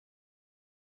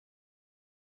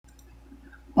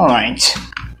Alright.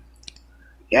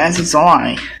 Yes, it's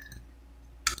alright.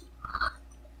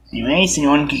 Anyways,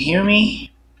 anyone can hear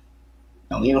me?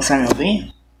 Alguém consegue me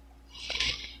ouvir?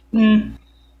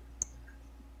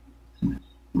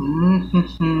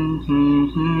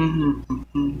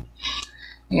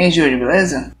 E aí, Júlio,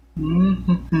 beleza?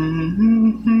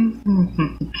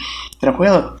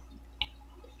 Tranquilo?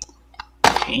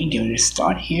 Ok, give it a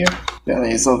start here.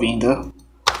 Beleza, ouvindo.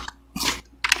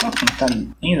 Não tá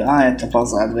indo? Ah, tá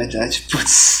pausado, verdade.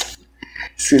 Putz,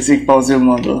 esqueci que pausei o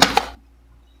modo.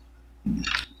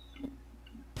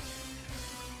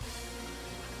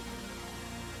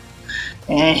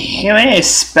 And here it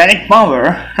is, Panic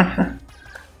Bomber,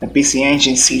 the PC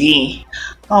Engine CD.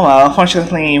 Oh well,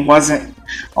 unfortunately it wasn't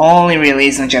only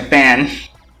released in Japan.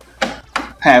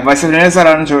 Vai ser primeiro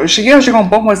zerado no jogo. Eu cheguei a jogar um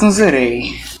pouco, mas não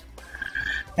zerei.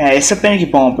 Esse é o Panic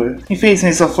Bomber.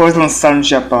 Infelizmente só foi lançado no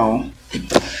Japão.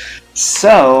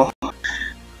 So,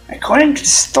 according to the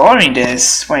story in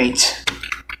this, according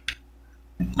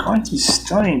to the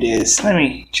story in this, let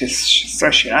me just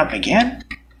search it up again.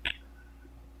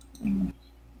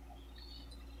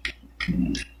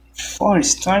 Before we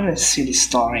start, let's see the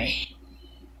story.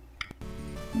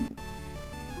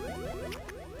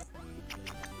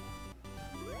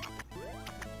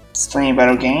 Explain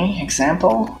battle game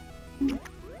example.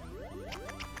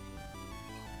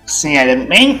 So yeah,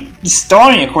 the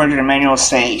story according to the manual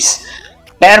says,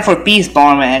 Battle for Peace,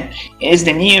 Bomberman, is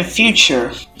the near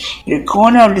future. In the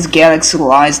corner of this galaxy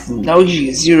lies the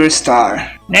Noji Zero Star,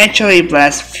 naturally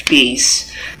blessed with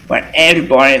peace, where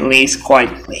everybody lives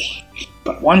quietly.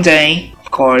 But one day,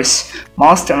 of course,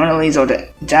 monster enemies of the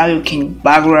Dalu King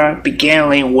Bagura began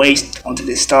laying waste onto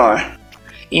the star.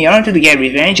 In order to get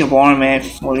revenge of Bomberman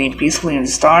for living peacefully in the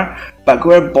star,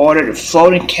 Bagura boarded a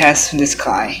floating castle in the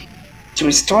sky. To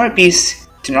restore peace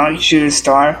to Noji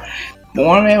Star,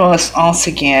 Bomberman was once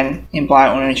again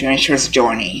embarked on an adventurous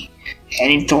journey,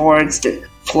 heading towards the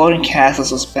floating castle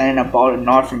suspended above the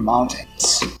northern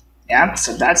mountains. Yeah,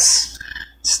 so that's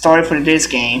the story for this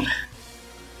game.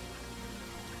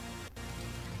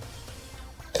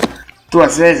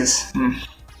 Duas vezes?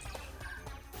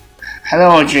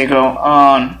 Hello, Rodrigo.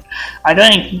 I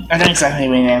don't exactly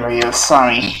remember you.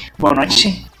 Sorry. Boa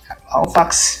noite. Hello,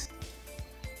 Fox.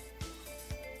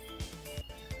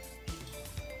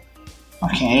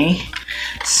 Okay,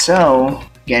 so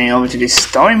getting over to the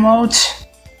story mode.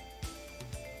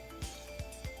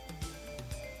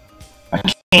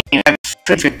 Okay, we have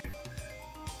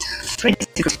three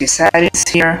difficulty settings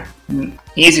here: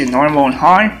 easy, normal, and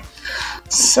hard.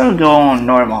 So go on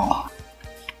normal.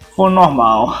 For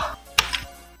normal.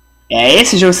 É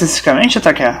esse jogo especificamente,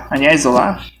 Taka? Aliás,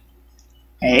 olá.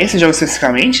 É esse jogo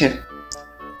especificamente?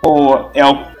 Ou é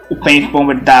o Panic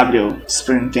Bomber W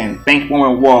Super Nintendo? Panic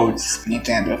Bomber World Super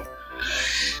Nintendo.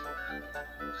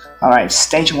 Alright,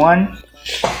 stage 1.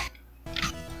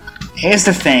 Here's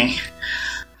the thing.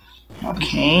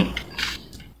 Okay.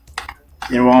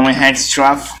 The Roman had to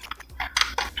drop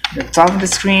the top of the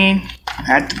screen. I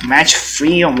had to match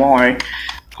 3 or more,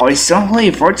 horizontally,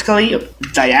 vertically, or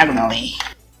diagonally.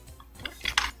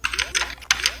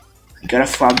 I gotta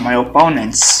flip my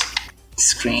opponent's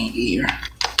screen here.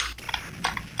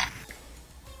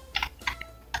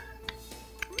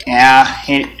 Yeah,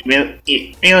 it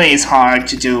really is hard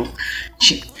to do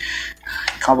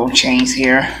combo chains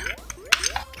here.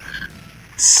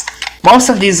 Most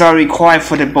of these are required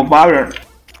for the Bombaru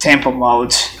Temple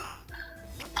mode.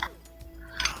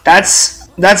 That's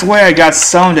where I got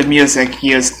some of the music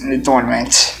used in the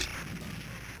tournament.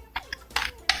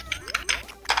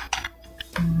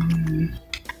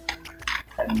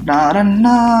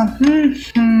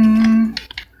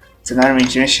 It's another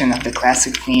rendition of the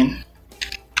classic theme.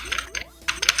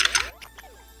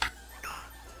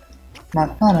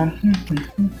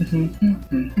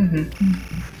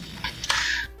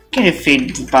 Can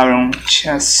defeat the Baron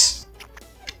just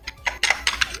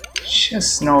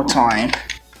no time.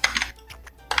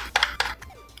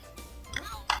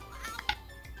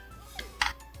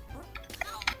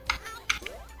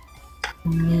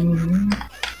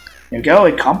 There we go,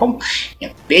 a combo e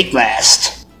a Big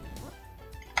Blast.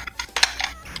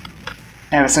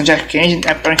 A versão de arcade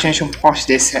é aparentemente um porte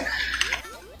desse.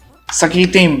 Só que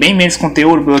tem bem menos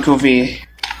conteúdo pelo que eu vi.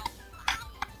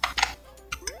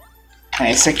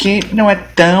 Esse aqui não é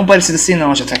tão parecido assim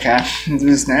não, JK.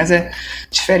 Dos NES é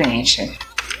diferente.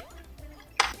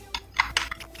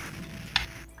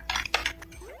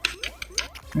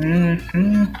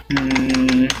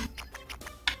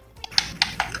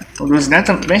 O dos NES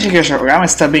também cheguei a jogar,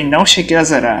 mas também não cheguei a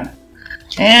zerar.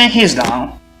 And he's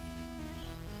down.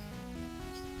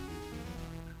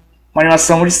 Uma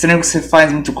animação muito estranha que você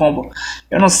faz muito combo.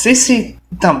 Eu não sei se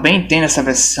também tem nessa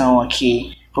versão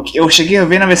aqui. Porque eu cheguei a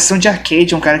ver na versão de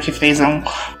arcade um cara que fez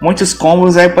muitos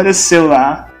combos, aí apareceu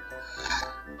lá.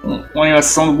 Uma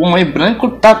animação do Bomberman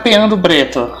branco tapeando o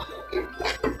preto.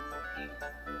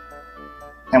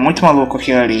 É muito maluco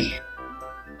aquilo ali.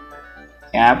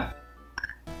 Yeah.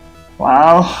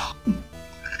 Wow.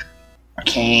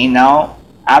 Okay, now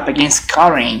up against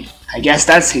Karin. I guess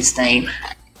that's his name,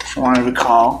 if you want to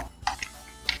recall.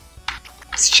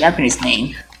 It's a Japanese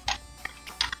name.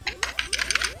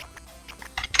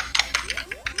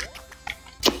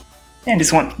 And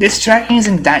this tracking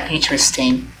isn't that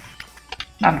interesting.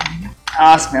 Not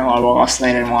as memorable as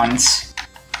later ones.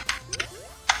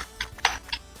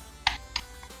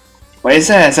 Pois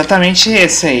é, exatamente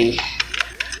esse aí.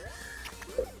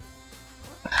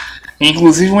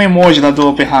 Inclusive um emoji lá do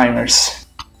Oppenheimers.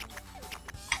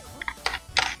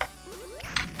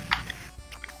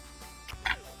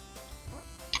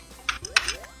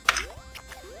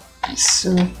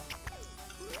 Isso.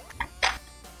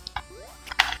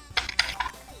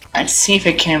 Let's see if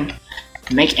I can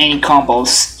make any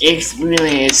combos. It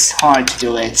really is hard to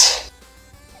do it.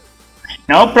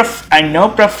 I'm no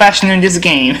professional in this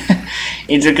game.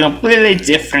 It's a completely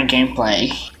different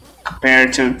gameplay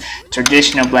compared to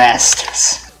traditional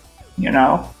blasts. You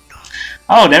know?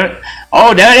 Oh, there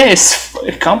it is.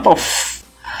 A combo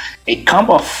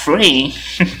 3.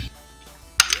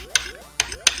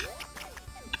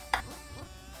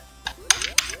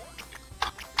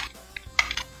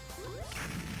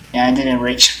 Yeah, I didn't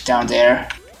reach down there.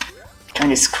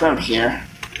 Kinda screwed here.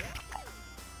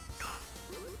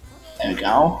 There we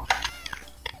go.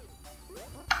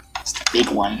 It's the big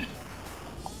one.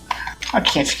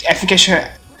 Okay, I think I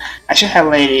should have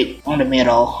laid it on the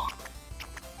middle.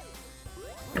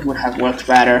 It would have worked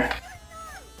better.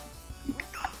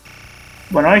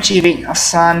 Boa noite,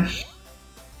 Hassan.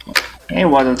 Hey,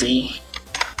 Waddle Dee.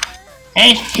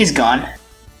 Hey, he's gone.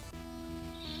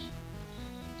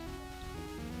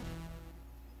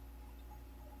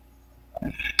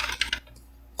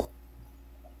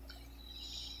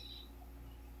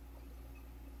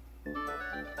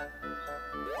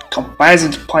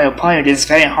 Comparison to Puyo Puyo, this is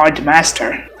very hard to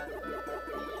master.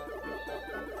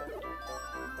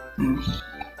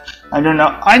 I don't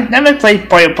know. I never played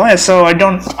Puyo Puyo, so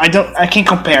I can't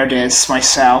compare this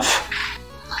myself.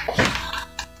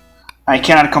 I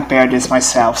cannot compare this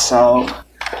myself, so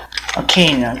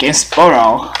okay, now against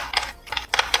Boro.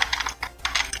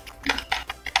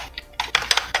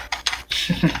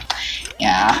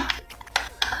 Yeah.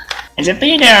 It's a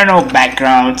pity there are no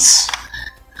backgrounds.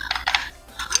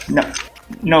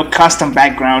 No custom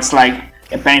backgrounds like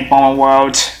the Panic Bomber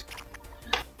world.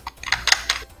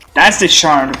 That's the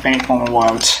charm of the Panic Bomber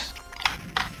world.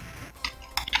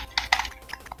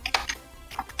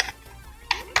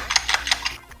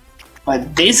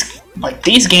 But this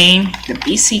game, the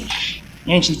PC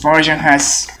Engine version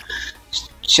has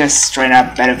just straight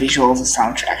up better visuals and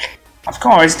soundtrack. Of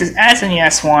course, this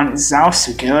SNES one is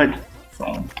also good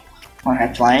from what I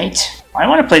played. I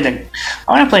want to play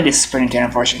the Super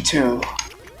Nintendo version too.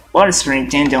 Well, the Super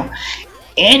Nintendo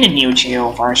and the Neo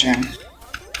Geo version.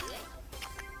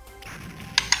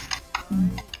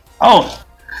 Oh,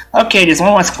 okay, this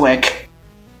one was quick.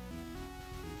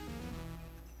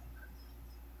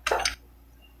 Let's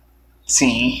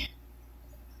see.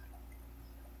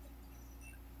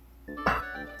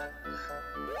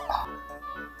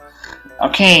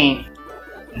 Okay,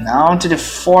 now to the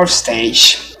 4th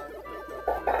stage.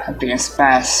 Happiness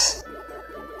pass.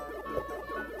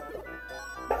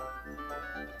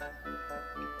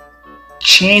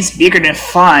 Chains bigger than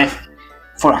 5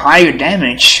 for higher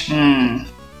damage.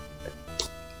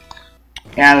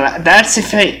 Yeah, that's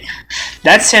if I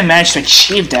manage to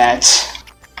achieve that.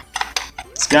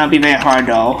 It's gonna be very hard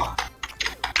though.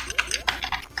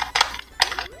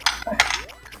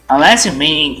 Unless you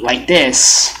mean it like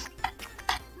this.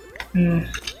 The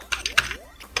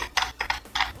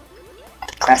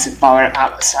classic power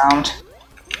up sound.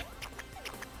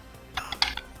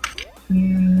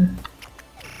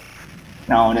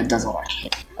 No, that doesn't work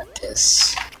here. Like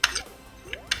this.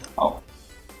 Oh.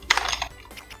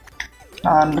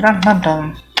 Dun, dun, dun,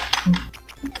 dun.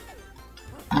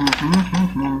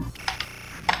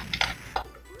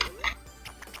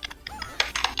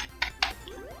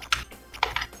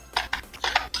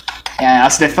 Yeah,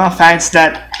 also the fun fact is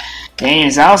that the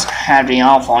aliens also have their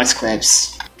own voice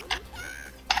clips.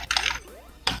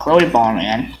 Chloe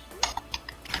Bomberman.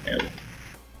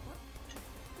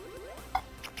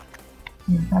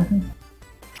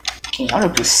 Okay, how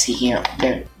do you see here?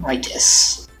 There, like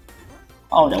this.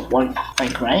 Oh, that worked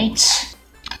quite great.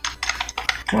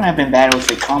 Could have been better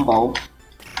with a combo.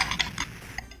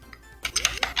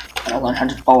 I learned how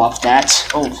to pull off that.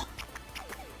 Oh,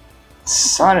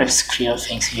 sort of screw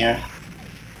things here.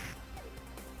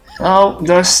 Oh,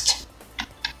 dust.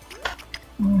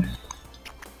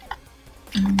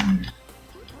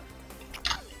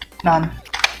 None.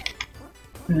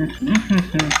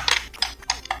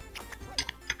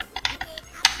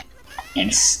 And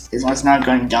this one's not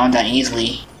going down that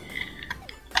easily.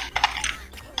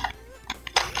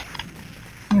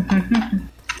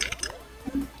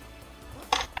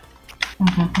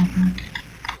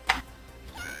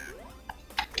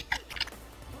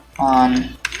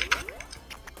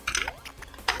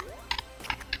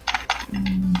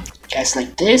 Guess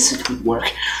like this it would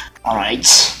work. Alright.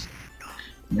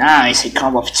 Nice, a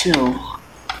combo of 2.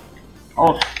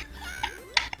 Oh.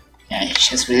 Yeah, it's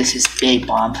just this is big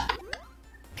bomb.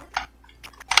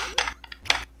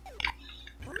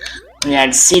 Yeah,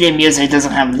 the CD music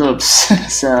doesn't have loops,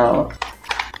 so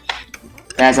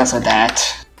that's also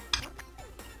that.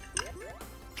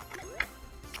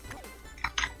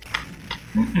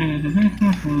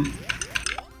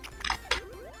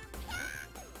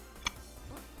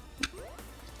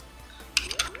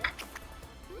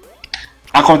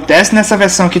 Acontece nessa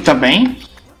versão aqui também.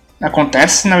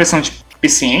 Acontece na versão de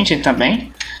PC Engine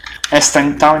também. Essa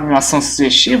tal animação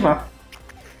sugestiva.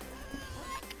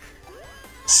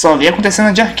 Só vi acontecendo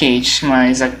na de arcade,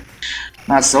 mas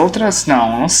nas outras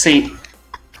não sei.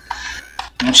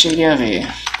 Não cheguei a ver.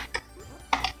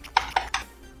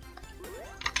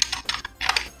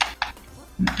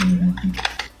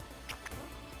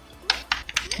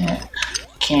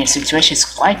 Okay, the situation is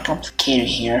quite complicated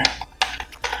here.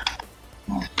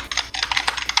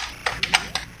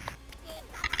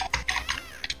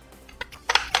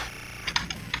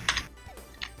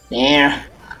 There.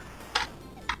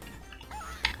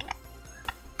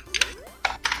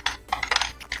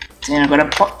 Then I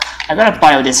gotta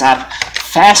pile this up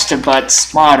faster but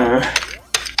smarter.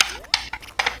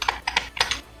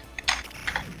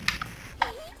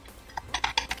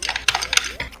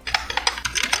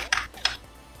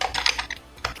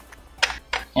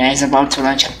 And he's about to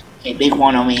launch a big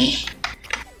one on me.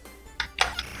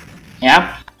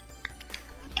 Yep.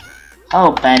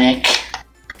 Oh, panic.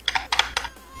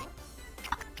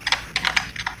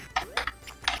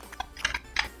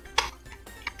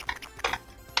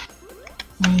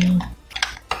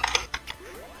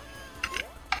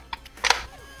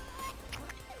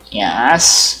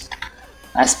 Yes,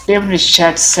 as people in the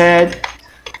chat said,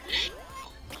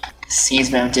 C is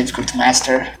very difficult to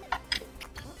master.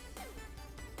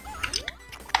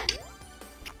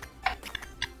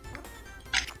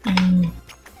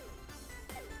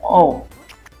 Oh,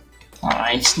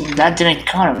 alright, that didn't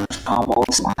count as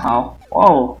combos somehow.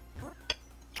 Whoa,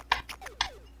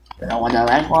 don't know what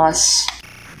that was.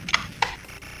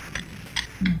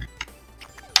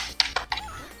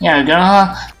 Yeah, we're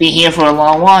gonna be here for a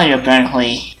long while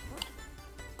apparently.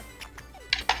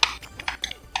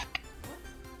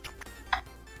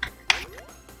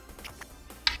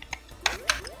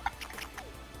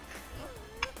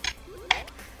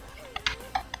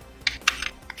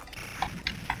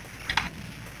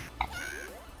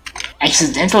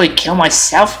 Accidentally kill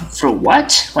myself for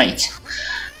what? Wait,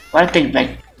 I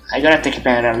gotta take a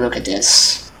better look at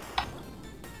this.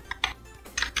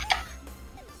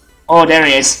 Oh, there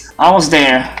he is. Almost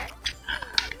there.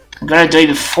 I gotta do it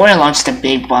before I launch the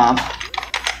big bomb.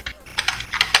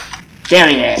 There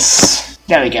he is.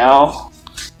 There we go.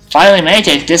 Finally made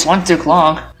it. This one took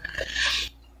long.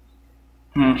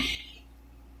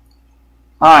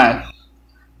 Ah,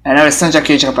 é na versão de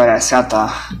arcade que aparece. Ah,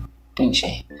 tá.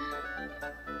 Entendi.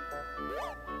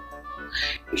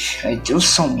 If I do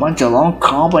someone the long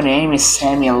combo name is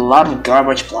send me a lot of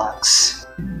garbage blocks.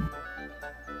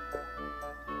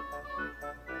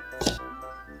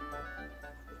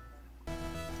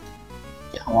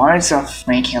 The words of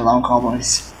making a long combo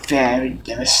is very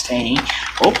devastating.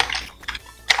 Oh.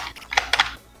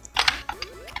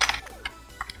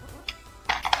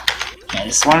 Yeah,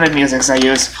 it's one of the musics I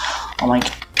use on my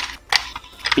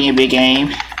BB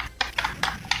game.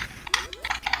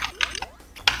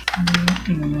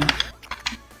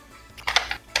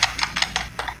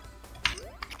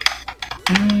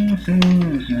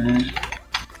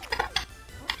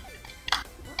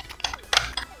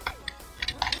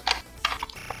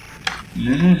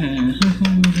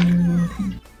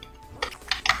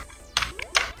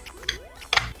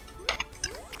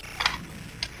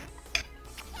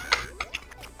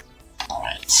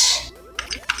 Alright.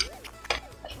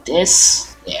 Like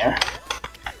this. There.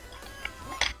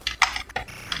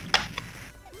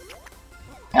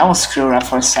 I almost screwed up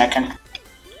for a second.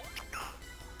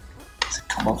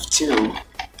 Combo of 2.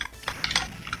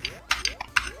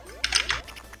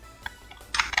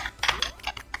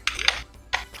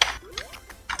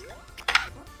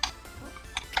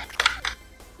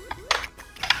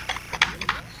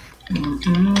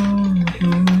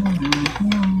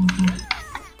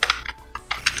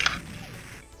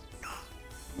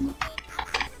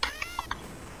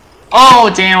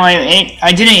 Oh damn!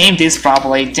 I didn't aim this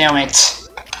properly. Damn it.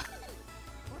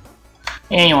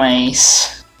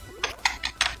 Anyways.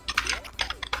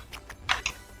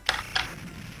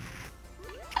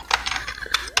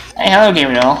 Hey, hello,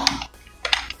 Gabriel.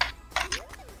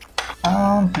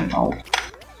 No.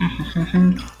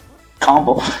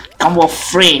 Combo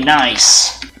 3,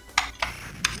 nice.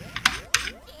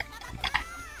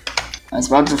 I was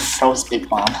about to throw his big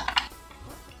bomb.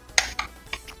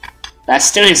 That's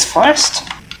still his first?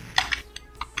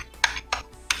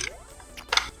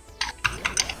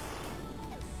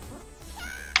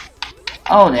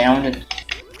 Oh damn.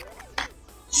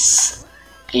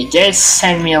 He did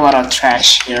send me a lot of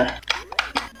trash here.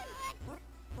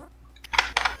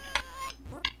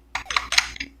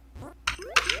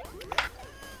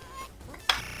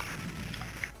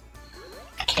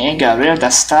 Okay, got rid of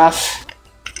that stuff.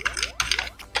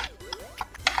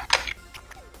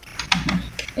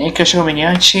 E cachorro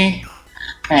miniante.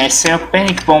 Esse é o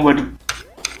Panic Bomber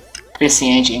PC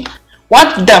Engine.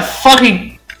 What the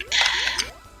fucking...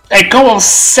 I go of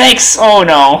 6? Oh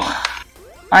no.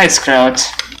 I screwed.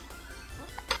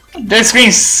 This screen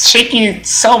is shaking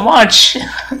so much.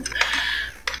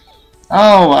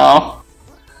 Oh well.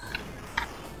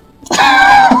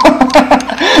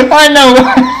 I know.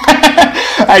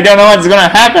 I don't know what's gonna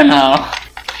happen now.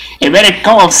 It better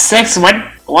come of 6. What?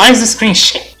 Why is the screen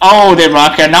shaking? Oh, the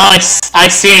rocket. Now I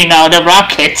see it now. The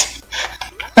rocket.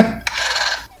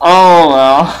 Oh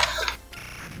well.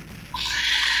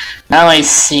 Now I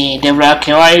see the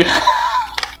rocket. Why?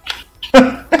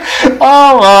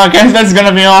 Oh well. I guess that's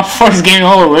gonna be our first game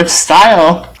over with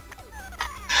style.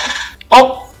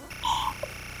 Oh.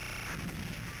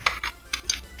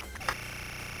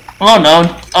 Oh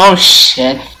no. Oh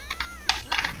shit.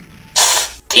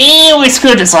 Damn, we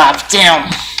screwed this up.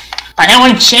 Damn. I had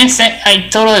one chance and I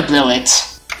totally blew it.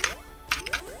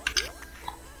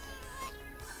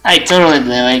 I totally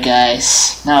blew it,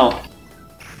 guys. No.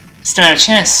 Still have a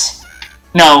chance.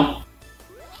 No.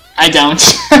 I don't.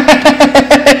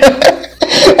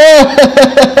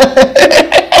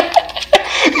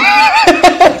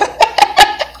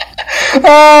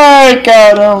 Oh, I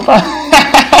got him.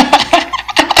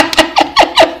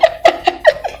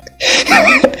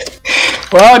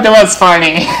 Well, that was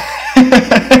funny.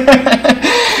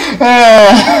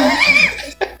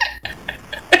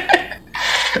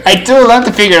 I do love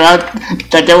to figure out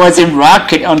that there was a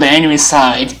rocket on the enemy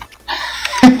side.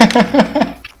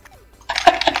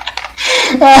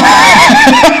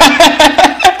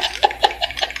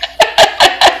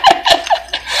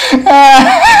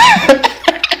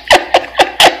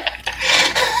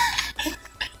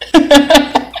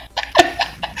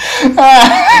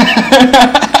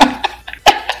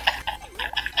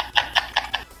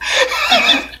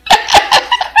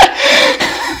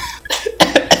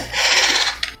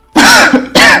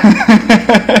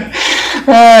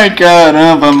 Ai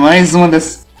caramba, mais uma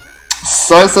das.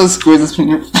 Só essas coisas pra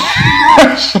me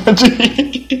achar de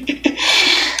rir.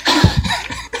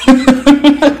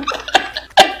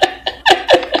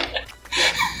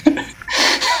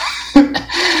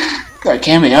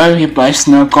 Aqui é melhor eu rir baixo,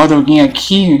 senão acorda alguém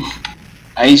aqui.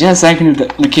 Aí já sabe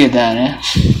no que dá, né?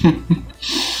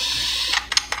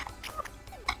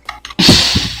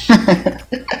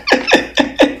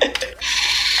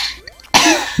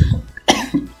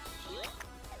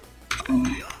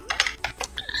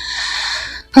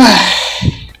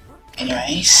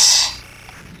 Anyways,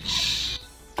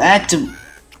 back to...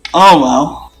 Oh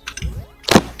well,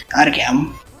 not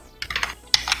again.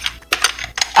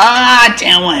 Ah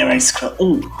damn, I already screwed.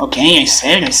 Ooh, okay, I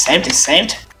saved. I screwed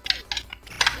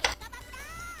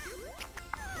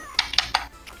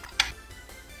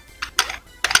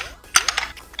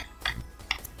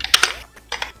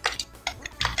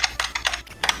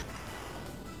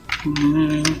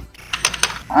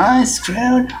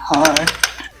hard.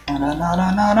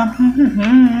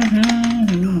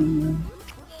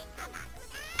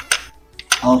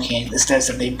 Okay, this does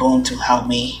a big bone to help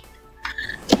me.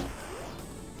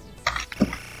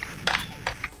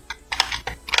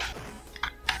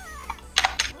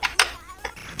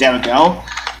 There we go.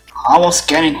 Almost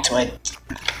getting to it.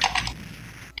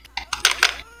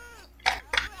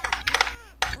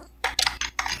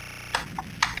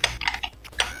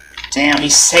 Damn, he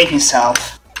saved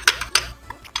himself.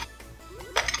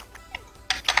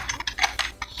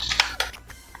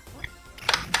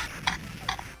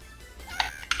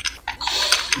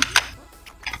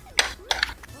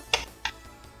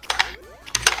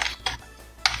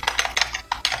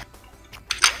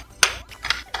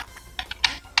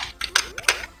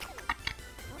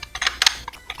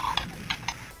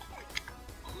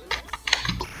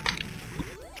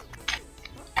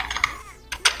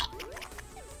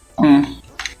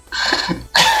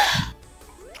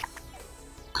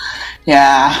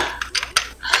 Yeah.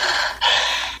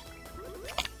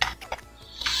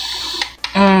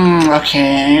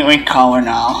 Okay, we cover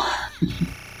now.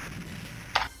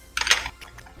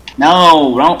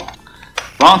 No,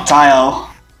 wrong tile.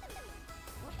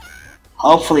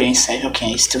 Hopefully it's safe.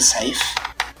 Okay, it's still safe.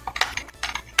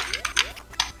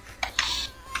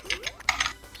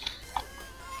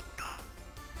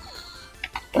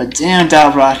 But damn,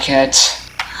 that rocket.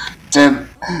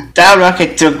 That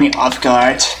rocket took me off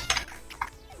guard.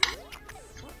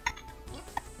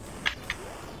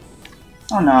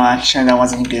 Oh no, actually that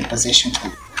wasn't a good position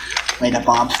to lay the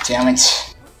bomb, damn it.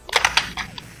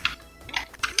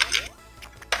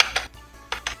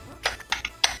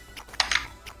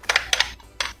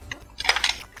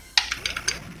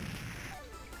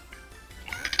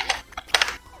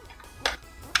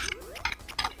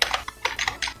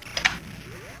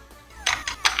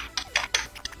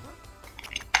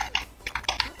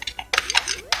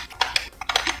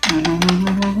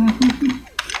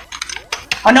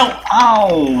 Oh no!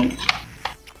 Ow!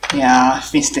 Yeah, I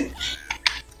missed it.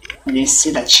 I didn't see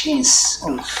that chance.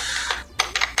 Oof.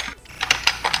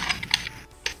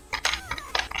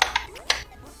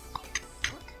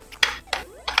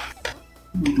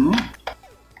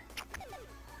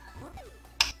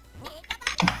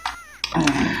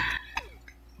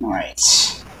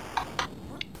 Alright.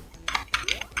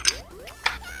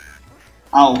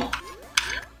 Oh.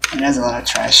 And there's a lot of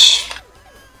trash.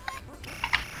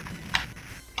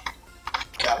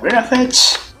 Got rid of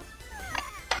it.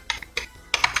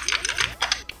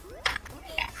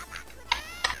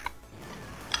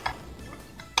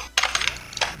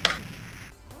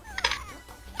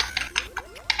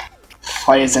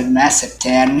 Fire is a massive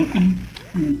 10.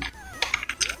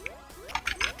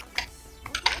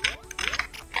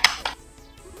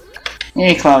 E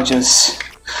aí, Claudius?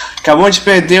 Acabou de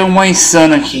perder uma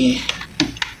insana aqui.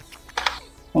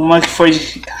 Uma que foi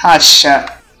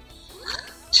rachar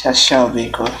o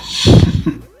bico.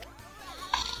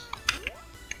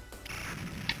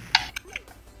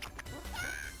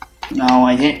 No,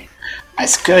 I didn't. I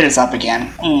screwed this up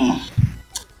again.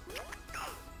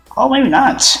 Oh, maybe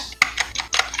not.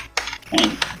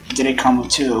 I did it combo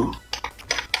too.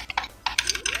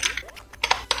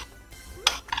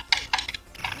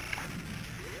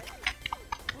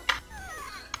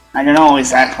 I don't know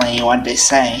exactly what they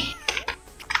say.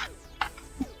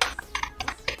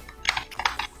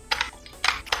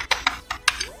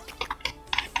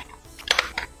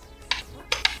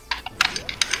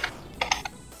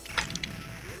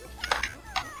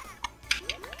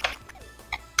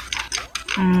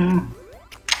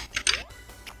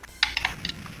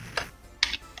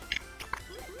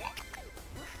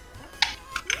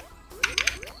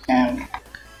 And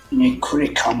a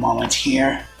critical moment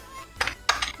here.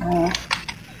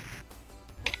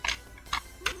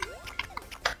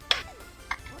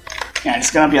 Yeah,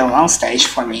 it's gonna be a long stage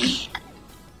for me.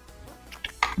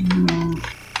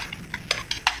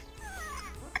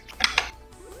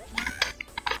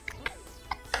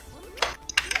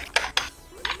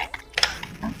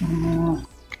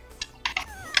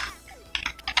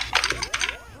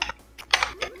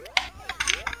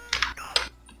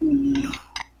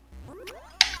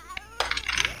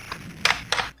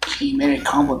 He made a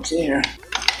combo there.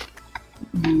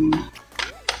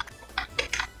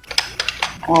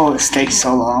 Oh, this takes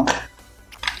so long.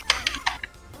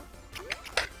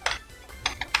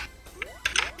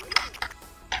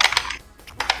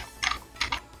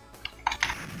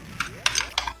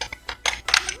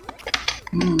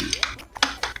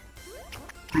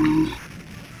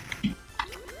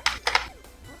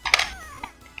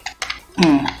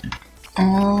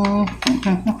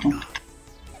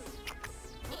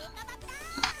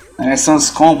 São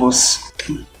os combos.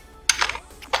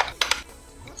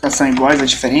 São iguais ou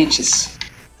diferentes?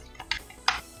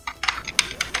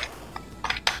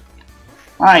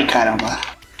 Ai, caramba.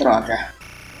 Droga.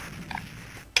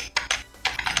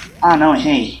 Ah, não,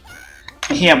 errei.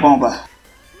 Errei a bomba.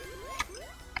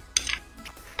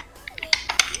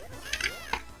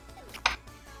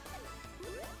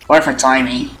 Perfect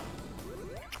timing.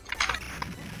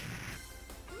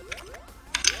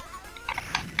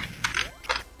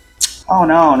 Oh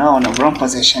no, wrong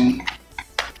position.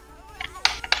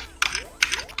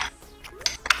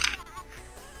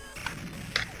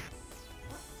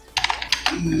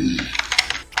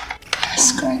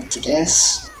 Let's go into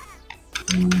this.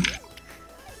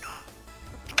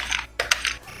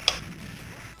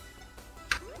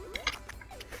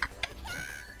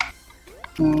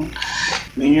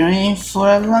 We're in for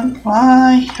a long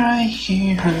ride right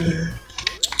here.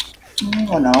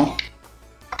 Oh no.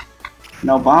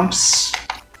 No bumps.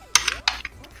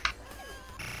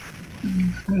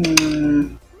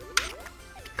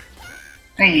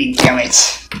 Hey, damn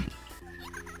it.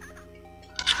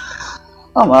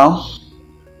 Oh well.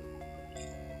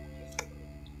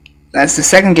 That's the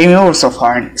second game over so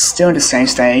far, still in the same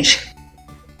stage.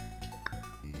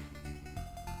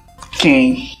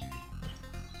 Okay.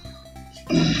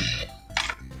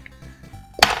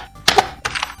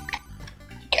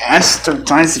 Guess third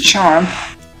time's the charm.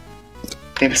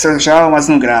 Tem pessoas que jogam, mas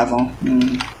não gravam.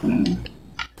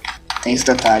 Tem esse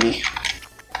detalhe.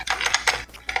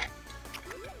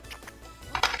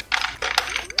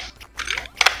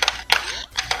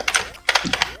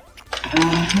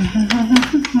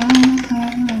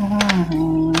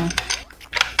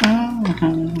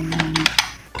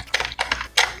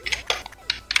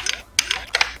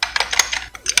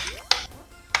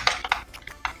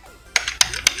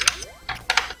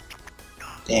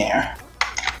 There.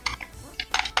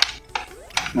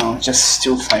 No, just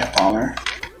still firepower.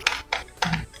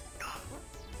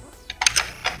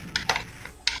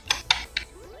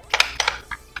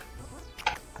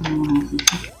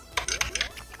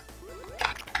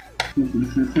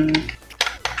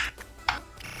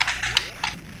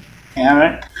 Yeah,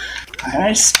 right. I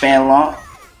already spent a lot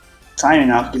of time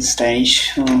enough this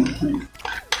stage.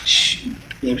 Should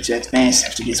be able to advance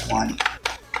after this one.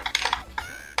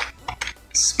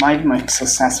 This might be my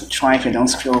successful try if I don't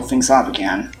screw things up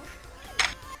again.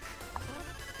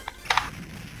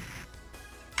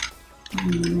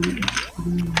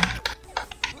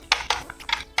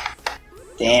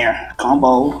 There,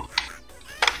 combo.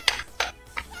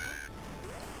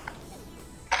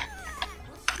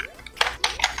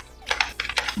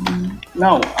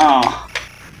 No, oh.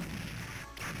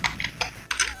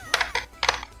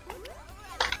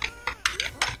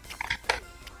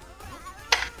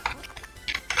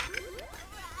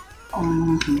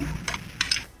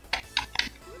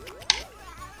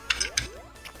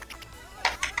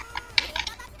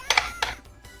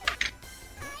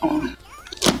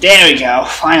 There we go,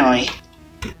 finally.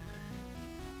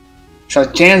 So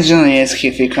James Jr.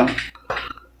 que fica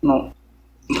no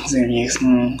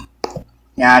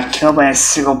yeah, killed by a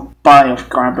single body of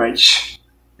garbage.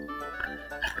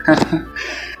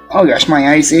 Oh gosh, my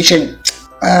eyes itching.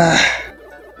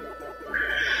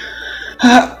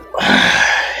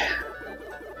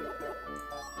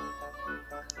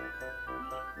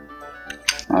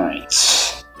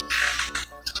 Alright.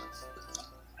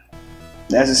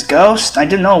 There's this ghost. I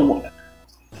don't know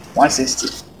what's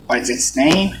its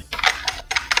name.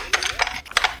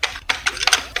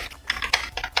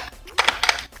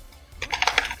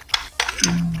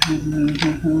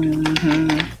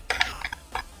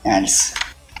 And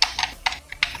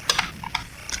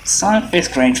some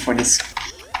fifth grade for this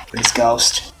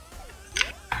ghost.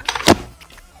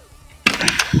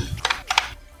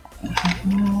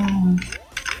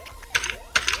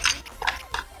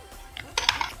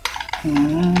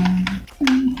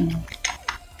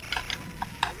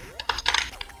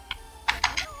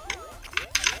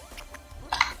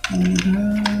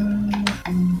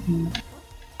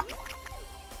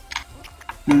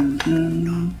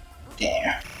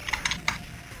 There.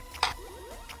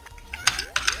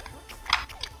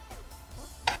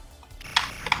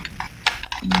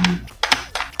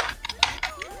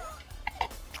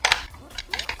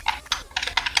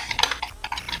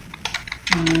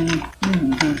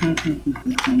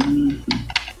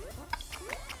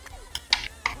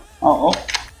 Oh,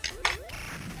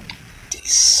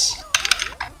 this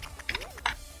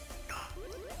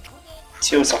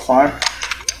two so far.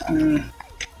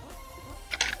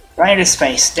 Right into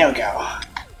space. There we go.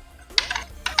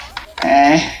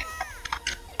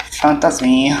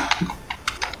 Fantasmi.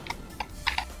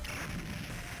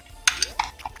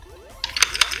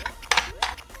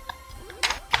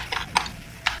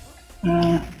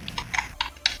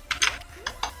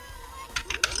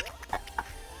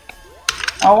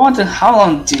 I wonder how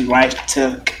long the ride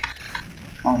took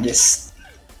on this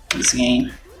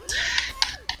game.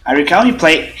 I recall we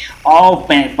played all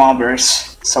Planet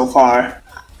Bombers so far.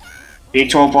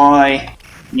 Virtual Boy,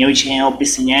 New Geo,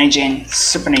 PC Engine,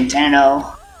 Super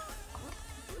Nintendo.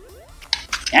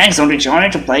 And it's only journey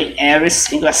to play every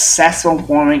single accessible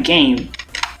Bomberman game.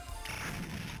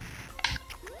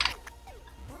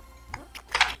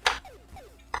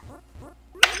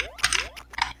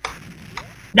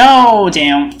 No,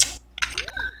 damn.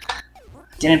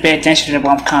 Didn't pay attention to the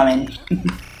bomb coming.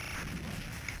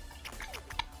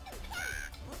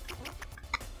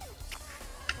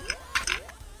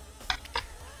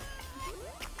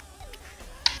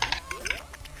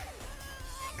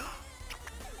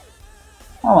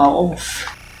 Oh well, oof.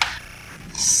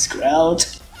 Screwed.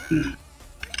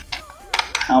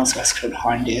 I was gonna screw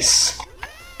behind this.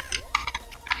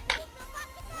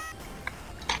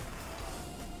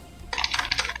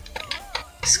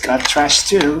 It's got trash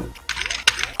too.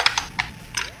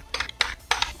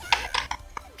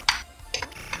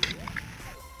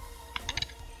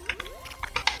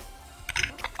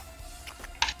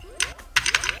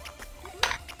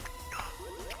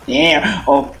 Yeah,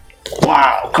 oh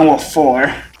wow, combo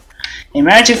 4.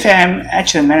 Imagine if I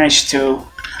actually managed to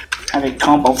have a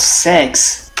combo of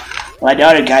 6, like the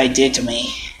other guy did to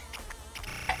me.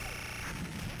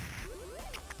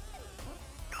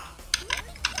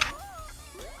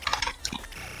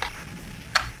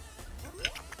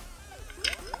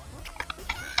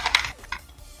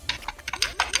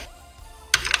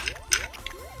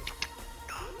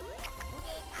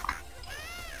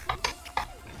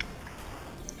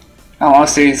 Oh,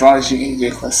 honestly, it's always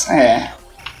ridiculous. Yeah.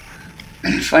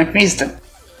 Like me, the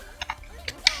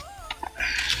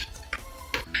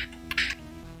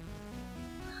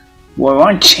we're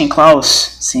one chain close,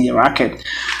 see the rocket.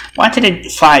 Why did the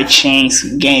 5 chains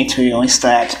gain to you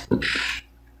instead?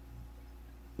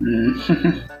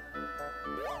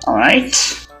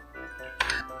 Alright.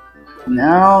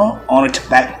 Now, on to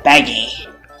Baggy.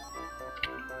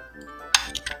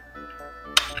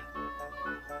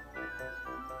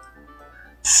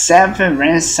 Seven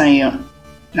runs and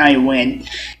now you win.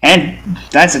 And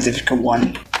that's a difficult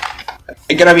one.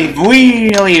 You gotta be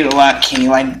really lucky,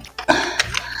 like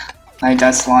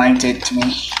that slime did to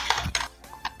me.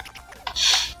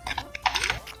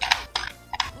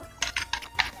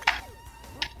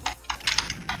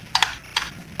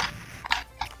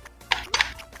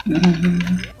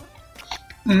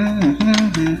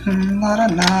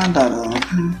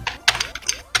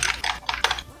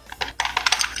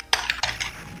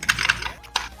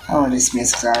 Oh, these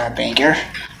music are a banger.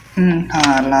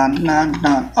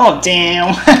 Oh,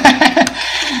 damn!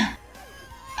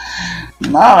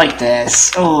 Not like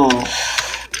this. Oh.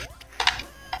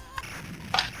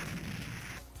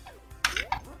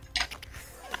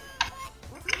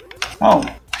 Oh,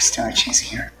 there's still a chance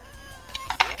here.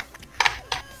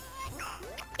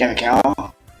 There we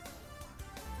go.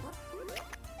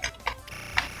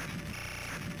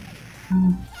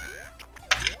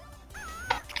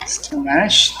 Still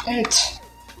managed it.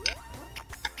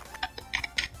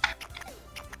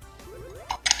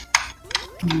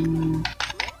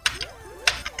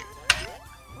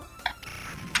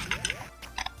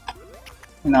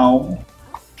 No,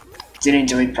 didn't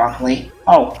do it properly.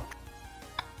 Oh.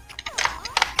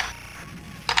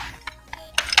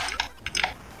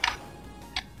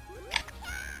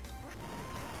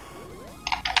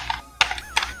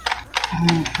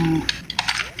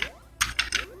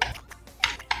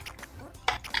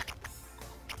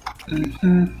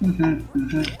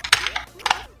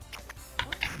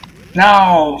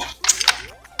 No!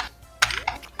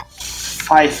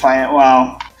 5.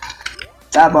 Well,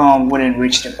 that bomb wouldn't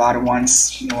reach the bottom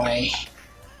once anyway.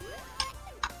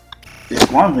 This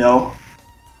one will.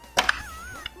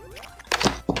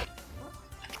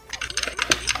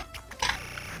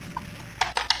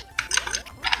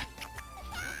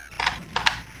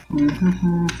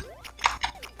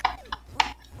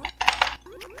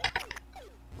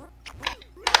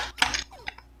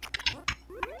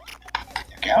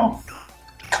 Go.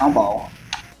 Combo.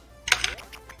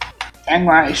 And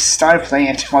when I started playing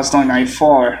it, it was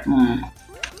 94.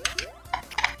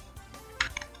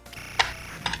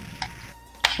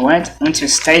 Went into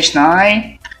stage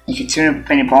 9 and continued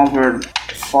playing Bomber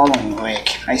the following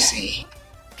week. I see.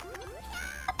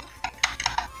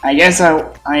 I guess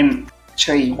I'm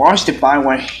actually watched the part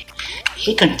where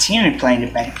he continued playing the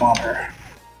Panic Bomber.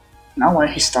 Not where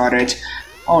he started.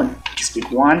 Oh, speed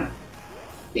 1.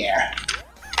 There.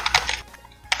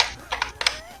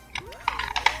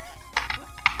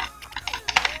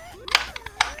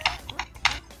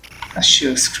 That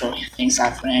should screw things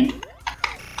up, friend.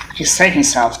 He's taking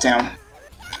himself down.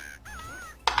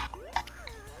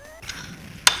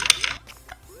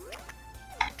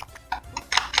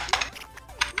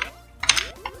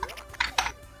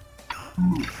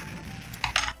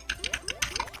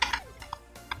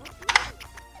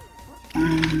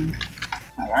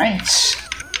 Alright.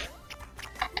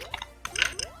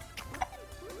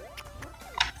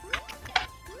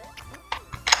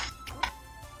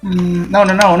 No,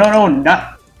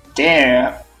 not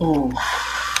there. Oh,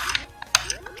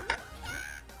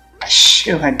 I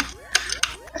should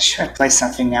have played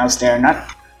something else there.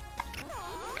 Not.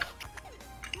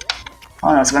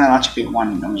 Oh no, it's gonna launch a big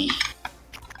one on me.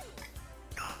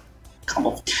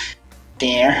 Combo.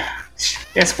 There.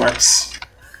 This works.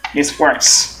 This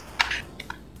works.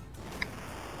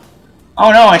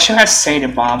 Oh no, I should have saved the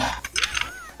bomb.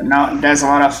 But now there's a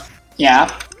lot of, yeah,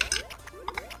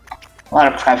 a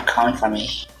lot of crap coming from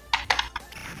me.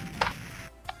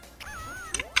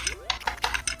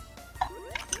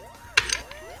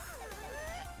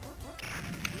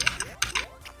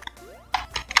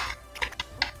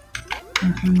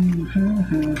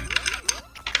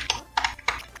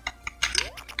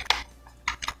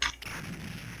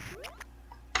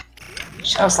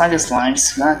 Shows like this line,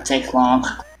 it's gonna take long.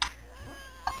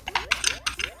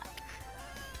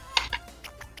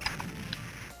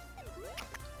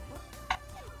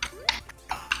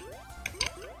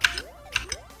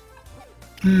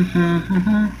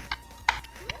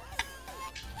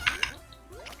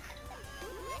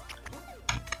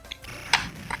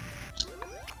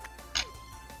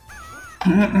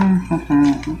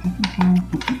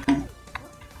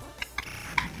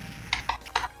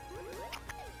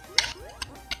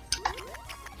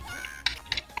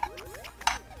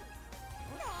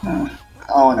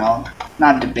 Oh no,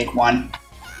 not the big one.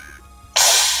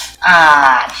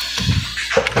 Ah!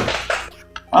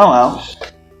 Oh well.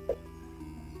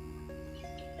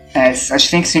 É, acho que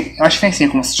tem que sim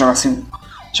como se jogar assim,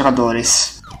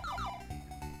 jogadores.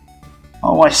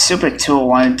 Oh, I Super 2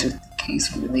 wanted to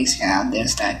cancel release. Yeah,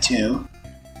 there's that too.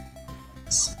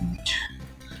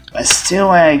 But still,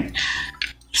 I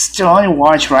still only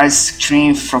watch Rise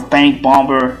stream from Panic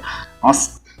Bomber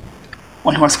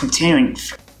when he was continuing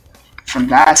from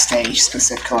that stage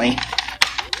specifically.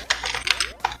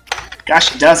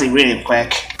 Gosh, he does it really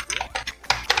quick.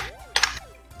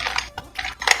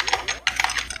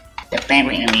 The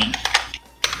penguin, I mean.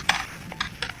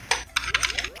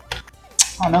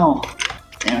 Oh no.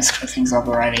 Damn, I screwed things up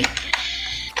already.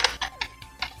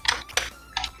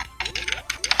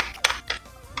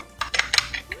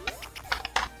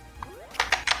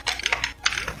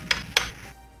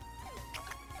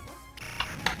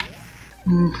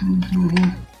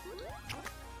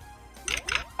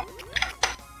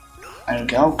 There we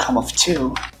go, come off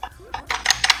 2.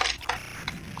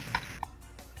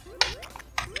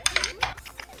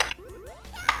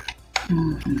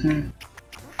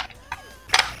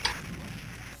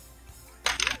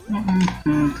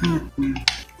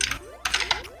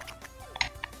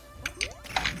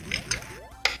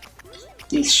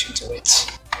 This should do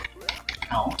it.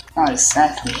 No, not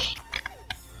exactly.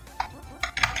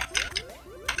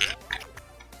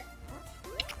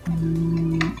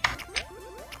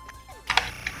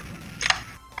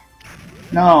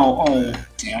 No, oh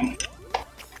damn.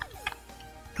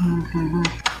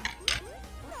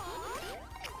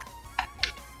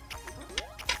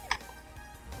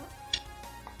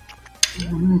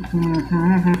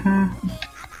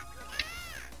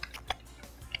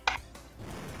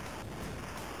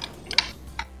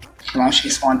 Launch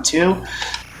this one too,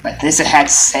 but this I had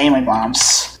to save my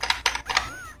bombs.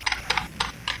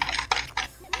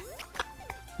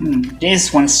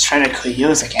 This one straight I could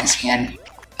use against me, and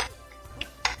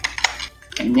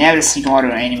never single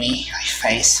other enemy I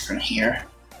face from here.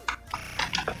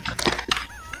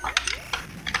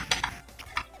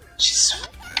 Just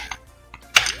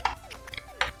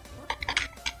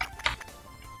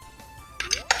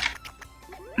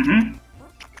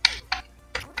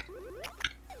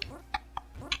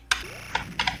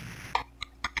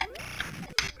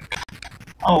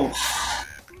Oh,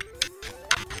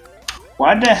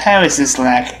 what the hell is this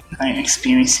lag I'm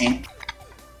experiencing?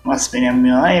 Must be a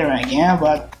emulator again,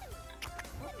 but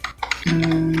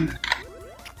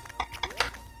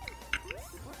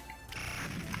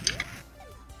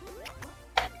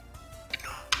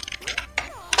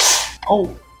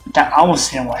oh, that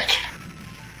almost didn't work.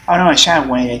 Oh no, I should have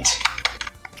waited.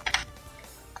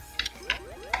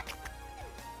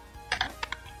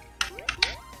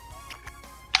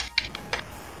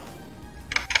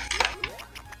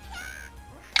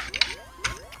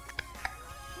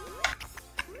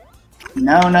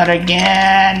 No, not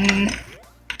again.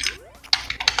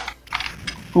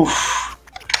 Oof.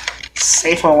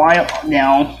 Save for a while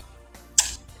now.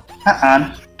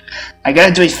 I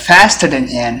gotta do it faster than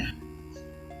him.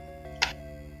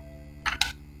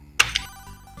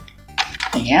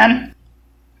 Again?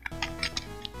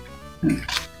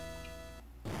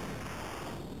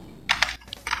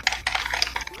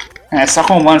 É só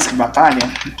com humanos que batalha?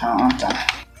 Então, tá.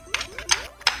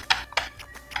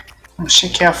 Vamos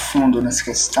chequear a fundo nessa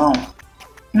questão.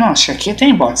 Não, acho que aqui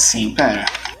tem bot sim, pera.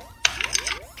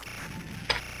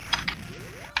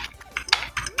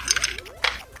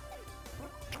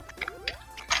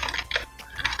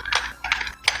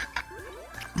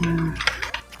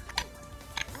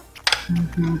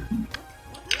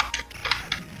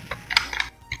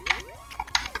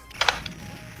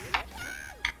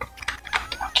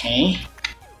 Okay.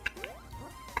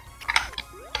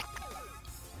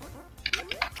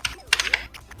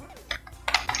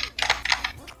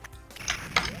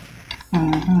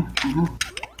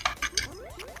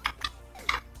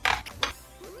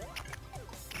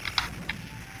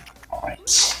 All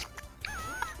right.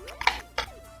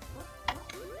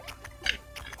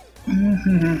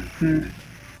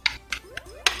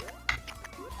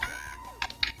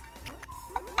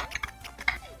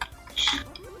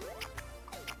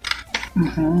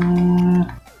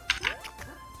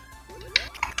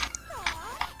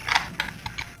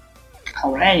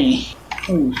 Alrighty.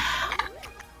 Ooh.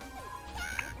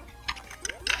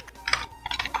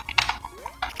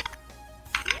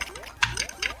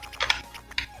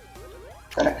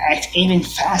 Gotta act even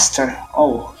faster.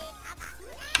 Oh.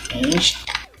 Change.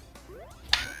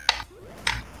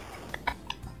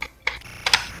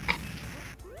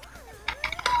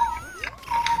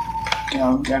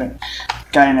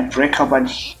 Got in a breakout, but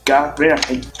he got rid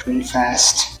of it really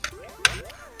fast.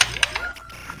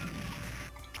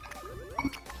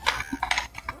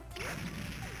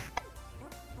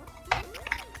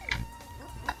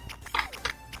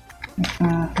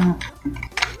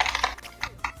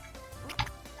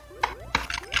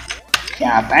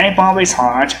 Yeah, Panic Bomb is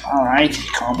hard. Alright,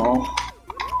 combo.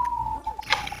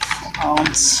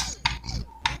 Bounce.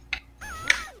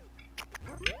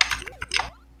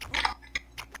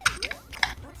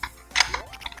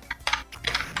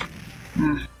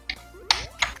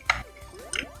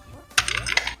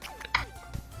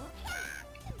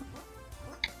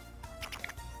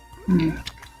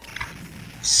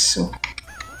 So.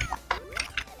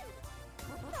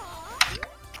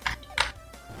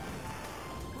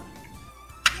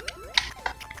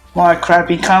 More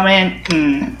crappy coming.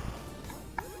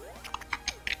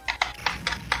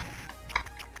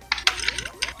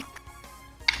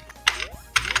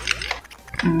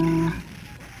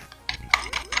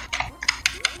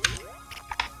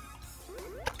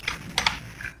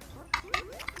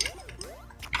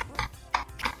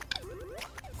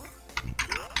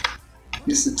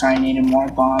 This is the time needing more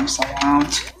bombs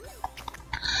around.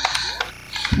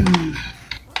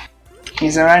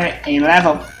 He's already a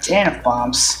level 10 of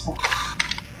bombs.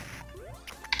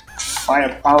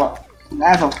 Firepower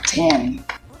level 10.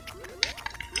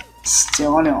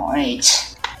 Still only on 8.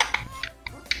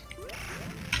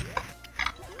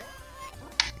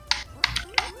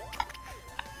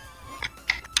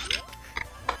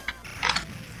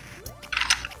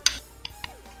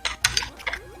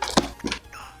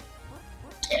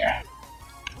 There.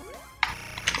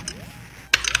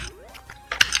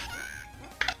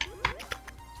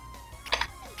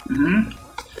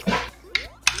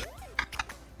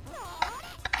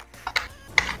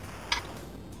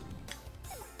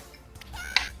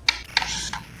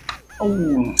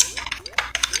 Oh.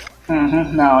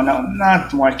 No,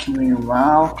 not working really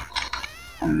well.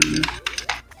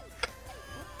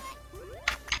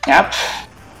 Yep.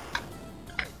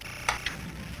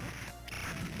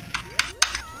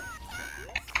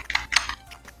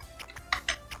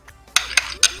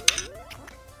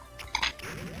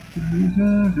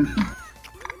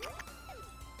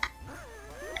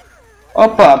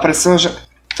 Opa, apareceu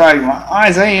tá,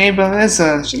 mais aí,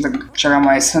 beleza? Deixa eu jogar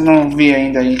mais, eu não vi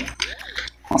ainda aí.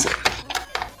 Nossa.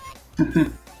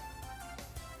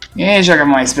 E aí, joga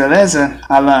mais, beleza?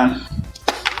 Alan.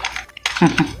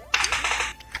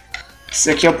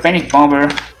 Esse aqui é o Panic Bomber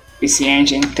PC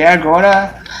Engine. Até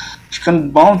agora, ficando um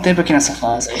bom tempo aqui nessa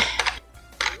fase.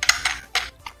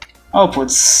 Oh,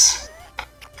 putz.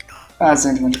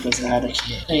 Fazendo muita coisa errada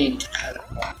aqui. Eita,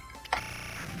 caramba.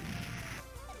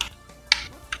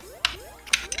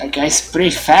 That guy's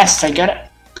pretty fast. I gotta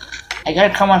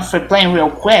come on for playing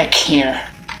real quick here.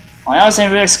 Or else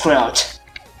I'm really screwed.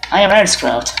 I am very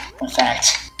screwed, in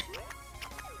fact.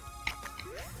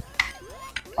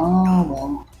 Oh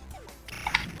well.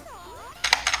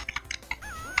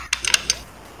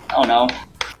 Oh no.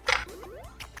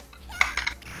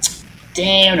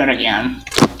 Damn it again.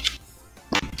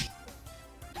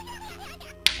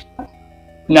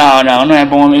 Não é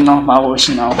bom normal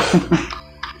hoje não.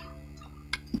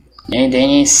 E aí,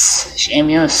 Dennis,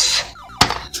 gêmeos.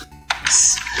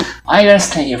 I gotta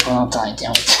stay here for a long time,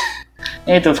 damn it.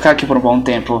 Eita, vou ficar aqui por um bom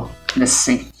tempo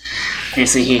nesse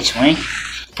ritmo, hein?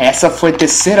 Essa foi a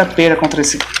terceira pera contra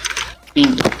esse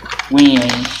pinguim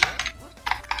aí.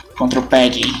 Contra o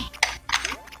Peggy.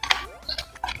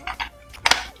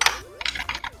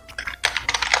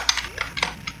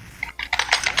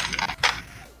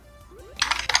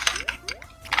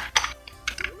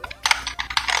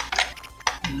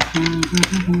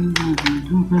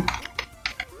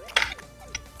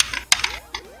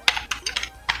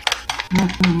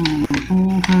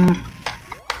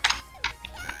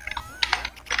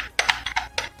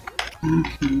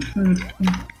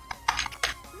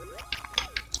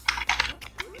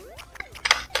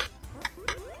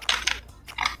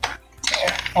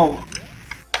 There. Oh.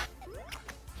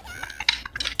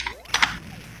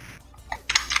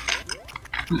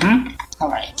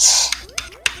 Alright.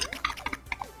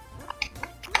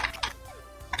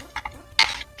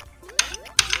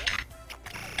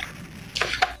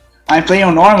 I play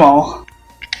on normal.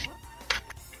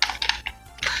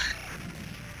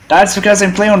 That's because I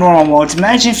play on normal mode.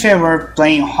 Imagine if I were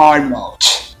playing hard mode.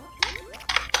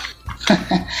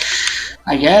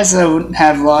 I guess I would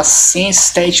have lost since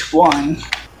stage 1.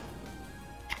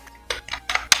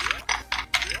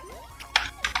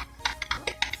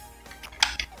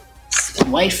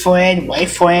 Wait for it, wait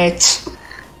for it.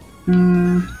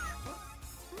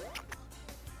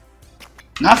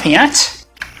 Nothing yet?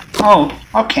 Oh,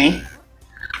 okay.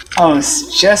 Oh,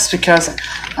 it's just because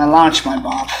I launched my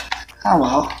bomb. Oh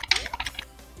well.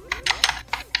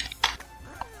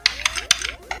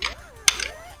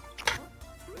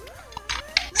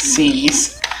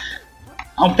 Sis.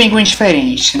 Há um pinguim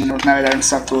diferente, na verdade, no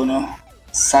Saturno.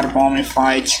 Bomberman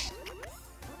Fight.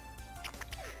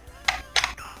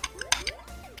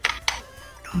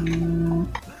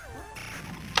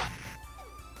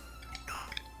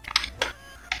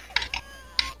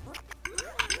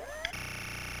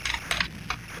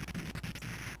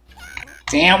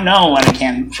 Damn, no one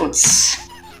can. Putz,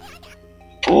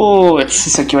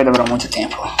 isso aqui vai demorar muito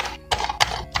tempo.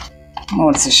 Não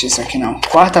vou desistir isso aqui não.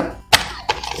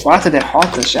 Quarta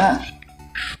derrota já?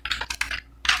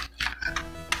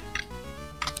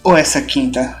 Ou essa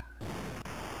quinta?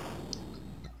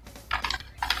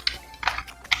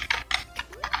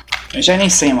 Eu já nem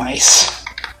sei mais.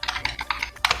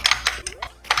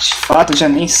 De fato, eu já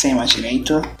nem sei mais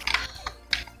direito.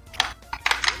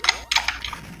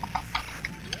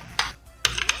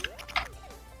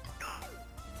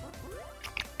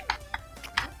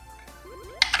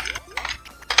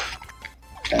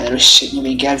 That shit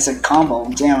even gets a combo,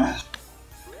 damn it.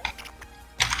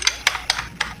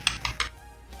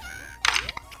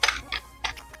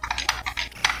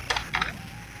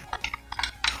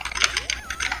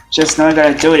 Just know I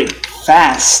gotta do it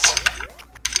fast.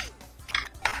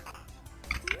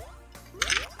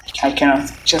 I cannot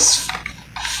just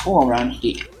fool around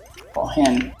here for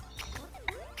him.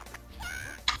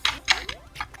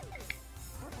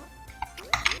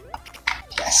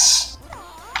 Yes.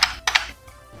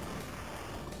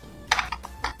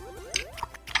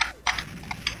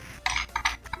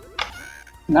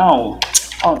 No.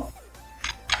 Oh.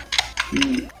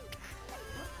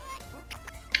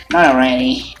 Not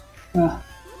already.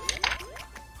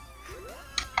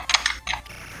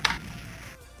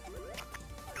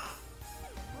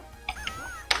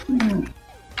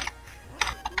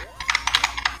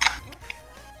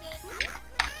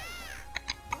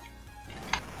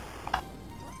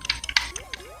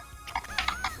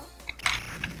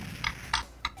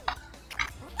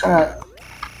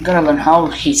 Gotta learn how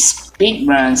he speed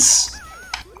runs.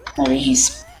 Maybe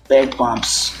his big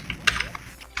bumps.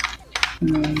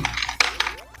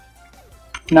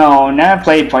 No, never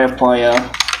played Puyo Puyo.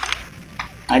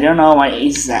 I don't know what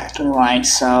it's exactly like,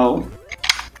 so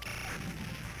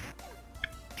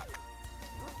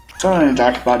don't really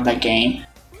talk about that game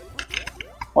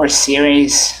or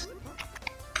series.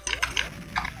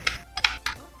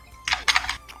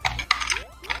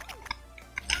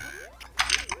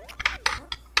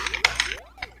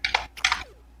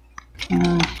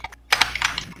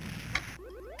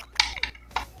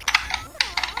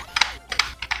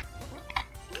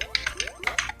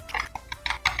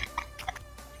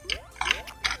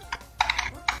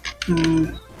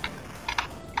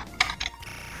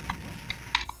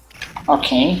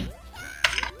 Okay.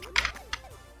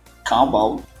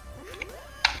 Combo.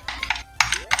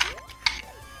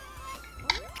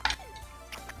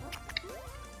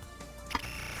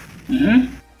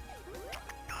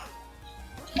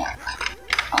 Yeah.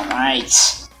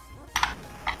 Alright.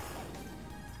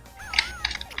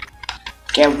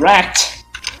 Get wrecked.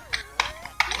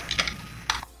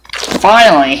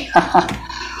 Finally.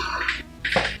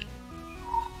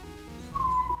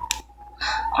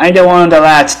 I'm the one on the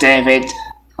left, David.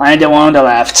 I'm the one on the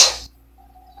left.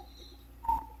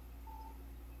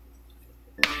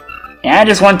 Yeah,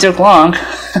 this one took long.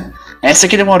 Essa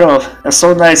aqui demorou. Eu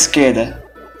sou da esquerda.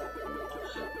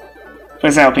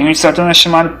 Pois é, o pinguim de Saturno é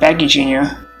chamado Peg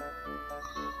Jr.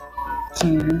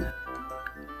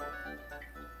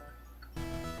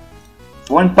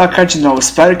 Vou empacar de novo,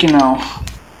 espero que não.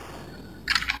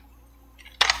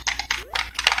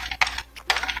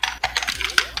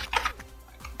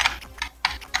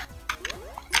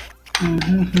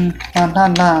 I'm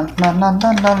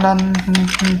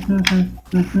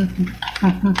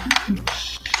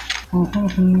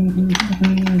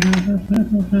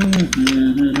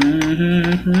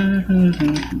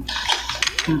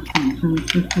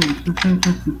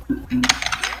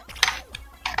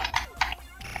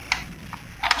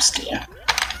scared.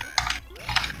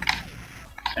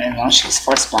 And launch his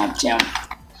first bomb down.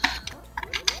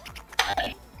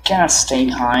 I cannot stay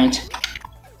behind.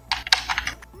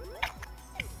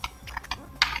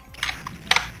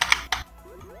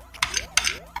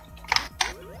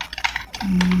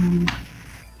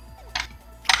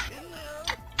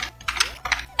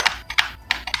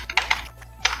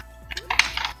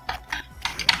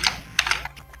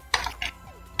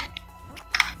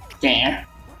 There.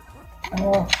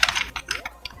 Oh.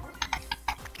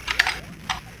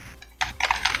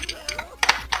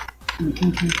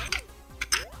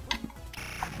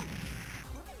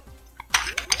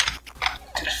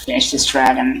 Gotta finish this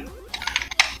dragon.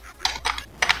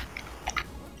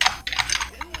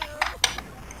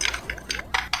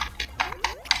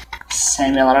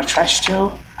 Send me a lot of trash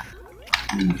too.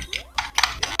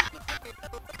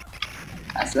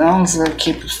 As long as I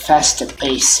keep a faster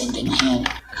pacing than him,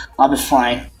 I'll be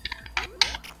fine.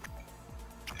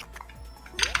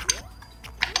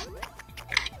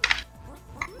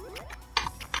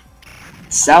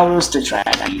 Saurus the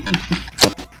dragon.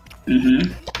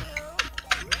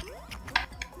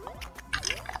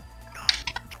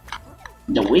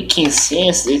 The wiki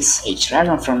says it's a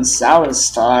dragon from Saurus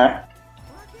Star.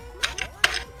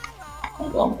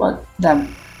 But that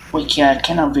wiki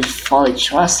cannot be fully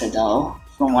trusted though,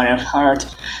 from what I've heard.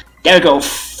 There we go,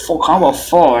 full combo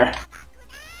 4.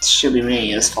 This should be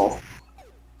really useful.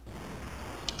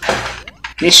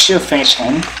 This should finish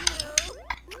him.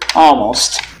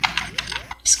 Almost.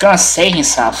 He's gonna save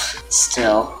himself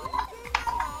still.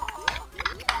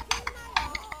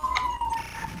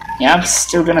 Yeah, he's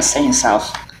still gonna save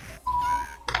himself.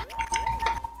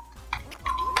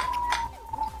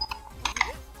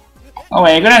 Oh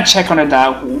wait, I'm gonna check on the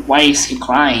dog. Why is he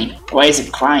crying? Why is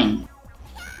he crying?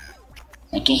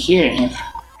 I can hear him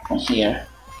from here.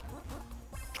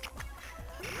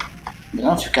 I don't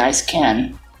know if you guys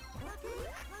can.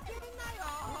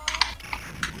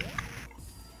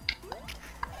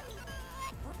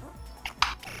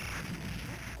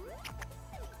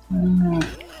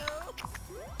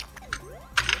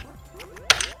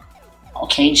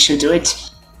 Okay, should do it.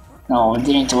 No, I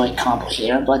didn't do a combo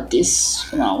here, but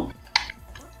this, you know.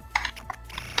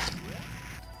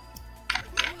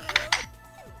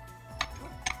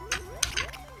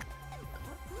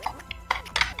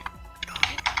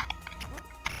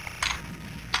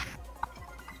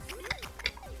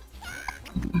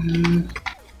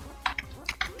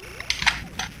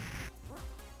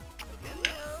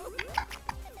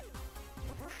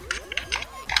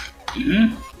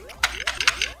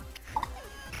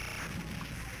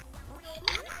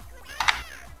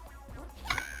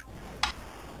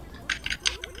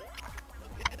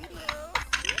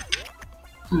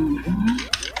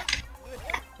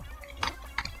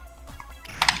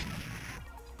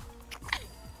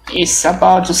 It's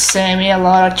about to send me a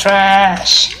lot of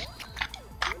trash.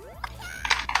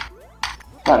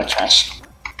 A lot of trash.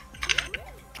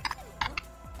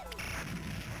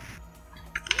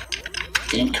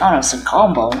 Didn't count as a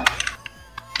combo.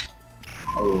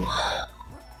 Oh.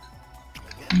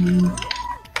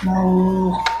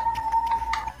 No.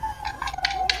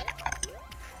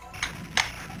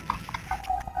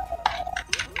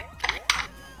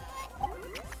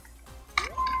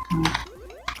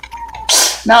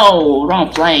 No, wrong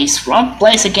place. Wrong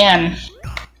place again.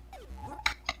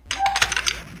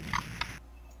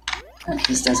 At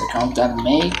least does a count that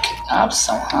make up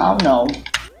somehow? No,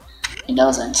 it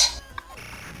doesn't.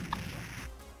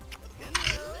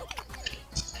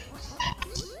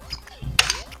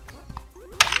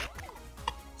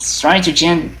 It's trying to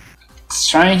jam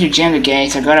the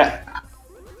gate. I gotta.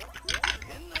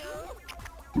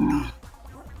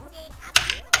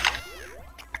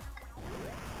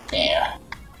 There.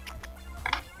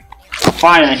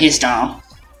 Finally, he's down.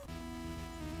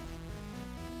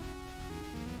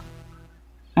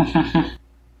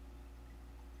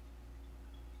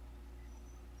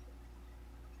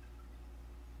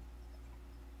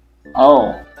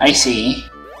 Oh, I see.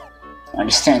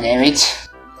 Understand, David.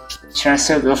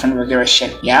 Transfer girlfriend will give a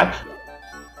shit. Yep.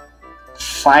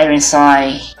 Fire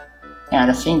inside. Yeah,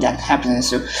 the thing that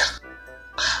happens is.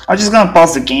 I'm just gonna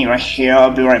pause the game right here. I'll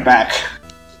be right back.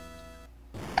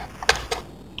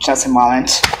 Just a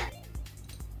moment.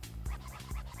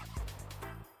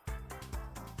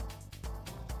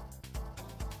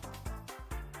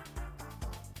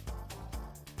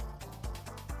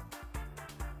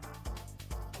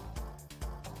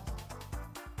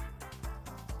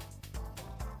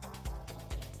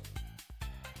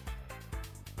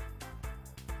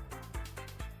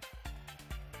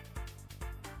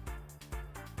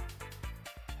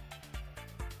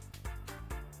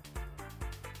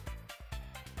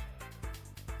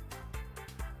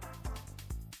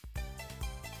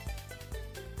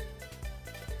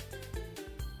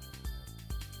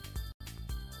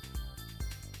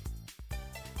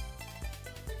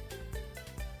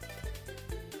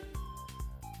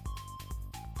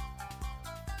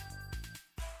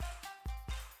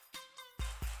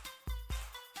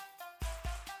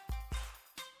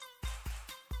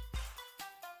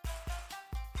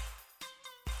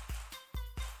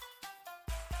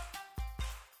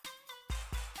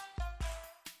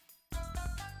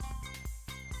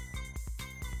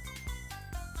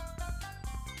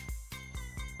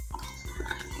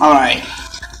 Alright.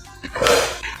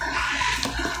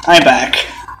 I'm back.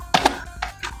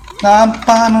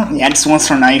 Yeah, this one's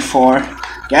from 94.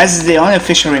 Guess it's the only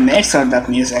official remix of that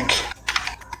music.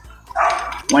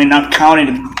 When not counting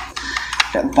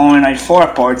the Bomberman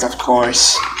 94 parts, of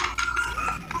course.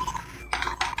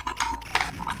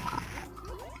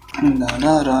 No,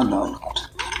 no, no, no.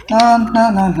 No,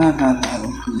 no, no, no, no, no.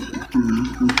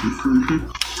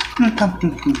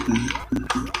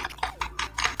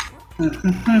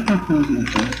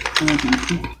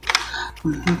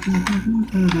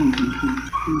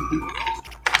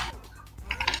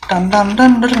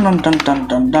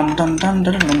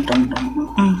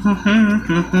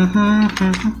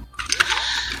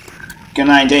 Good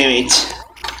night, David.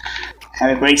 Have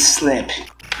a great sleep.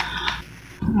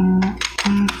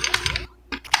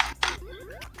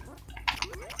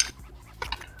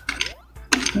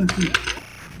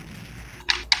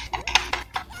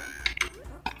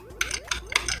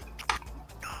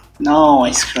 No,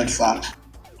 I screwed this up.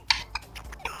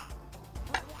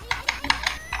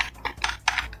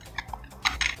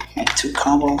 And 2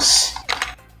 combos.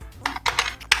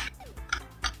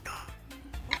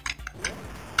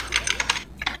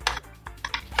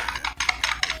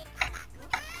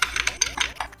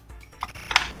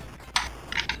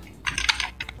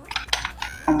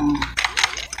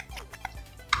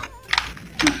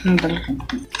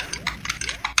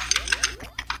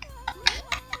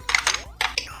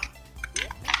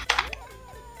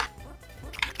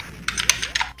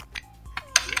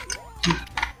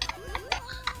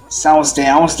 It's almost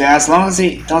there, almost there. As long as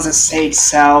it doesn't say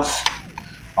itself.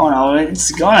 Oh no,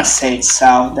 it's gonna say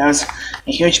itself. There's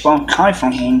a huge bomb coming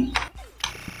from him.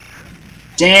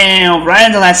 Damn, right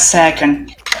in the last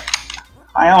second.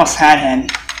 I almost had him.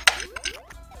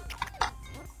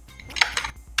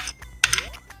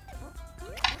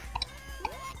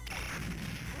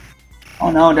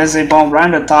 Oh no, there's a bomb right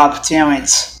on the top, damn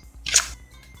it.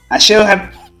 I should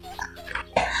have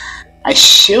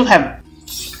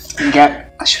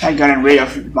gotten rid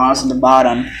of the bombs on the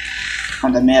bottom,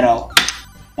 on the middle.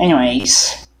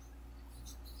 Anyways.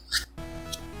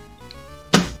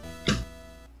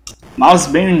 Mouse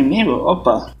bem no inimigo?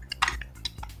 Opa.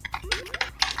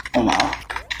 Oh não.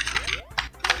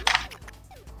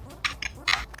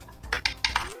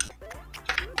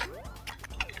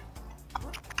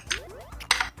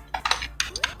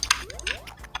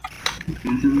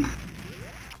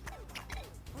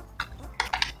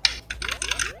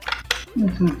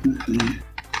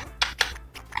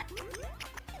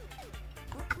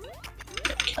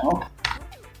 Oh.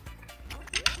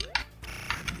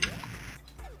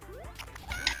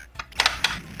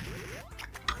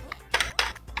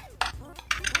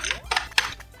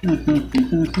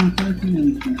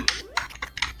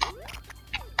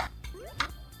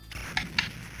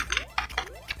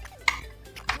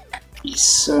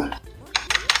 Isso.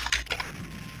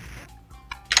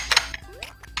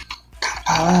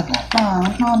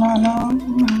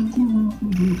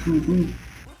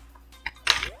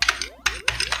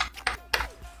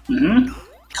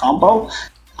 Combo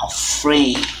of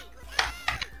free.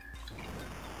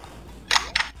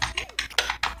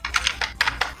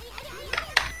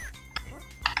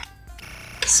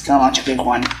 It's gonna launch a big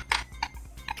one.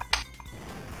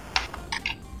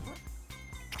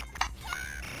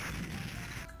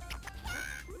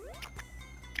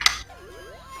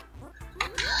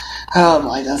 Oh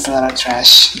boy, that's a lot of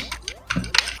trash.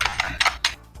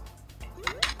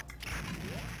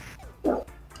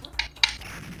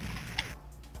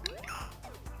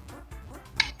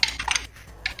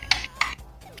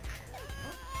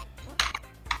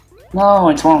 No,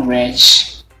 it won't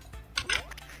reach.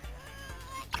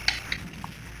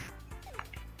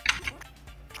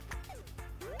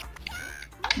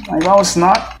 My ball's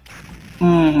not.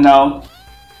 No.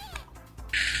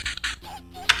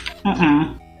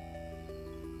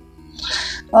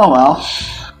 Oh well.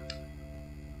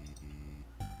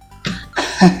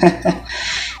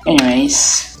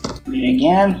 Anyways, do it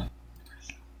again.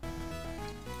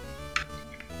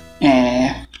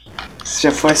 Isso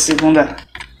já foi a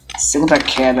segunda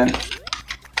queda.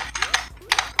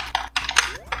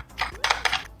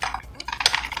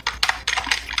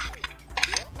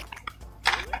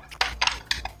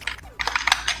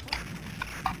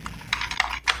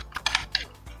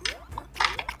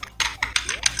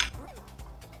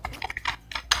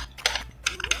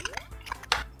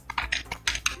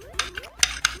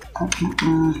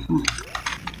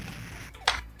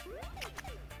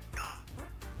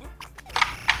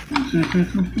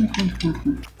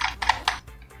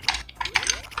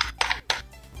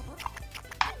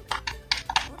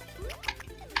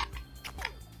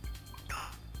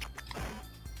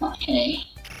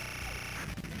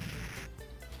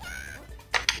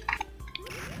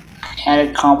 had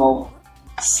a combo,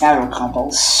 several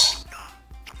combos.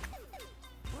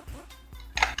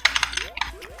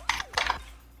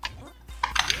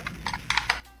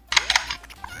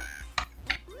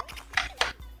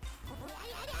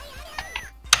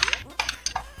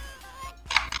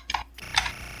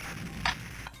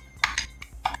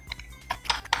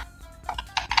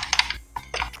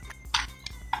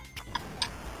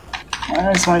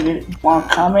 I just want to get one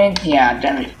comment. Yeah,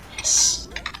 there it is.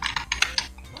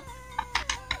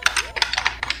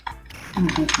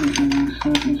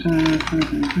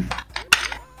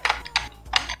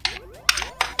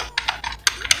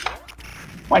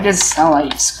 Why does it sound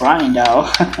like it's crying though?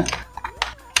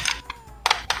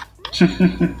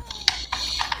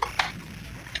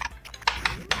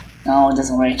 No, it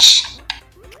doesn't reach.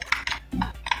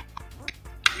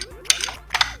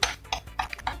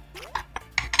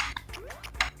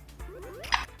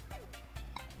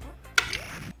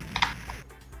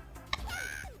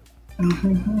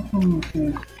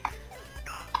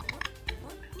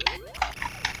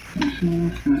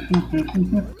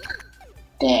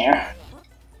 There.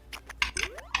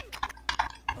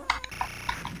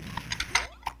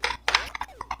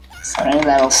 Sorry,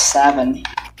 level 7.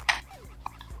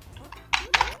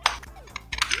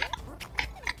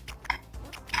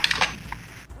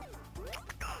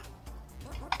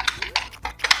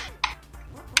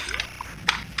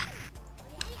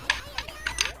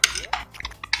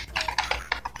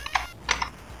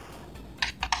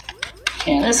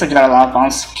 Okay, this got a lot of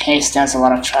bounce in case there's a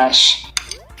lot of trash.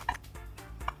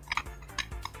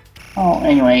 Oh,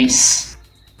 anyways,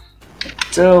 I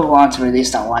do want to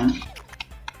release that one.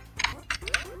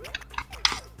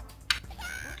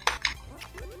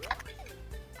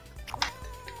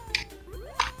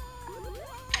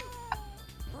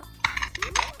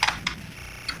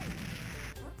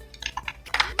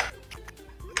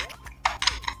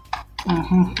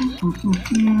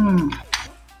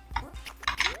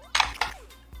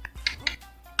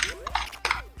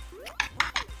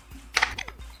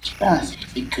 I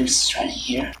think we could try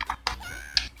here.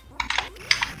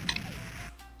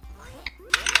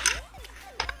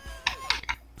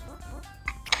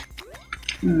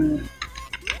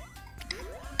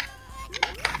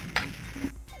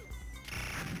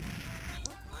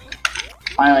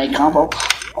 Finally combo.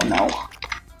 Oh no.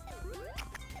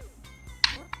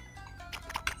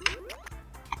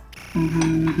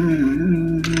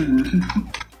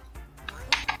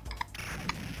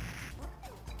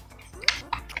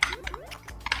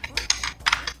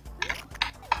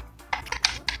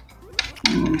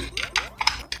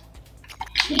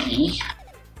 Okay.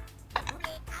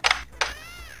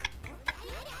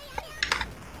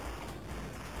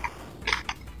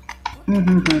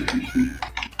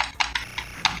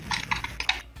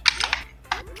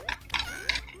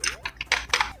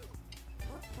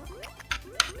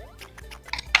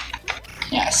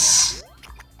 Yes.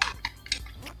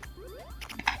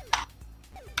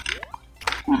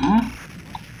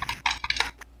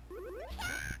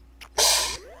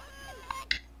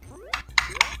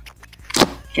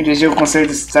 Entendi o conceito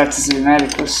de status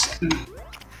genéricos.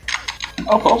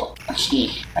 Oh,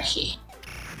 aqui.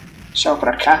 Deixa eu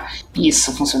pra cá.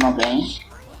 Isso funcionou bem.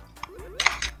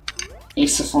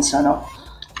 Isso funcionou.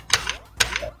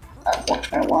 That worked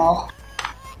very well.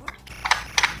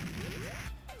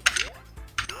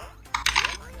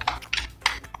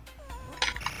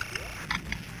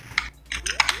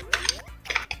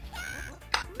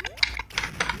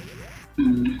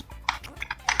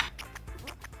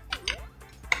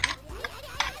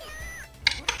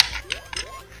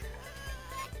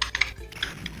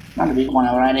 Not a big one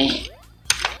already.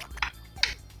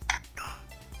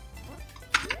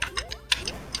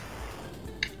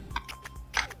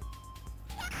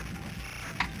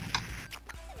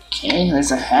 Okay,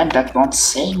 there's a head that won't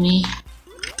save me.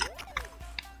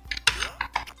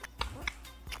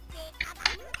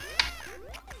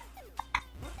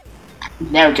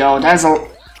 There we go,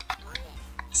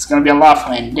 it's gonna be a lot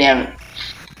for him there.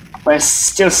 But it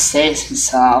still saves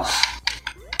himself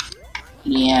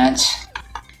in the end.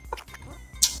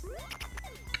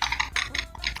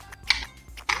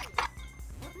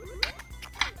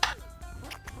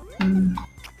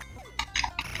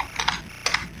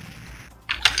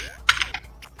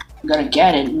 Gotta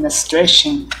get it in the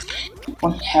situation. You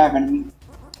won't have an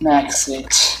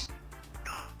exit.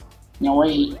 No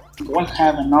way, you won't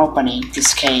have an opening to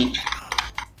escape.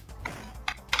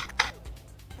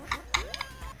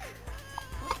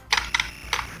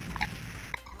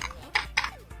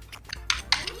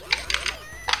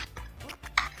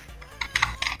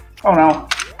 Oh no,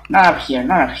 not up here,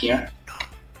 not up here.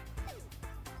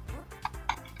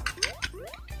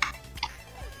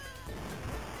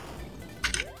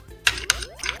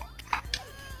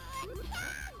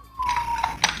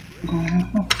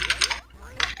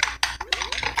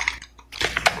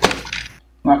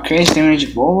 Ok, termina de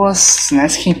boas,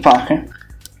 nessa que empaca.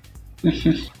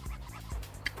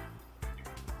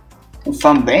 O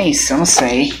fanbase, eu não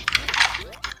sei.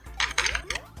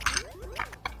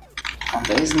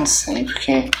 Fanbase não sei,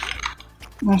 porque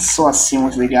não sou assim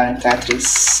muito ligado em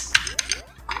Tetris.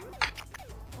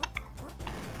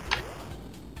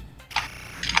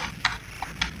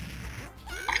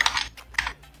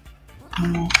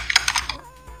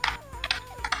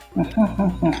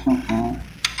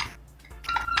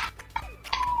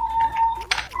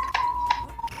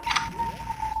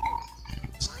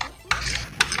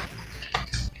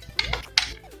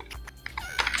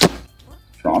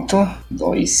 Pronto,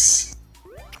 2.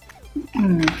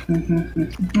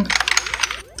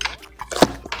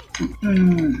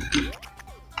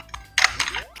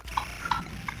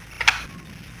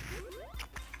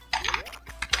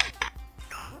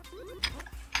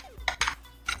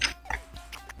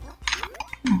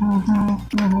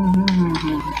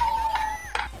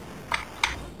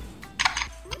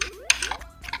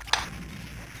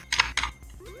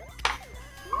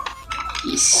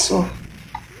 Isso.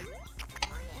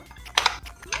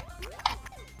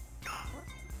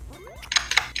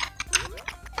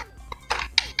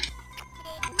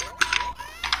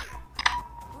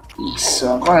 Isso,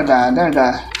 agora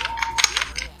dá.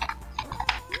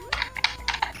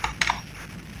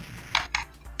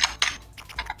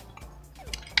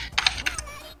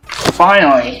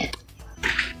 Finally,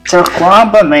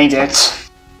 Taquamba made it.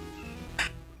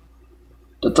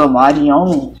 Dr.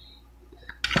 Mario.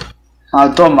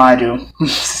 Dr. Mario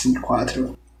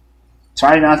 64.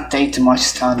 Try not to take too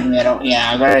much time in the middle.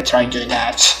 Yeah, I gotta try to do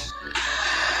that.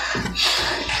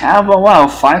 Yeah, but well,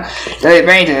 fine. They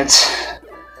made it.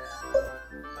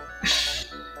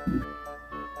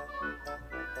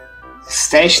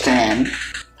 Stage 10.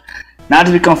 Not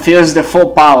to be confused with the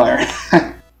full power.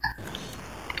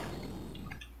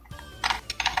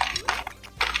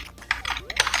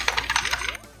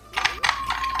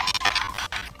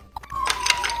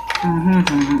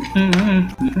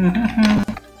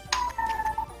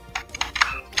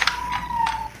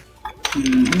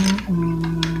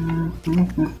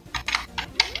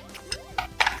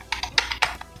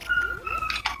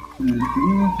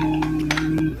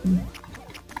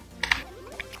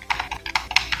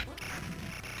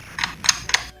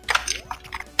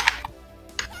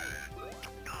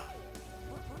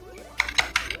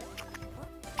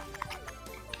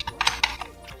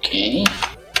 Okay.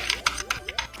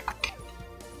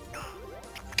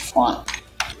 Fun.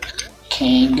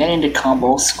 Okay, getting the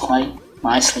combos quite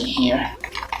nicely here.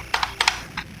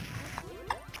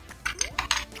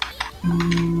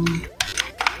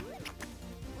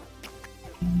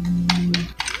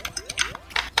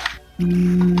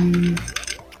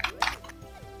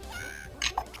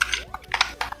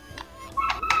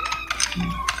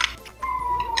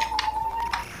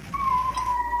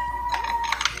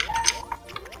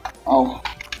 Oh.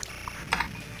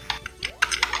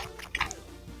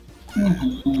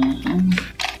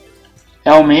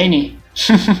 É o Manny?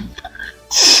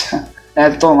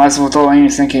 Tomás voltou lá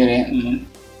sem querer.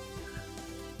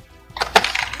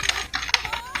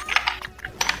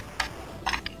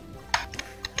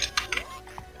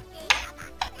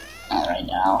 Alright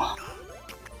now.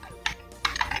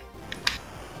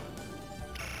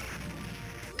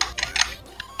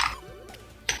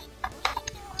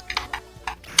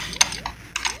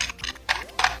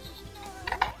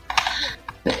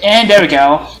 And there we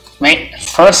go. Wait,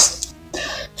 first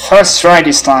try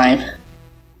this time.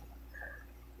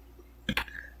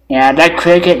 Yeah, that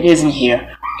cricket isn't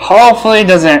here. Hopefully it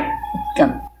doesn't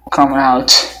come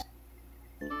out.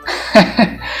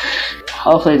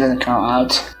 Hopefully it doesn't come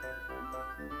out.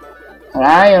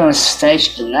 Right on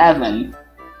stage 11.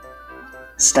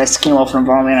 Stage came off from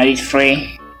Bomberman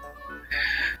 93.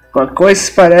 Qualquer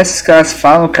coisa parece que os caras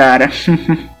falam, cara.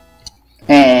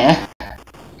 É.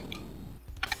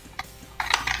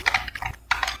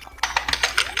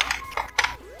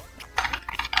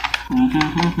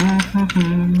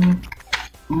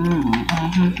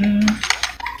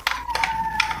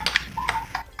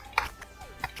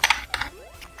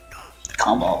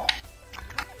 Combo.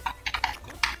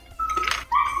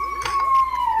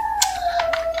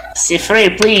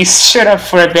 C3, please shut up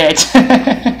for a bit.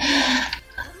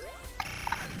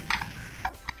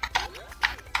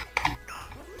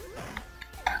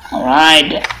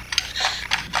 Alright.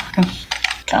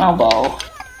 Combo.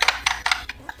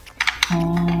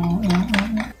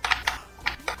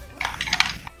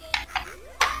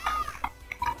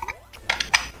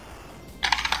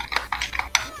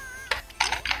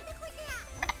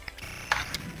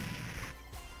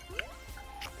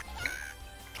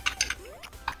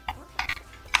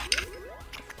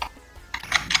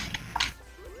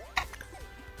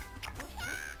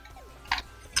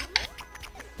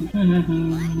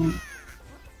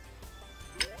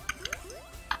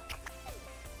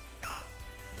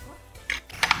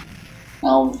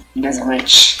 Oh, it doesn't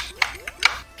reach.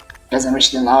 Doesn't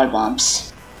reach the lava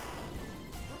bombs.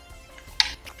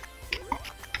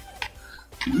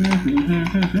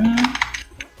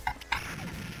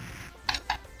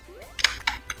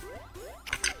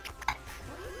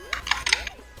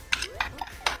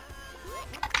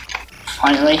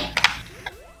 Finally.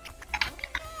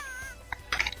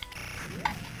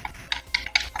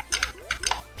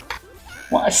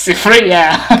 What's the free?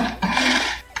 Yeah.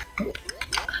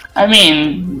 I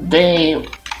mean,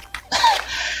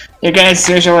 you guys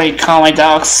usually call my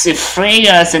dogs free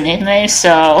as a nickname,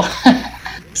 so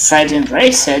decide to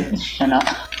embrace it, you know.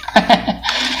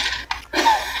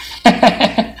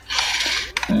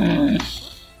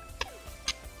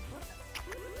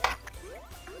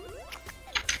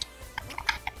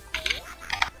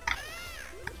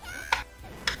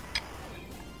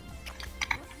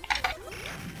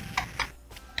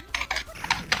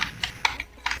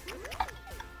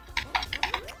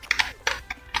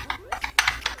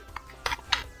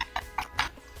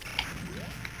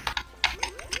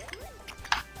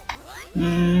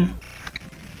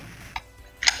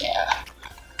 Yeah.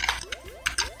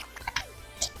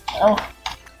 Oh.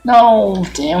 No,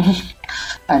 damn.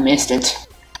 I missed it.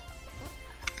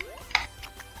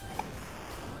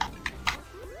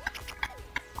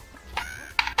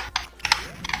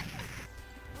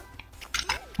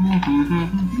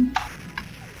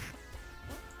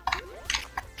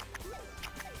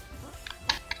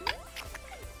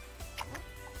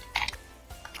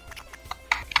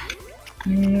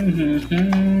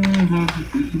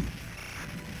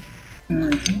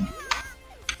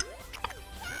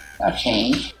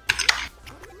 Okay.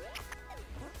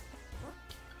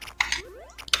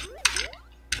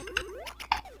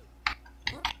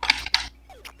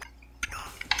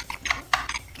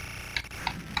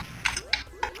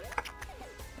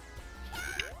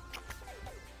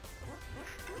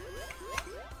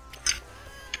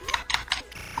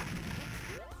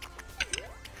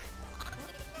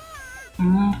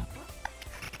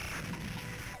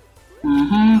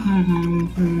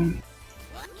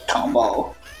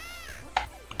 Combo.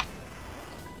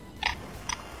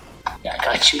 Yeah, I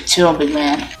got you too, big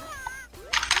man.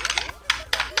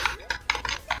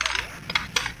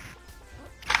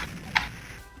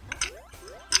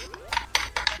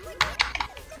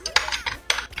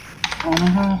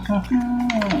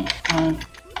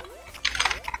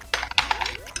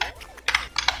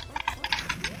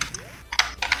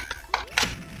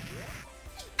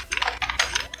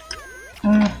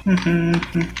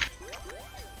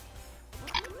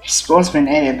 He's supposed to be an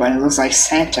idiot, but it looks like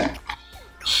Santa.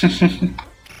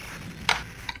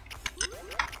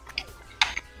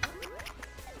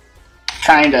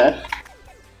 Kinda.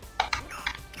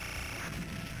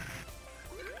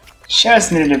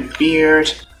 Just needed a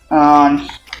beard.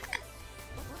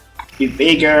 Be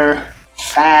bigger,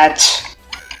 fat.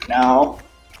 No.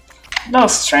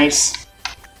 Those traits.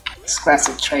 It's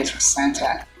classic traits for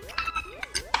Santa.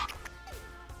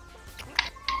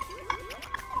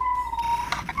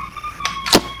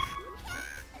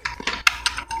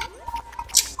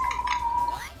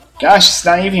 Gosh, it's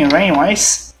not even raining.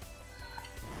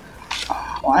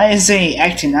 Why is he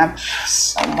acting up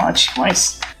so much? Why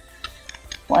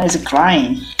is he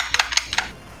crying?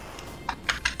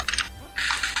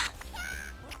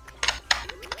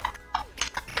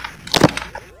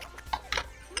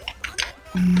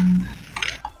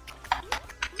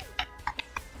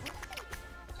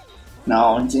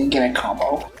 No, he didn't get a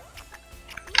combo.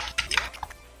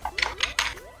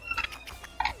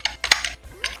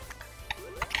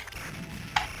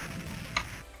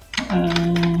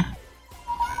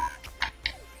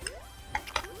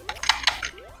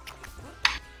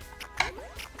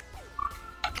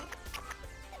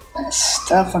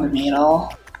 Stuff on the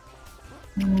middle.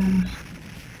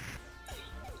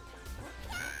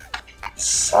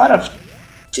 Sort of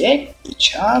did the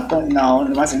job, but no,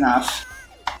 it wasn't enough.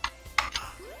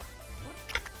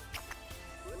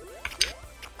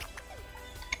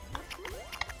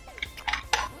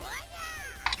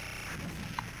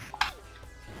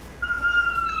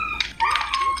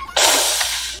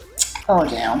 Oh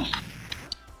damn.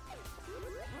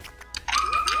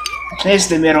 At least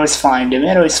the middle is fine. The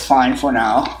middle is fine for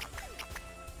now.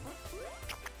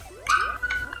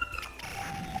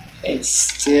 It's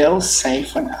still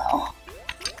safe for now.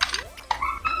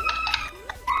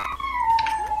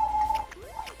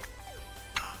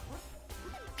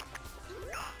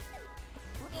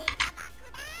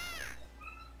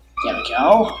 There we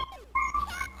go.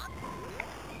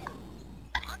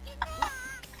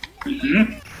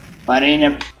 But in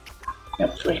a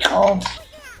pretty cold.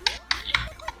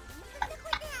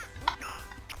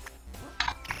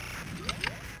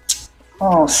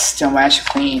 Oh, still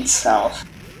magically itself.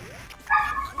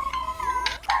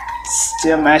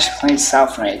 Still magically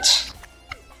itself, right?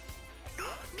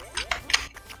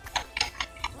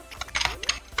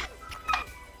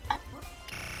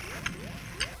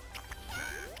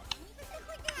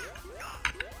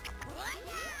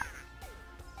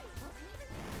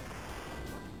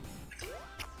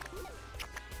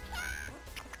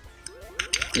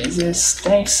 This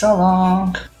takes so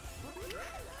long.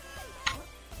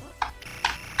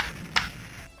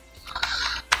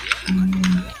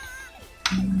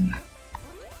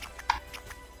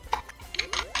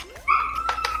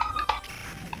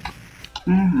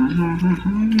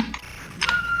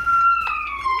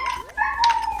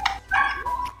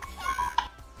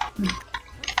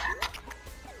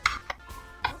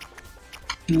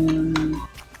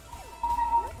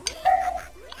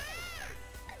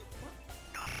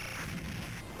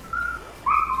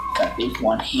 Got a big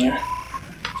one here.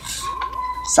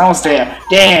 Someone's there.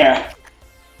 There!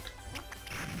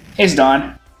 He's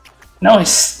done. No,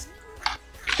 he's...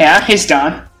 Yeah, he's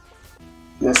done.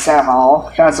 The cell hall.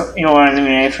 Because you want to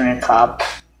eliminate from the cup.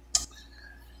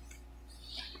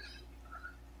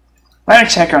 Let me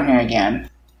check on here again.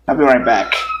 I'll be right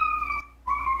back.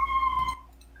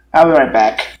 I'll be right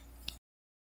back.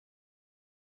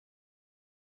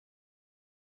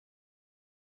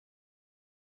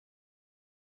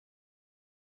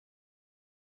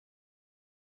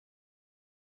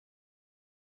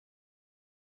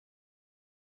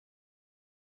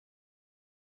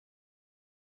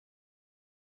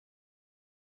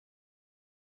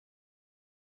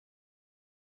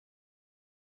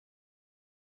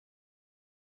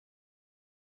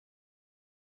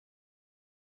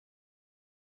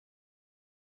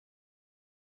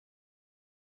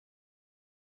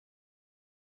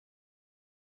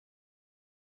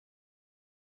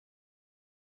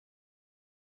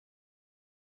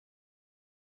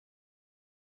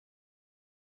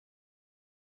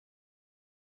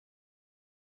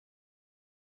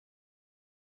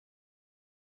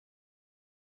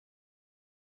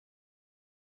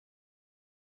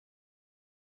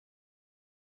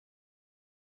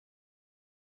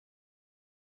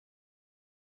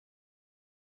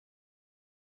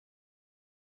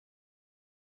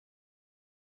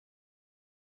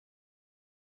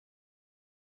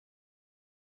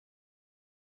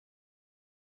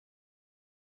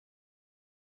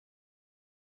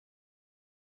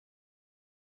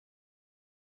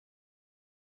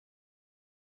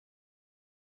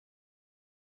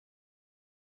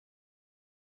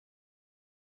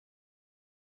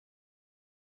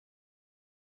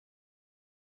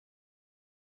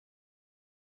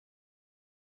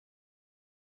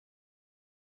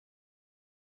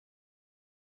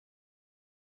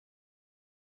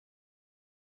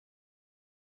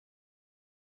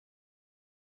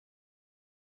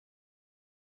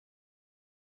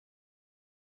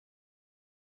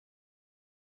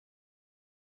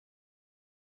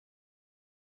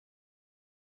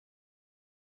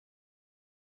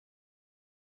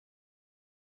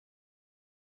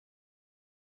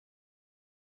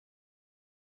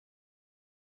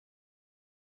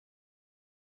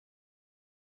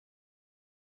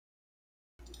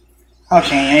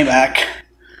 Okay, I'm back.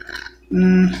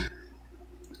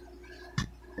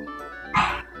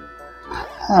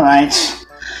 Alright.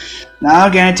 Now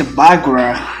get to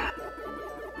Bagura.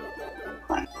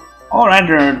 Or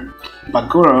rather,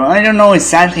 Bagura. I don't know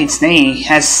exactly its name. It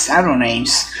has several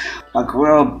names.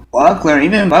 Bagura, Bugler,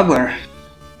 even Bugler.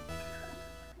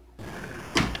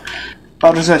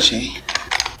 Baruzachi.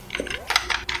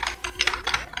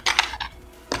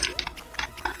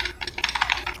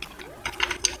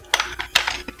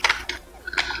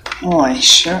 Oh,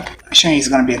 sure he's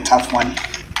gonna be a tough one.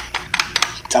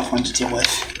 Tough one to deal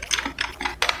with.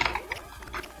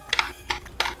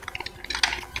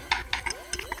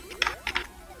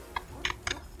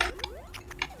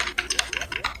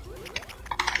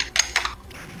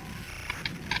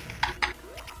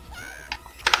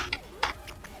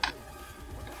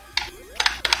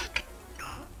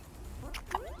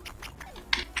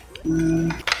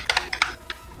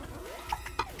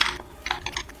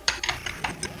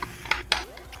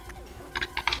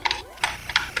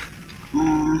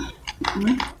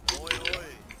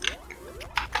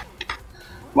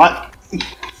 What?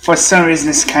 For some reason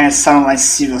this kind of sounds like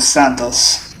Silvio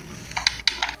Santos.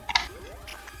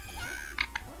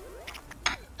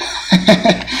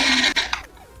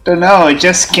 Don't know, it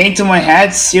just came to my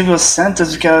head Silvio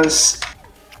Santos because...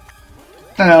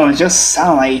 No, it just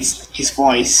sounds like his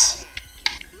voice.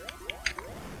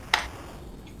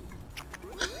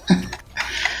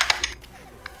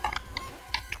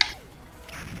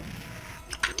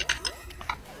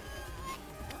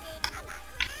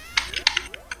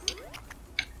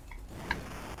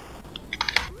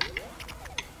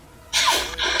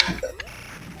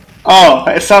 Oh,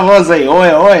 essa voz aí,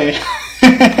 oi, oi.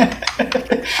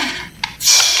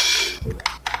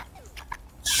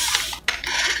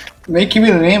 Meio que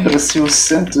me lembra o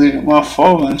Santos de uma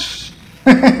forma.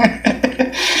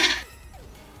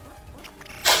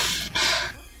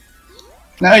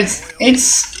 No,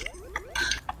 it's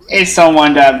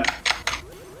someone that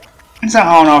it's an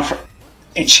owner of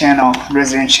a channel,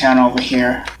 resident channel over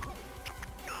here,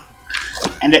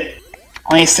 and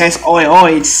when he says "oi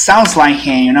oi," it sounds like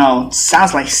him, you know, it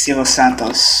sounds like Silvio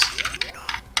Santos.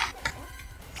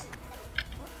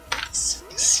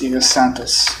 Silvio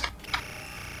Santos.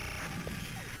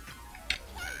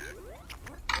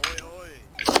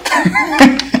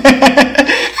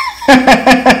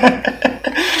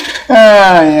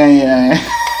 Ai, ai, ai.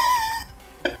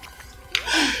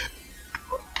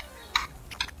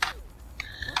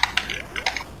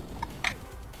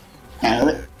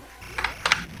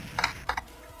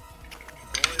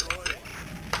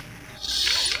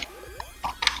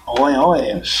 Oi,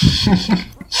 oi.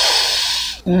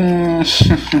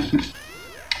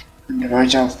 On the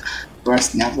verge of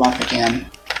bursting out laugh again.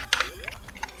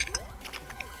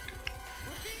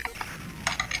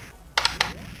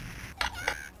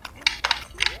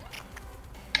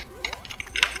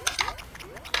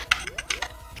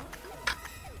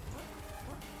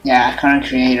 Yeah, current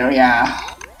creator, yeah.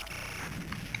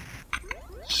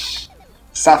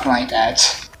 Stuff like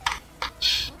that.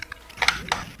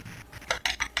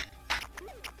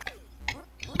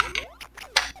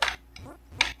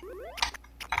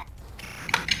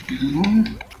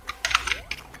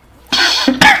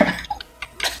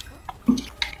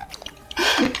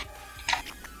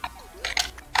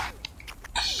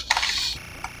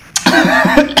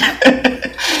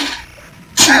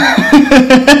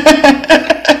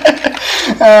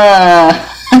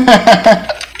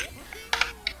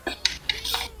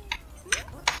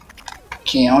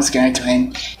 Okay, I was going to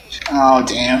him. Oh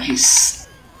damn, he's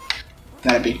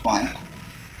got a big one.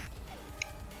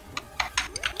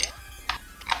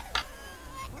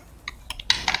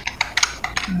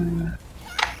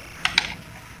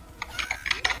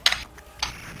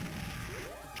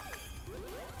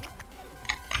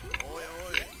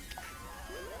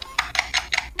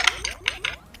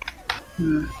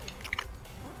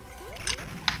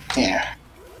 There.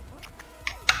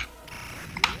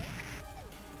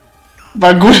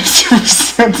 Bagulho Silvio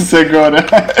Santos agora.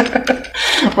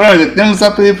 Pronto, temos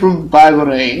a pedir pro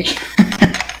bagulho aí.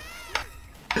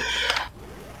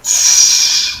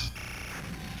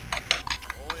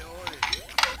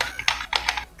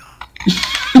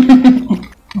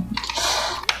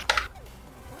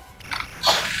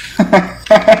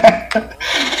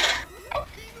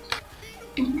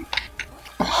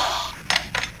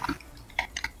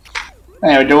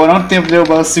 É, demorou um tempo de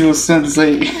derrubar o Silvio Santos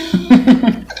aí.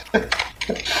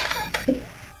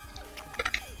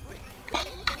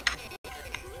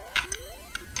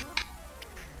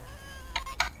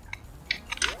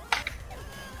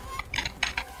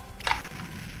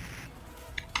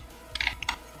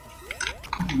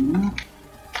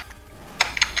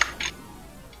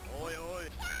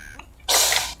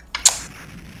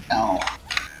 Não.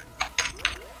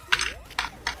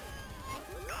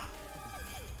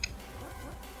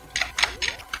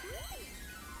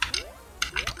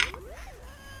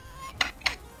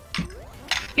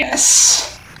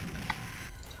 Yes.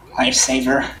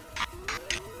 Lifesaver.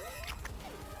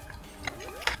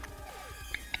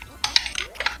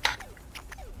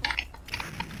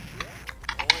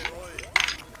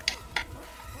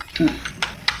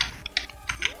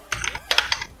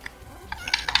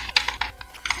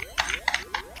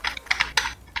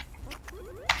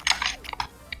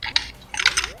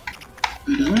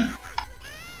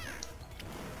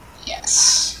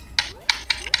 Yes.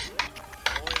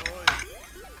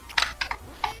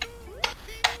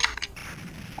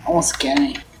 Almost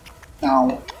getting it.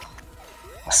 No.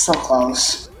 We're so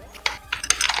close.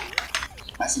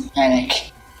 I was in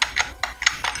panic.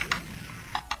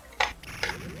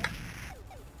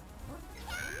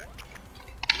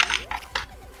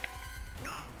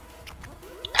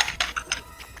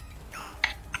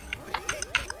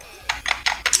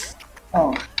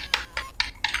 Oh.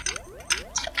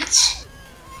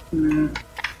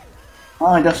 Oh,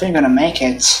 I don't think I'm gonna make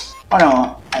it. Oh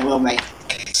no, I will make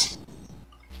it.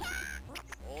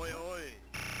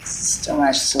 Still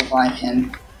managed to survive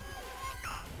him.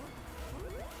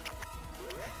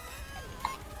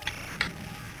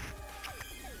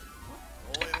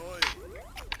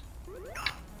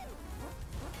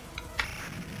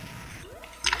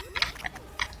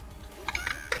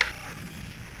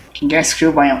 Can get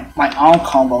screwed by my own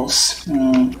combos.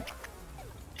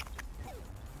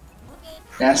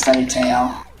 That's the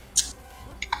detail.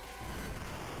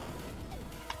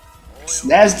 So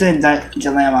that's the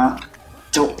dilemma.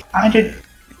 Do either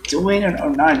do it or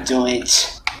not do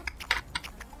it?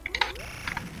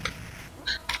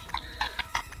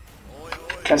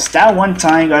 Because that one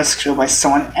time got screwed by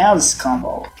someone else's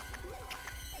combo.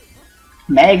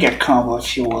 Mega combo,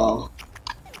 if you will.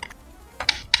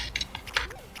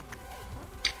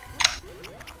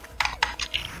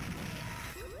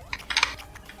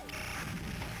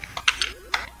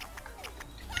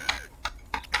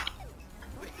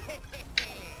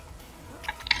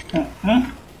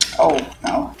 Oh,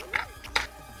 no.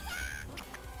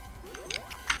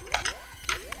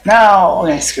 No!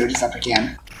 Okay, screw this up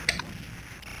again.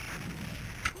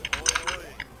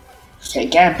 Okay,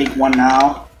 get a big one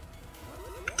now.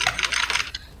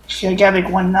 Okay, get a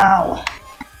big one now.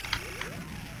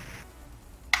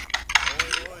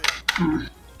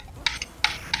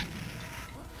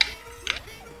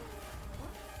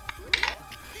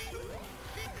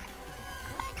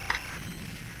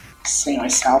 See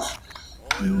myself.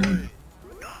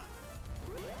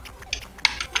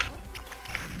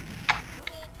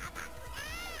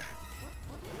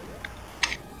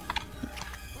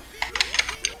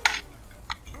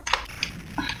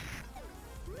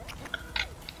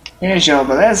 Veja,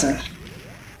 beleza?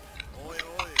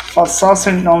 Falta só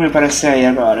seu nome aparecer aí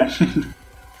agora.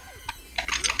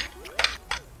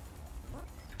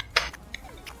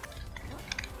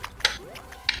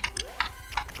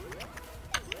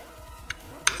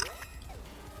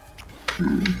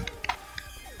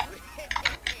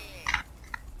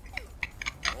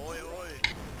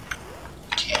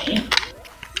 Ok.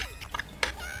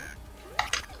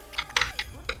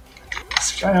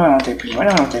 Isso aqui vai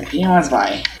levar um tempinho, mas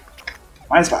vai.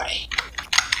 Mas vai.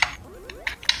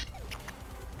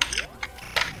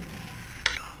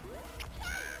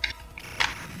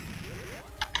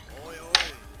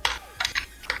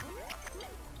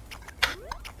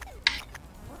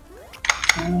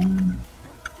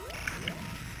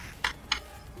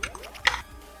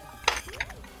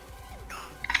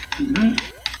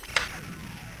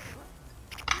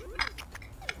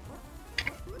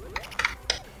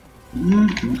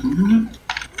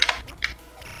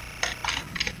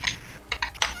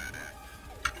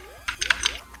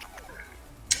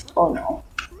 Oh no.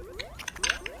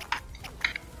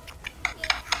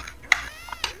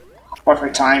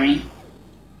 Perfect timing.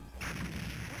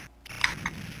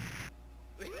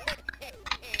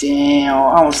 Damn,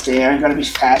 almost there. I gotta be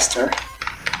faster.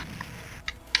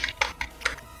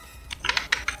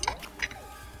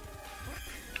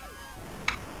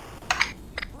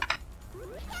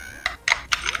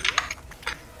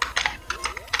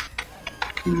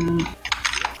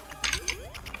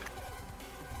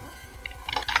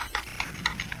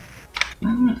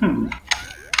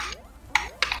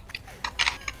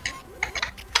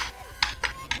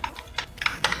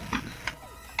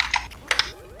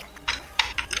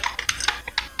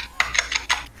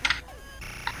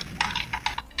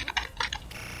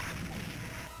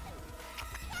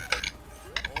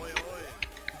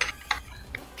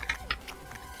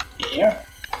 Yeah.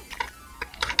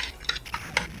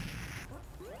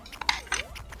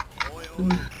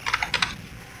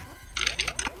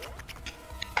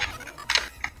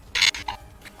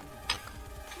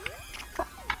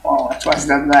 Oh, that's what's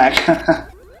that back.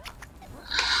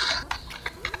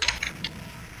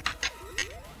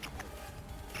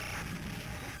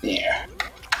 There.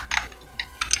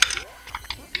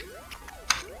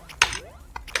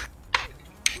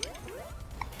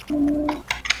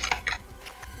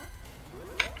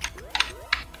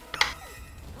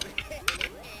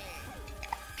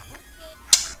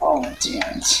 Oh,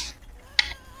 damn it.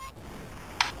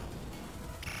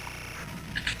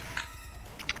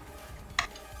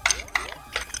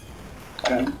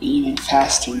 Gotta be even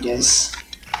faster this.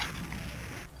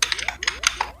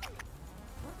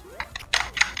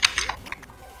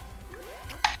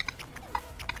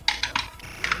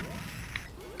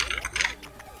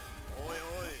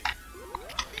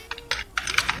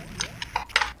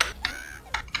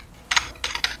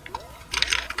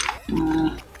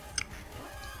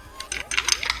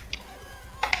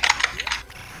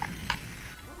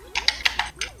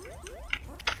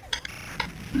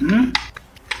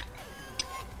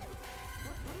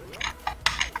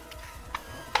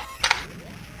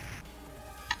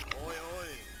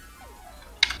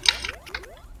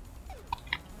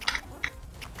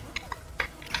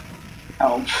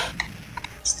 Nope.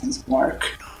 This doesn't work.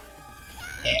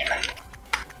 There.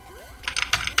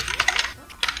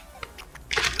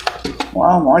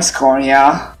 Well, more score,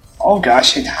 yeah. Oh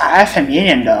gosh, it's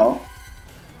 500,000 though.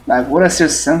 Bagulho, seu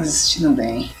sangue assistindo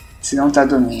bem. Se não tá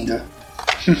dormindo.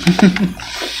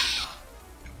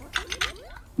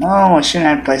 No, I shouldn't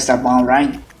have placed that bomb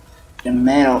right in the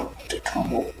middle of the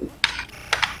combo.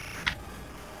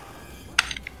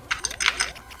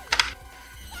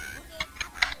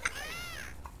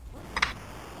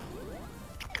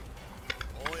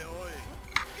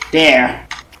 There.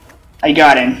 I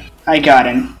got him. I got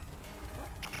him.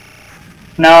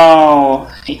 No.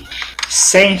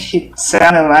 Saying he said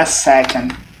on the last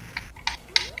second.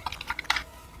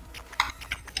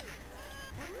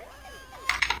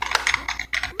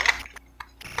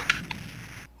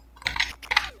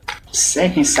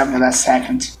 Saying he said on the last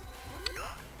second.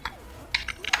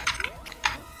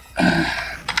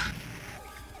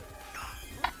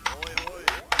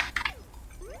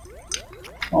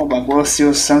 O bagulho, se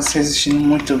o Santos resistindo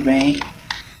muito bem.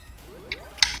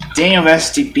 Daniel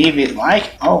vs TP,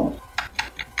 like? Oh.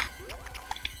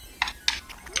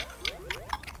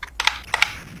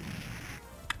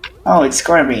 Oh, it's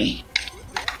gonna be.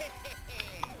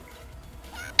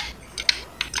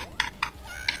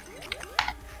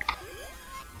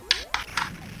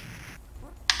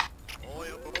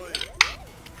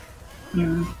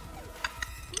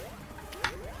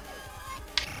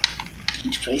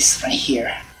 Each place right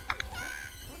here.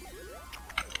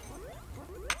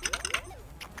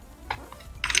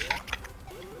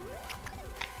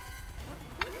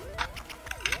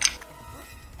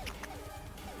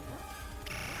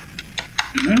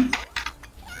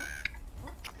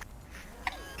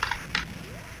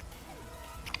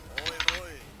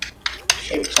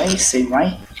 Okay, place it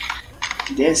right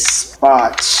this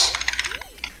spot.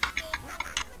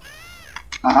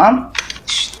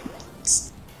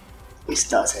 This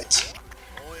does it.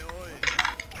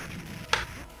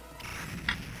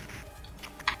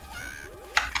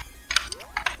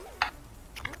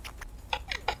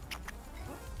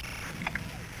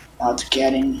 About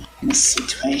getting in a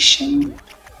situation.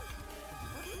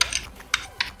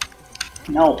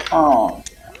 No, oh,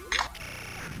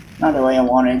 not the way I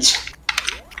want it.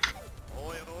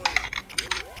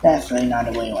 Definitely not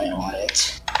the way I want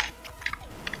it.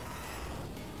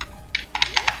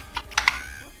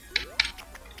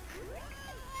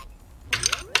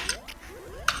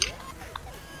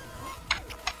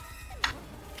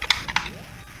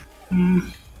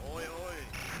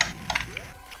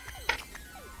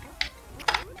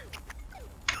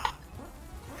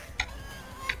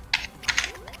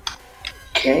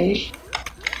 Okay.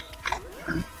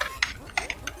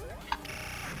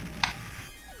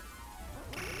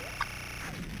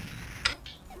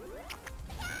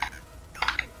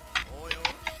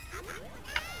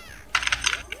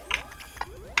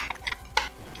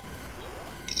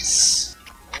 Yes.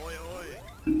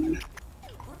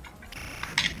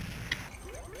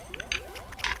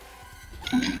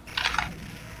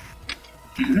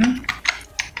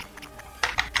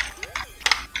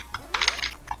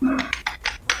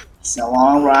 It's a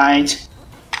long ride.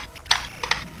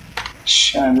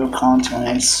 Sure, we'll come to an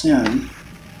end soon.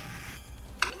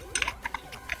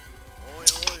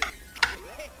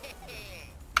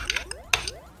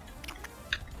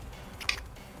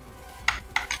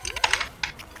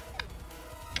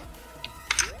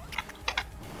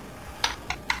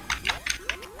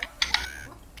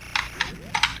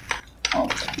 Oh,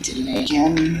 we did it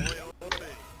again.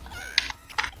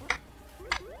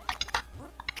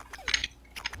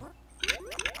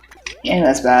 Yeah,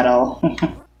 let's battle.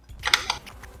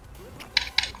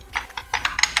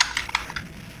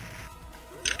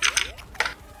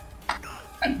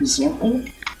 I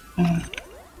presume.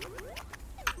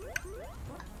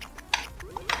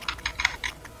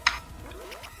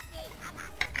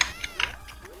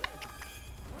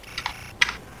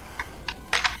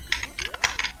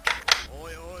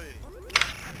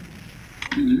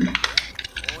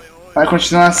 Vai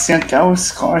continuar assim até o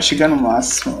score chegar no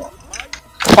máximo.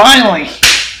 Finally!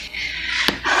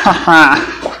 Haha!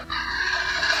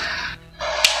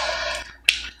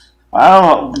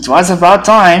 Well, it was about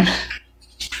time.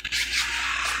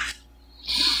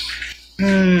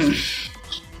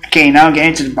 Okay, now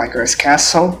getting to the Biker's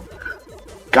Castle.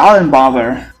 Golden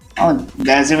Bomber. Oh,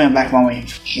 there's even Black Bomber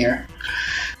here.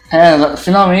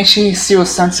 Finalmente, se o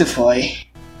Santos se foi.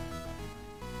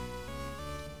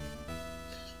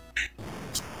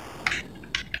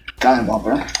 Golden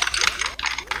Bomber.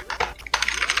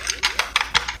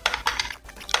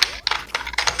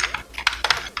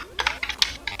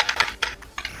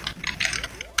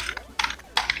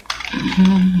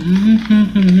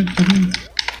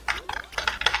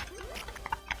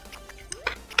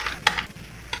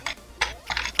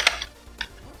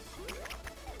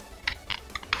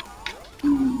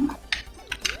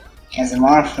 Has a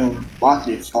powerful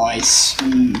body voice.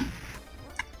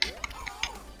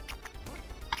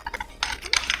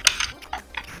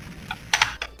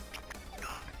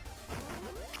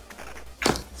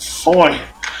 4.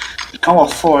 Combo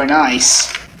 4,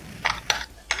 nice.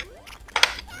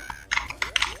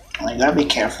 I gotta be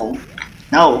careful.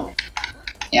 No.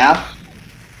 Yeah.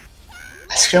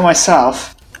 I screwed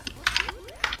myself.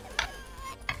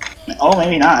 Oh,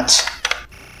 maybe not.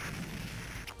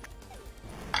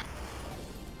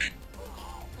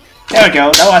 There we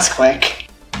go, that was quick.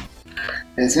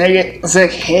 This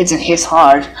music hits and hits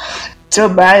hard. Too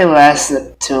bad it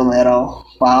lasted too little.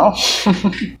 Wow.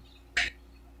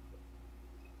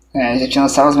 É, já tinha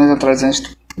lançado as mais atrás antes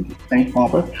do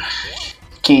Bomber.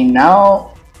 Okay,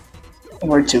 now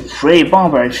we're to free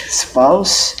Bomber, I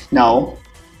suppose. No.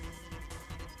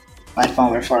 Fight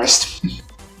Bomber first.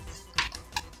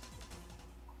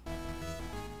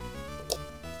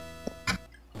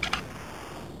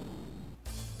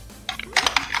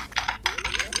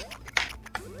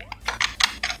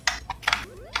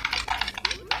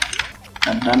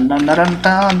 Dun dun dun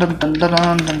dun dun dun dun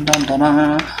dun dun dun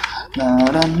dun.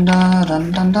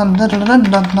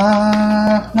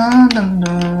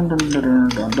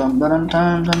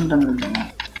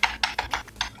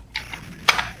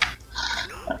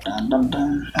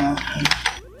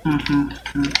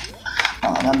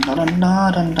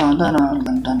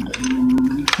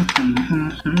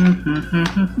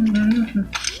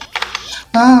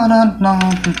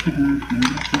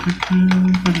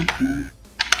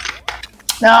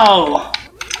 No!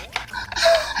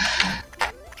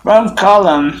 Wrong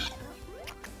column.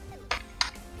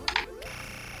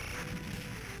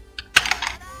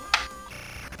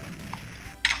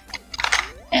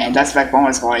 And that's Back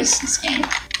Bomber's voice in this game.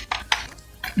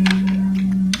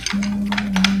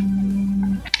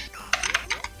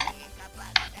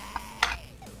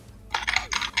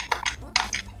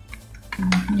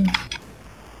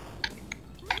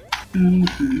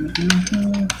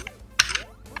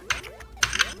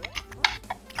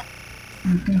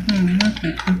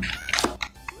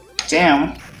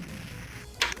 Damn.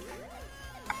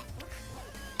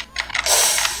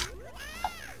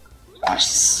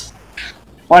 Gosh,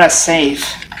 what a save.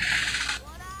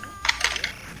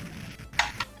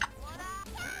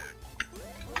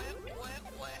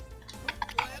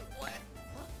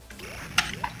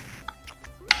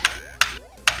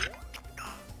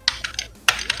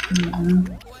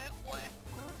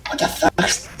 What the fuck?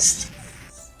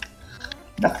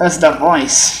 That's the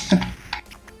voice.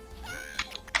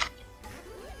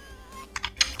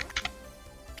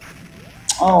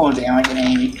 Oh damn, I didn't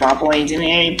aim it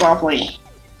properly,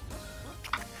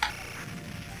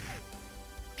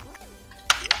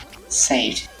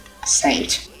 Saved.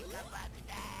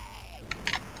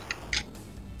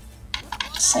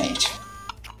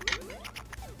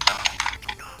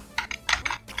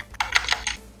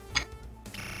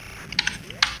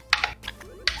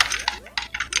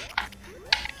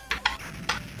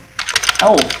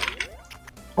 Oh!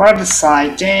 What the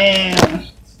side, damn!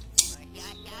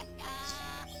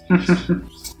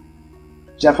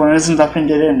 Japanese não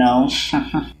aprenderam não.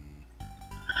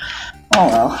 Oh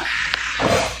well.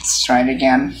 Let's try it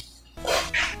again.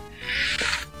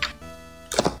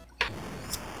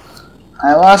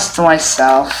 I lost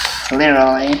myself,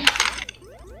 literally.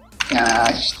 Yeah,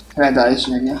 verdade,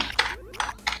 Julia.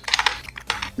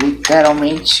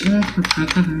 Literalmente.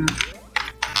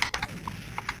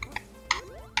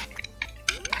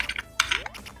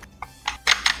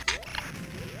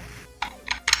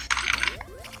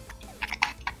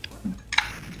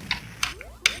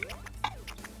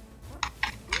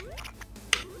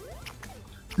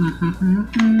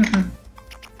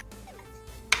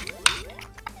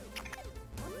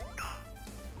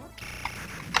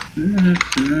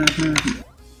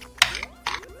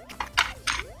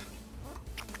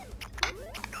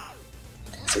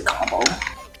 It's a combo.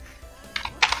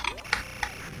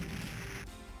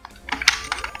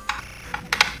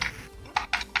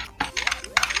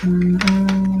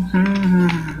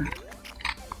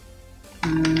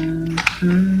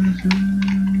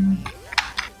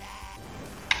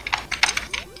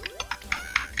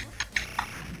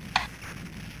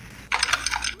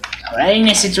 Alright, in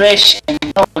a situation.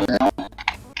 Oh no.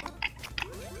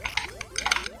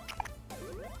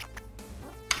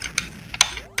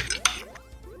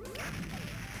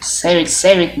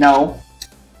 Save it, no.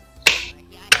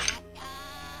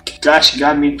 Gosh, you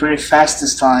got me pretty fast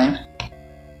this time.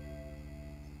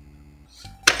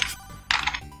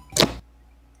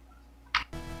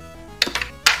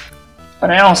 What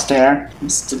else there?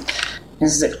 This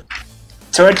is the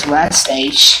third to last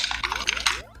stage,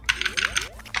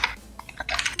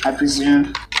 I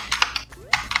presume.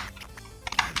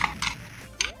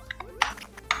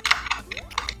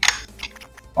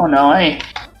 Oh no, I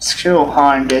screw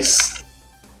hard on this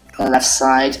left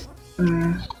side.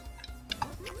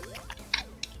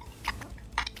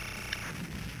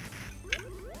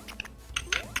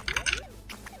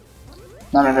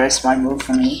 Not a very smart move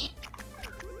for me.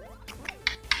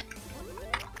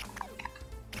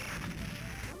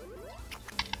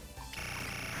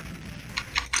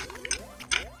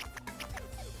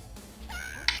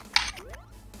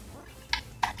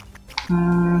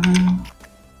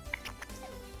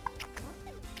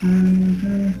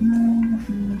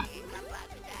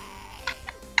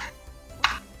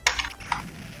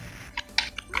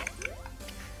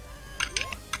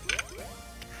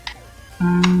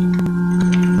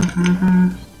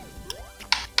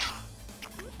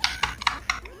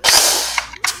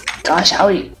 Gosh,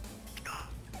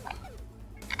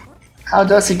 how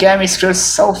does he get me screwed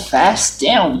so fast?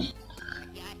 Damn.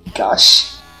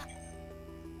 Gosh.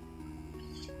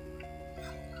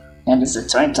 And it's the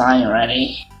third time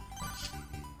already.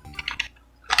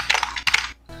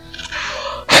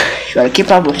 You gotta keep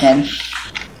up with him.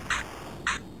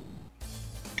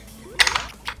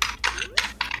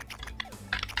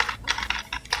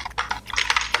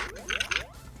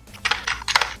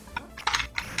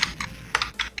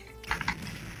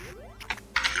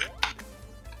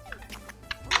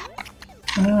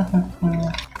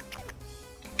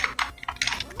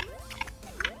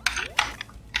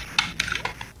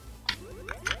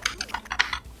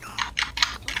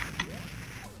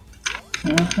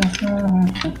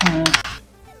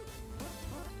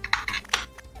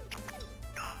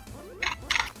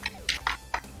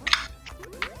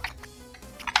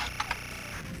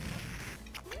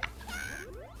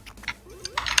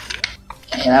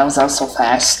 Yeah, that was also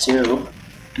fast too.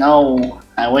 No,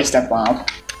 I wasted that bomb.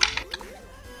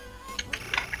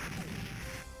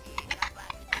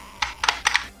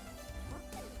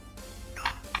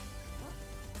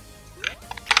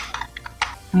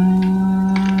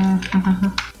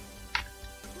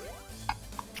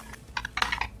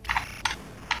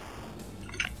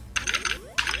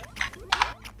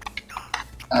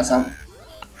 Awesome.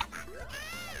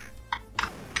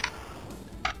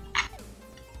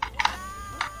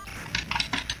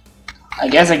 I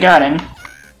guess I got him.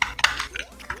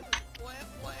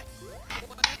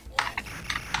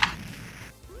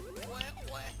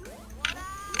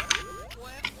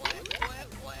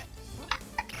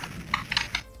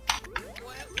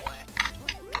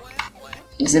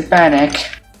 He's in panic.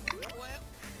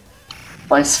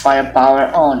 But his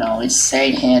firepower, oh no, it's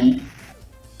saving him.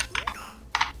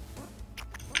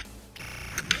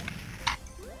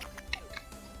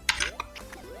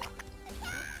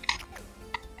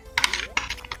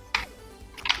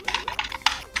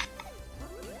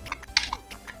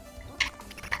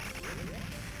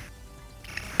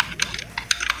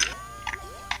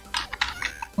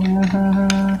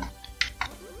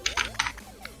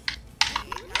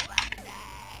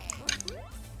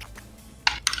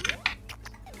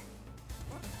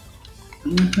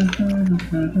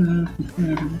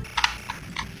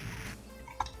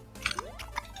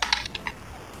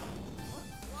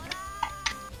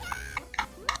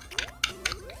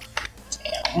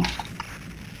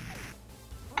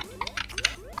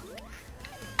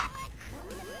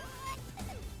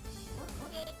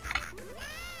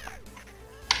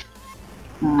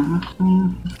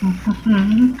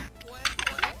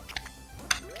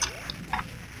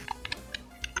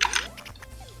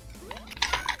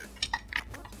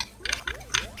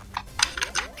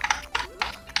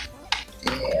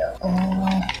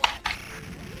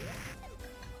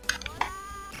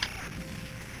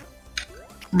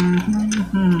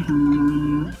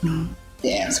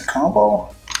 Damn, it's a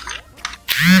combo.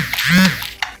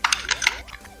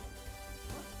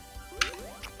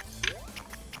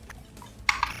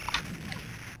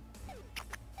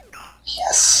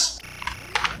 Yes.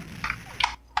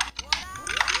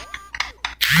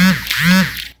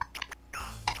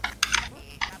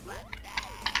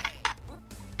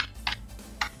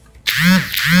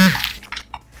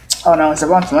 Oh no, it's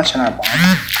about to launch another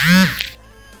bomb.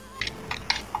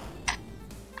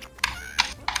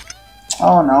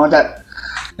 Oh no,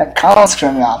 that call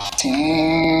screwed me up.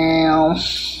 Damn.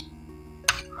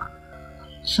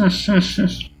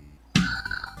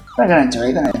 We're gonna do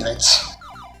it.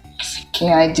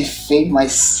 Can I defeat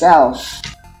myself?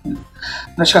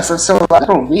 Notificação do celular, dá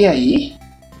pra ouvir aí?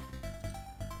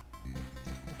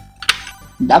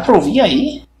 Dá pra ouvir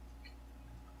aí?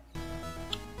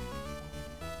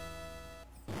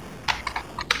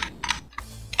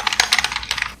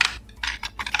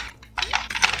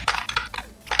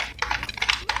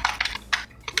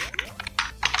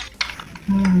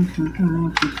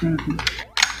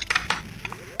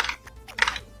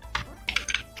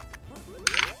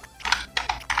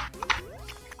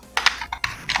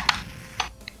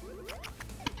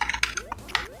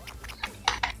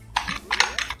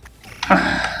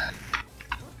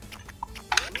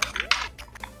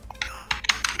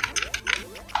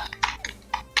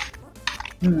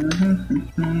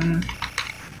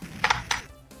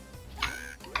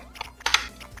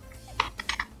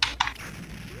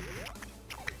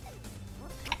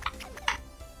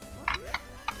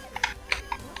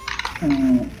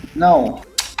 No.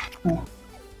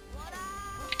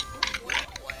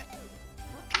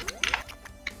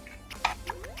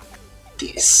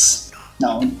 This.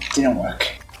 No, it didn't work.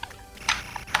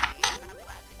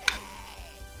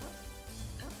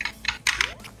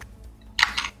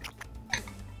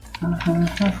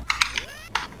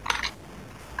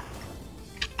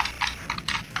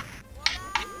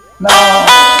 No!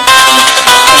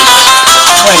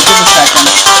 Wait, just a second.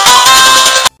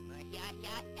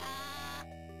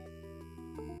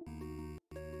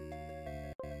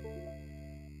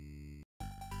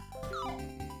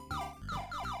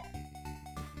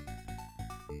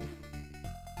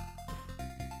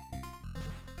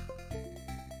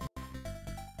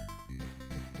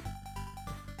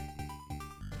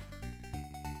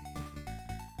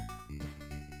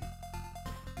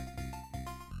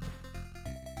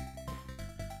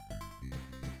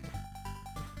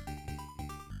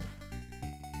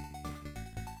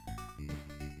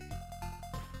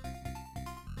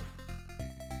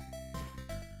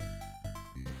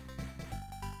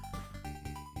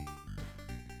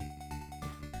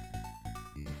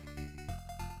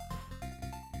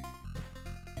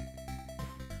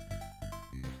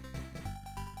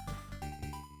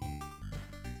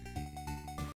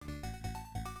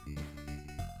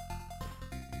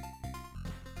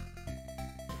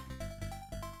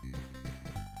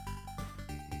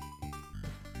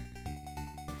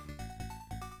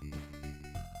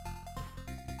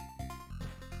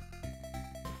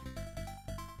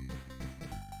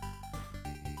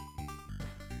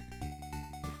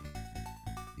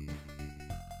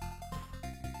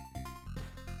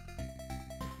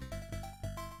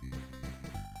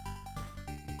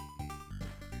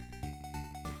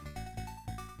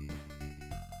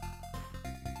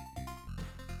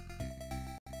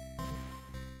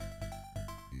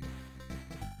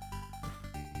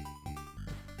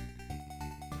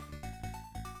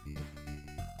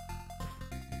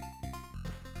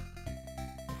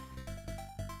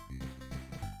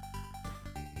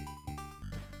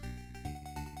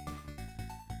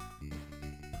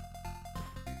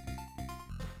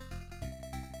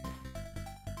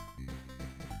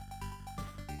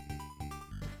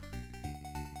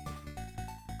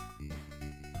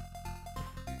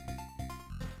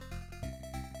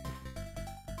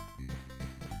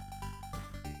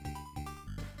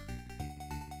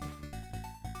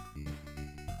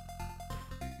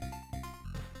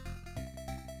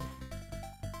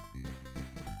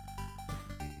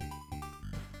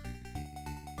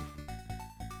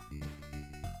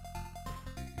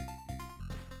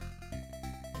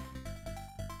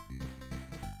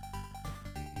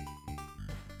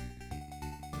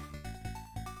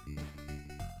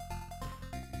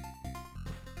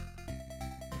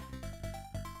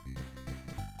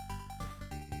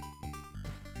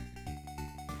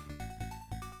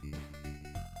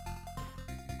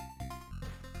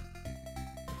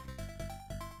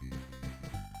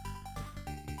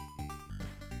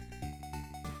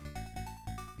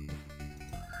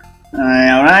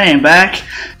 Alright, I'm back.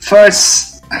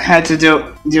 First, I had to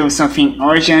do something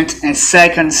urgent, and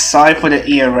second, sorry for the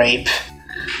ear rape.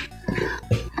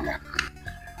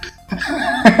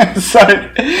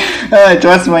 Sorry, it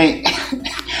was my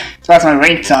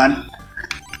ringtone.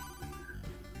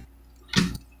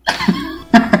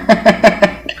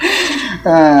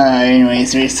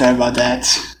 Anyways, really sorry about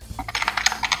that.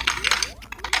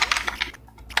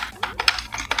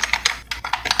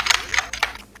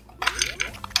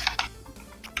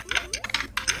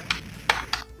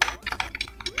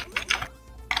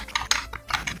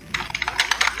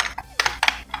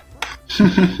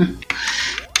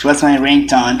 It was my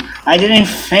ringtone. I didn't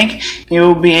think you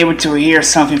would be able to hear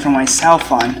something from my cell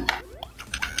phone.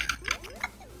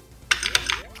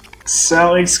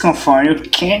 So it's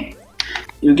confirmed.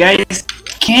 You guys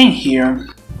can't hear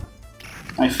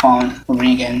my phone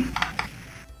ringing.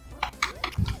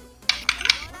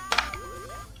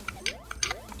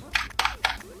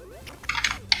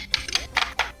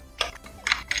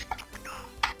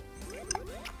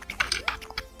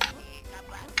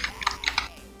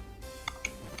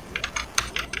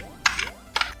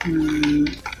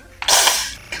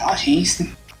 haste.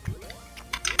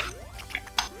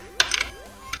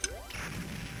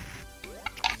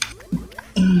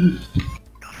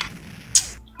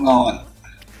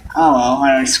 Oh well,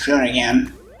 I screwed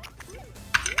again.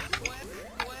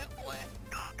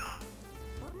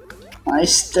 I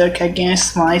stuck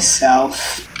against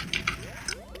myself.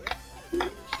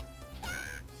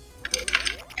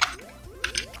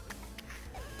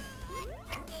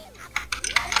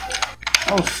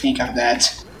 Oh, think of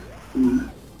that.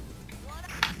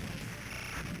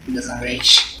 It doesn't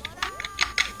reach.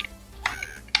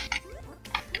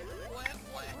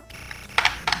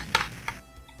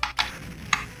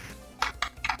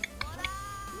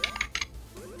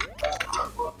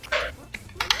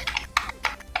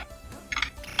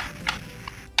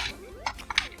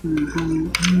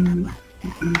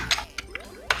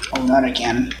 Oh, not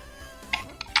again.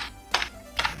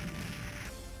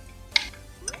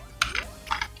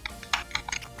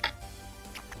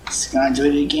 Just gonna do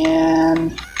it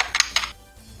again.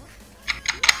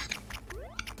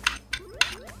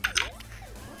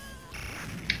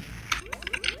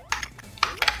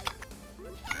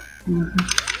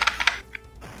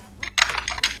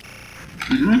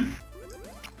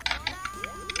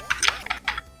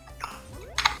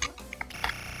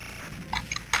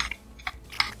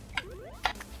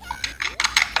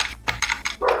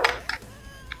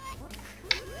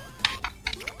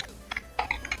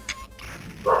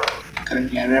 Gotta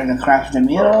get rid of the crap in the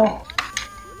middle.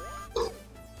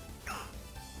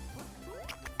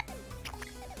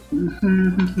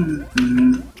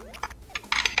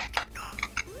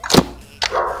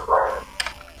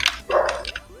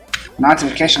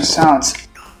 Notification sounds.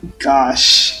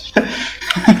 Gosh.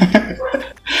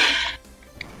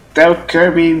 Até o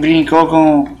Kirby brincou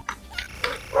com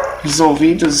os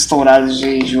ouvidos estourados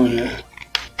de Júlio.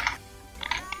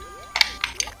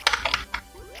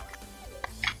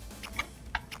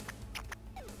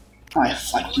 I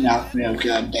fucking out real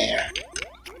good there.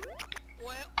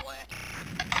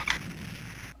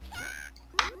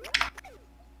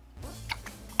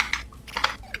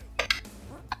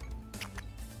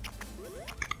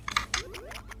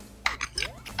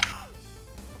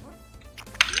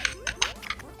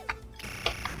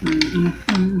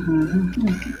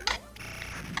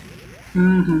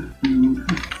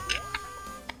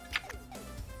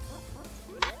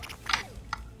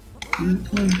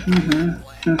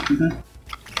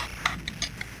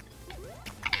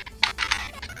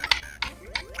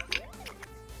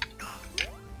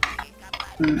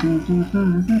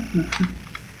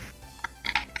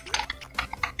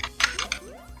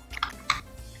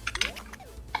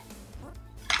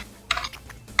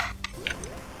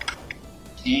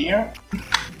 Here.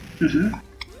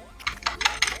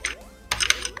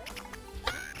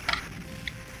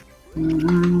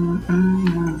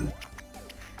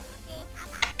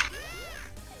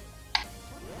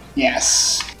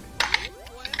 Yes.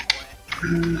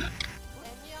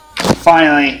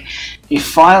 Finally, he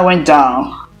finally went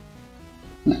down.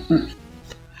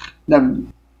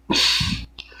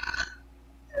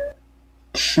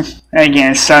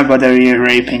 Again, sorry about the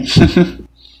raping.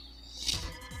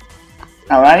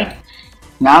 Alright,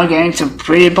 now getting to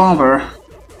Pretty Bomber.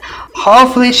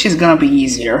 Hopefully she's gonna be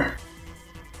easier.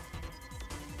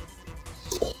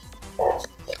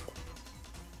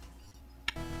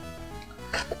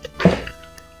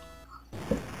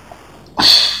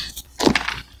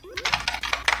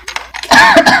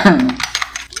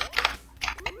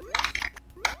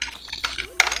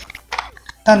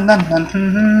 Dun, dun, dun.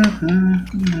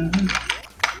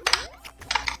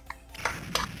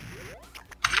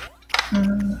 I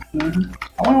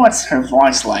wonder what's her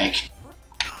voice like.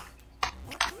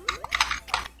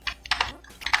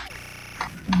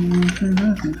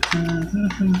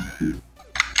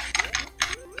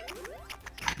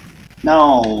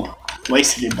 No,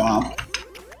 wasted a bomb.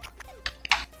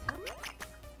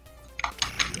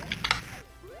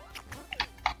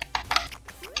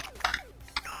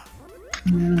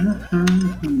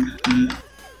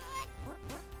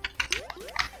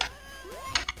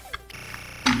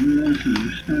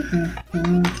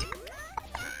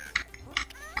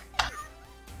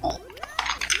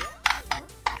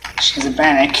 She's a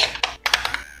panic.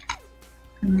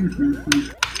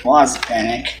 Was a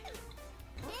panic.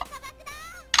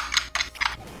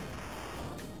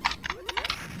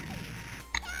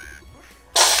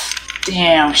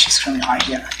 Damn, she's screaming hard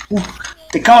here. Ooh,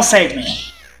 the combo saved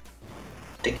me.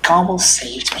 The combo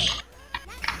saved me.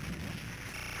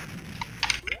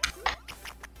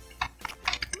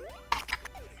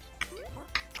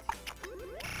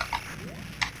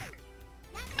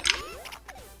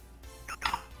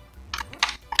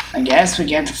 I guess we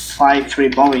get to fight 3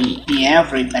 bomber in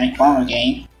every Panic Bomber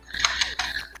game.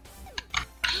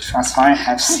 As far as I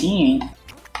have seen.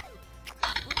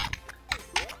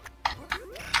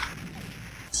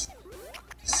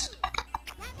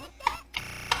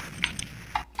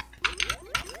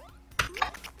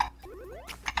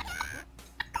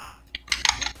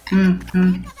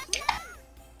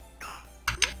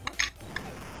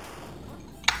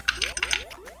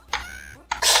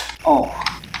 Oh,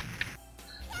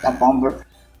 that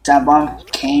bomb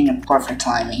came in perfect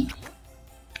timing.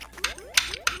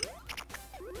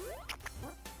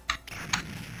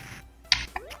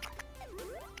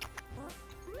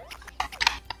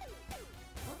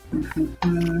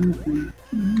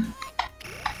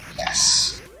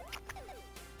 Yes.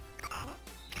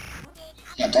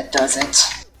 Yeah, that does it.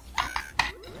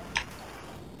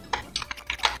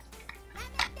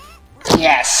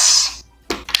 Yes!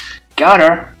 Got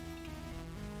her!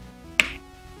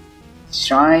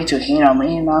 Trying to hit on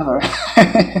me, mother.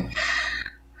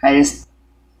 I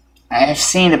have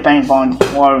seen the Panic Bomb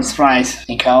before with Sprite,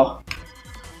 Nico.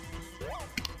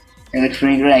 It looks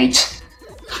pretty great.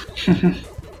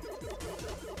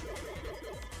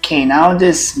 Okay, now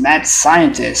this mad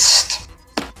scientist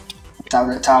top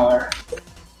of the tower.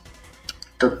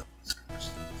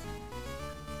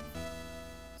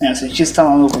 Yeah, so ci sta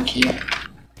un pochino.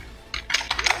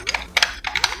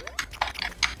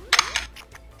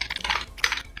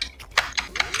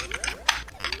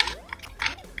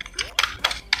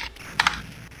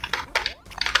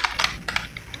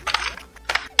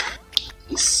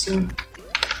 Isso.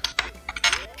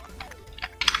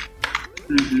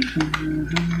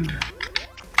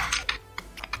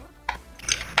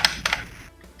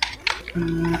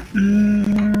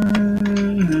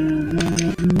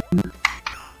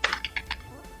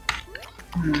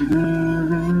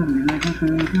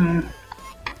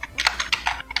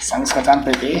 Stiamo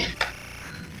scattando bebè.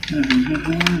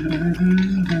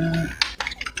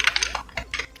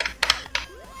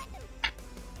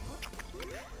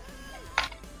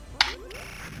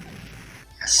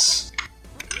 Yes.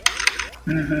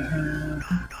 There we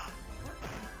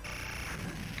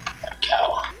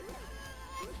go.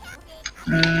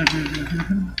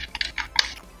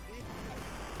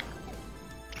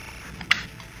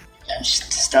 Yeah,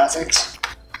 this does it.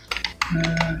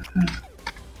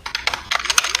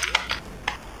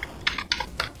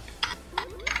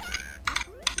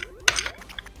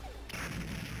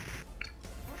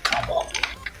 Combo.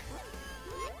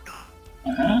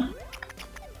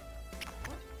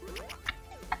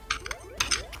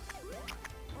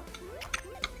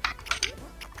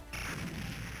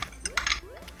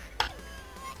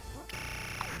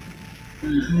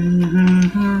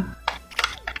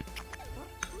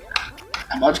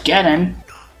 I'm about to get in.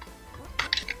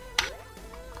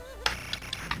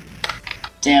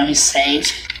 Damn, he's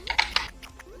saved.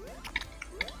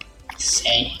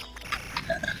 Say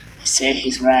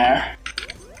he's rare.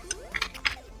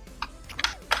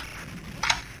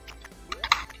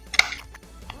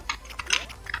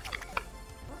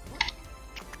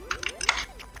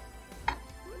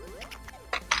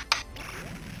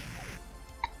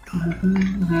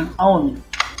 Oh.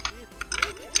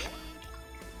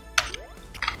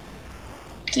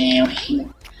 Damn, he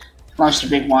launched a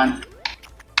big one.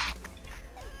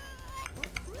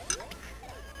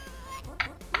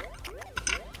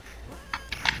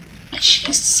 A chance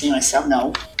to see myself,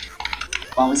 no.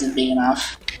 One wasn't big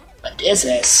enough. But this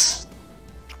is.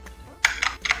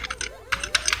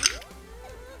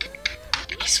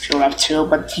 He screwed up too,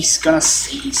 but he's gonna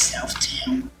see himself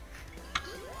too.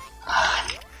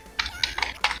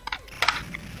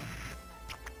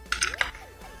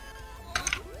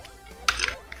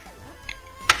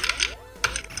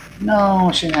 No,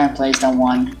 shouldn't have placed that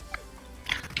one.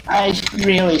 I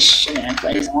really shouldn't have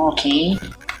placed that one. Okay.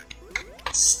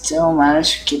 Still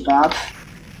managed to keep up.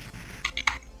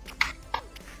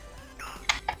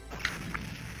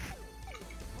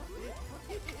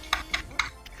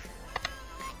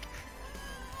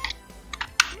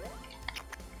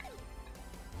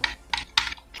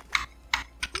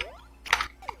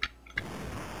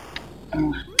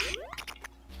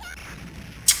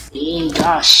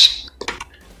 Gosh.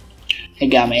 It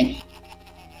got me.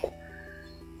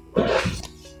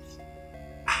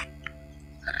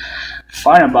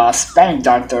 Final boss, Panic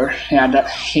Doctor. Yeah,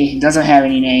 he doesn't have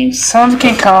any names. Some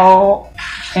can call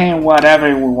him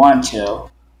whatever we want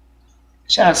to.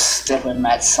 Just stick with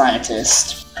Mad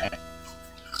Scientist.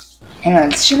 Yeah,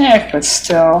 it's generic, but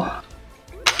still.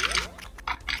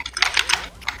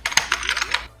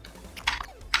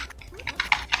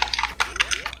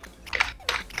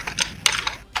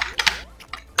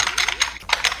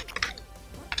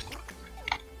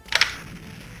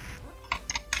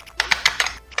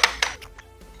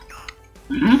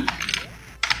 Mm-hmm.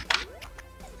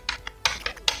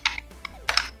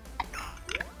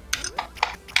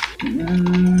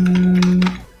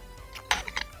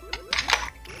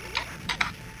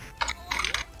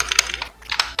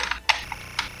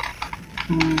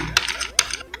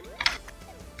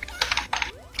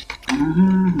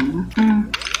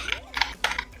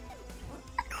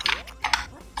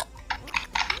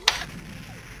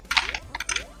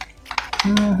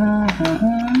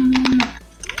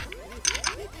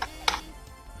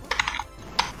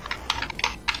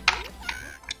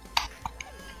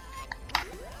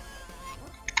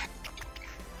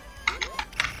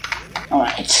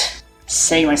 Alright,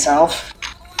 save myself.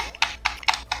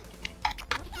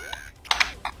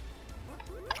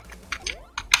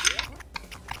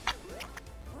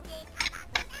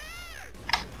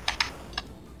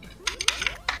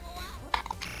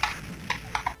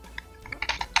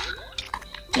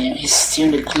 Damn, he's still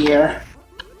in the clear.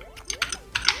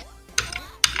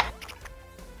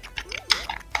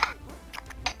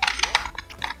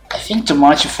 I think too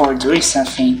much before doing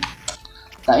something.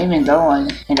 But even though I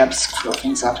end up screwing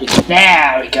things up.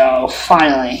 There we go,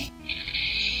 finally.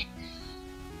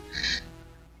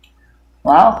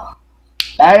 Well,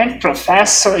 that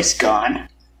professor is gone.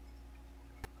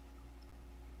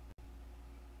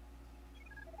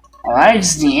 Alright,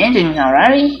 it's the ending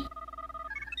already.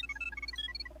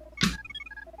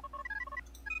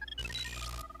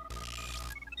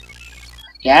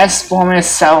 Yes, Bomberman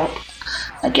is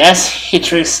I guess he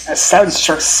triggers a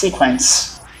self-destruct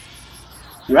sequence.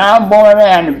 Run,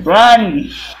 Bomberman,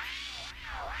 run!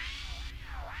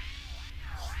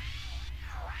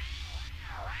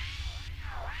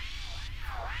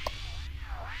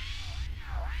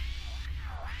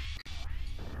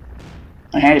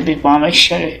 I had a big bomb, I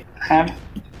should have.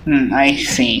 I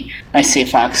see,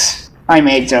 Fox. I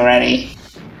made it already.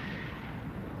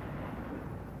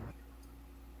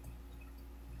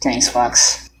 Thanks,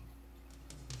 Fox.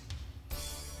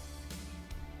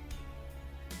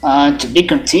 To be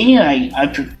continued,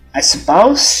 I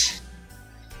suppose.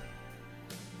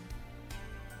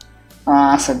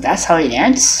 So that's how it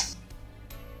ends.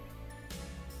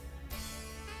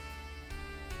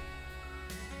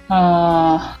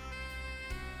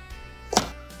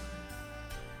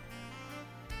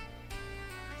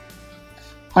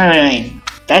 Wait,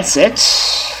 that's it?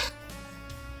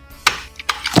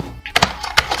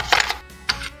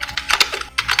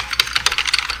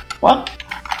 What?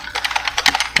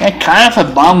 Yeah, kind of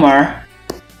a bummer.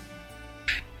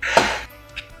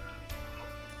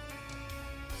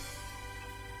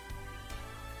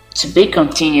 To be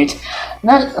continued.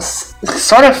 That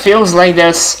sort of feels like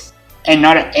there's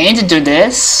another end to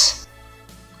this.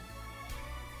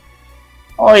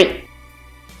 Oh, wait.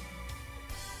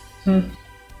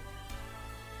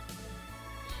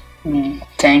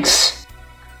 Thanks.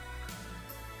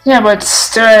 Yeah, but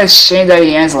still a shame that it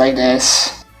ends like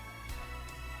this.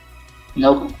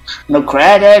 No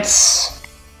credits.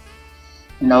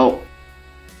 No.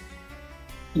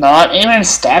 Not even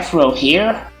staff row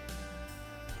here.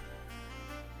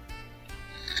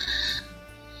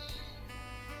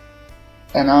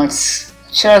 I know it's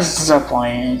just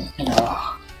disappointing, you know.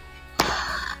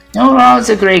 Overall, it's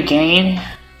a great game.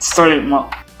 Story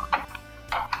mode's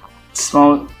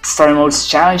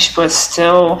challenge, but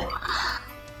still,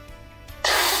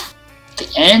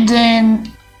 the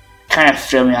ending kind of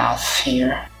threw me off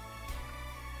here.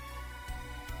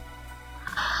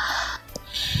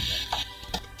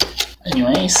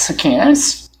 Anyways, okay,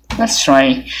 let's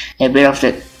try a bit of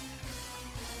the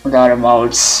other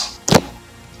modes.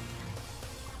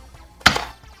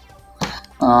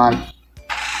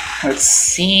 Let's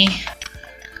see.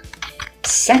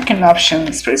 Second option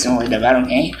is presumably the battle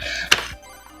game.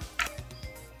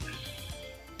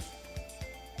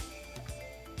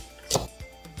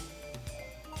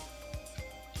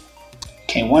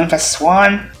 Okay, 1 vs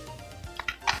 1.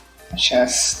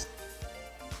 Just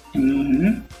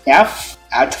yeah,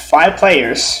 out to 5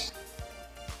 players.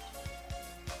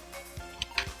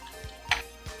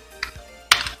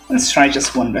 Let's try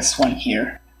just 1 vs 1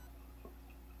 here.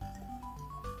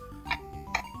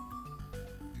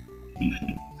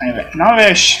 I'm not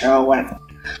very sure what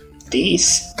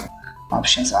these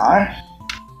options are.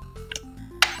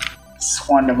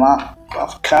 Swan them up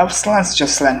of cups. Let's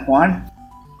just select one.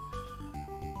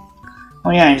 Oh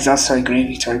yeah, it's also a green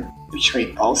victory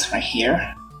pulse right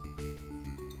here.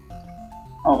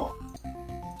 Oh.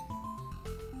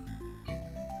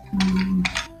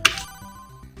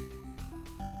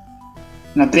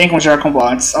 Não tem como jogar com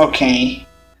bots. Okay.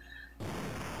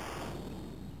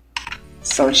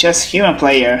 So just human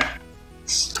player.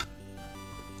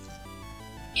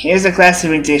 Here's the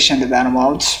classic rendition of the battle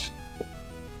mode.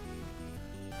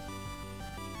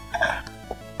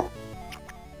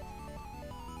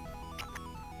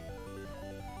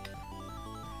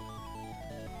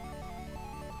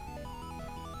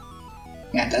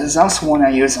 Yeah, there's also one I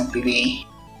use on PvE.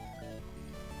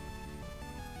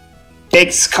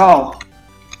 Big skull.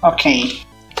 Okay.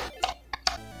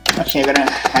 Okay, I'm gonna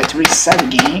have to reset the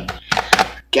game.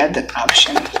 Get that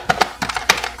option.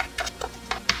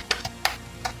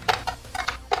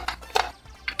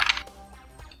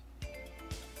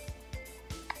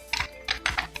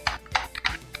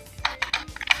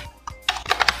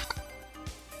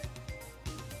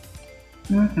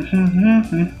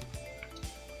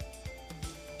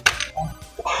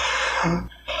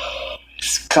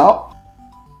 Skull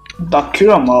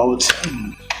Bakura mode.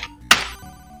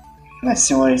 Let's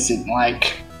see what is it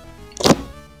like.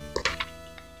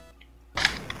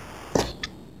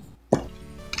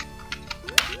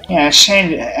 Yeah,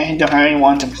 shame I don't have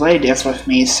anyone to play this with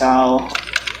me, so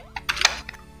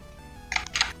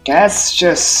that's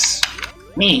just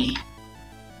me.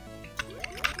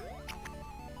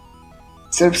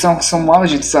 São modos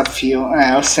de desafio.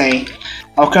 Eu sei.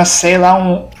 Alcancei lá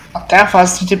até a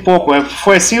fase 30 e pouco.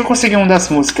 Foi assim que eu consegui uma das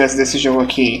músicas desse jogo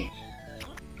aqui.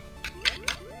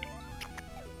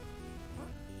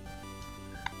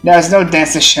 There's no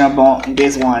dance shareable in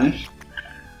this one.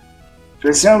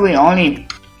 Presumably only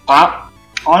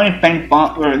Paint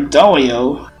Bomb or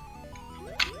W.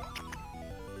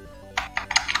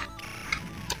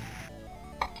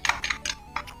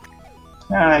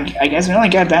 I guess we only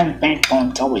got that in Paint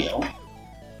Bomb W.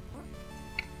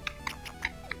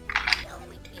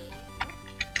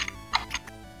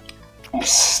 I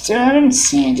still haven't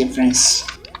seen a difference.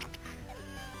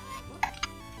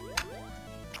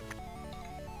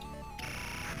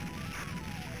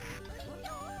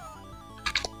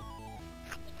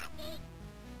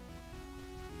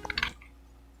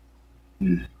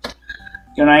 Good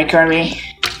night, Kirby.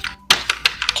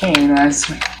 Okay,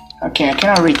 nice. Okay, I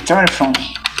cannot return from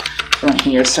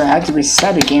here, so I had to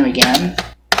reset the game again.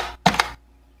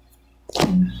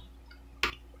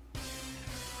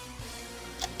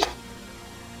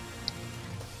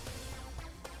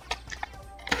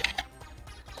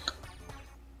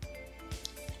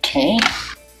 Okay,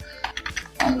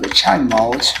 on the child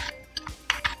mode.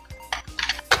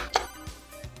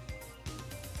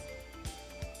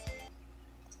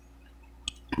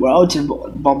 Road to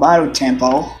Bombaru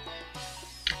Temple.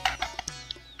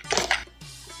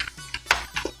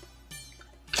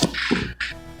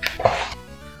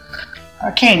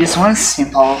 Okay, this one's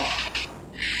simple.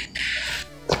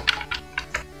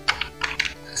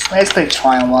 It's basically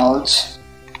trial mode,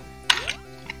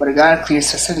 but I gotta clear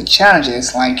specific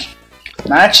challenges like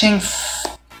matching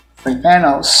free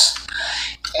panels,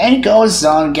 and it goes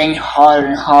on getting harder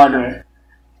and harder,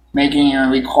 making it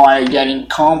require getting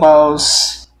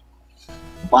combos,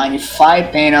 buying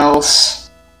 5 panels.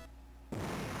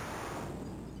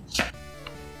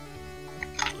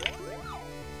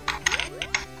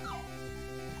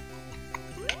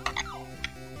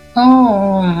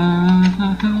 Oh,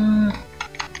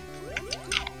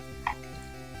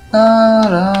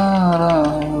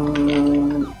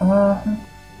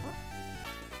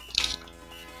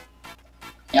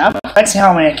 yeah, let's see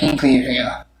how many I can clear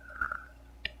here.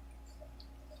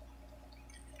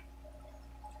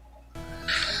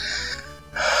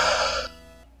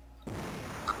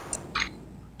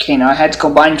 Okay, now I had to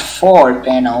combine 4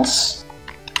 panels.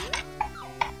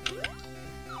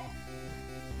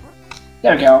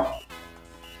 There we go.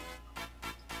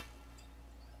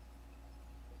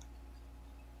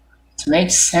 It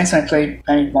makes sense when I play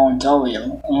Paint Bomb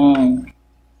W.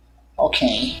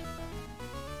 Okay.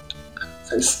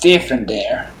 So it's different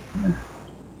there.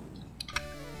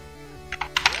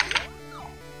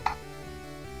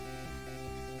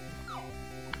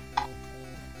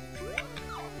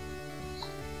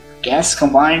 Guess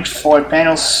combined 4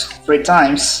 panels 3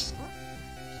 times.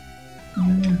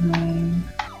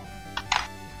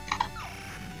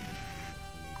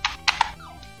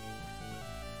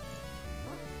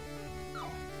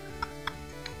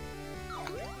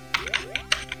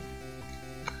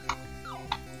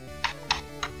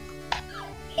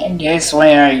 And guess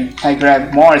where I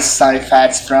grab more side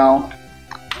effects from.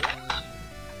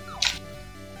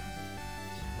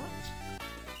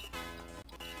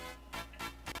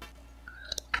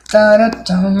 I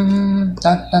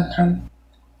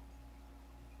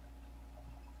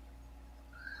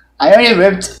already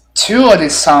ripped 2 of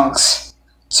these songs.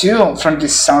 2 from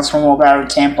these songs from Bombaru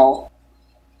Temple.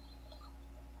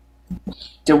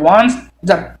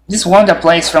 This one that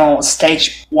plays from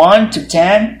stage 1 to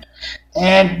 10.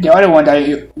 And the other one that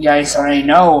you guys already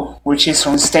know, which is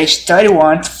from stage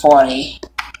 31 to 40.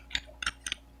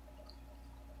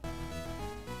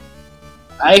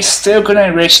 I still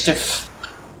couldn't reach the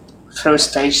through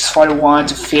stages 41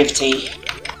 to 50.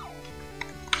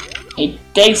 It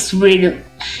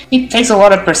takes a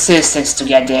lot of persistence to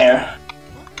get there.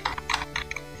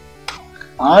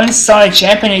 Only solid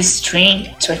champion is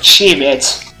trained to achieve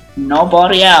it,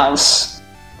 nobody else.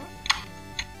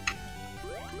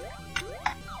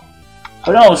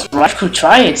 Who knows, Raj could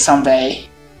try it someday.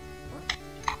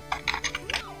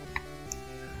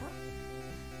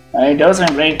 Those are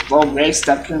great low breaks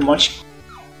that pretty much.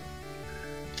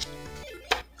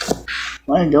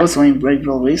 Those are break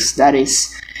low breaks that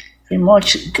is pretty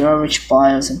much garbage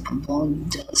piles and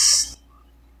compound dust.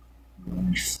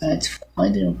 Fat,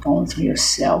 find the opponent for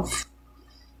yourself.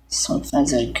 Some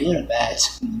fans are good or bad.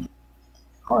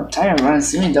 Oh, tire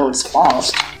runs even though it's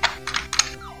paused.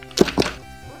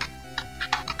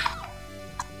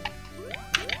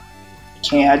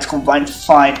 Okay, I had to combine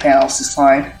 5 panels this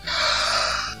time.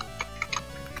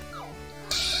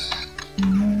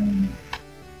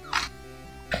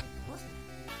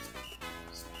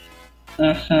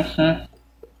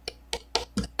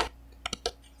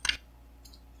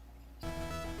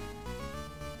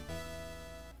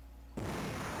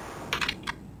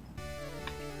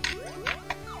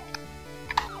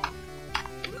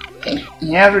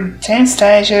 In every 10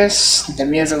 stages, the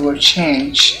music will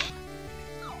change.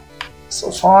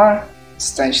 So far,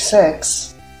 stage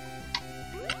 6.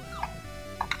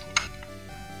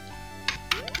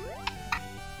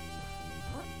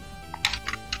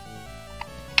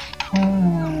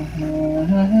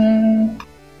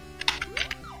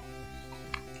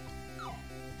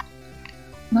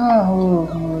 No.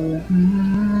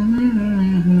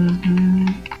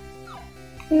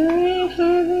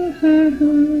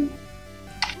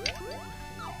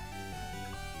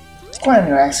 It's quite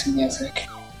relaxing music.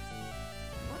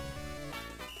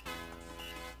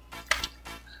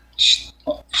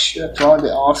 Should probably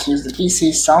also use the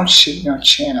PC sound signal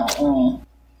channel.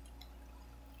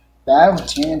 Battle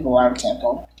Team Bombaru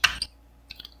Temple.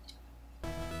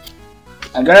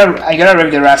 I gotta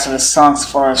read the rest of the songs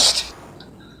first.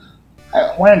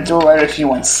 I wanna do everything in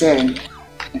one sitting,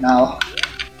 you know.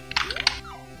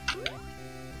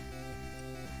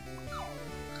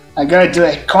 I gotta do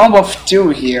a combo of 2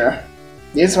 here.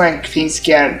 This is when things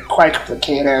get quite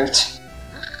complicated.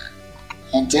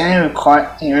 And then it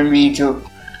requires me to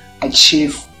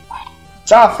achieve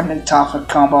tougher and tougher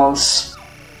combos.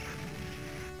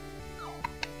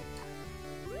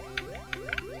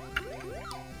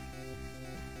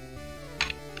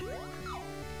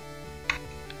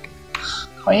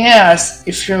 Oh yes,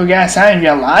 if you guys haven't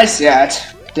realized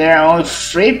yet, there are only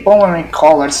 3 Bomberman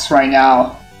colors right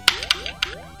now.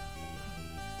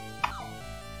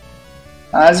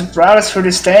 As we progress through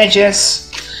the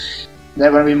stages, there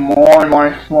are going to be more and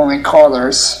more Bomberman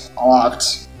colors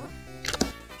unlocked.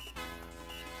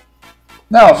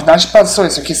 Não, afinal de passou,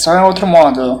 isso aqui só é outro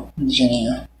modo,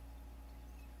 Geninho.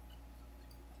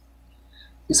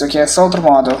 Isso aqui é só outro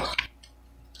modo.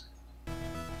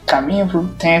 Caminho pro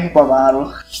Temple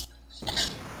Bombaru.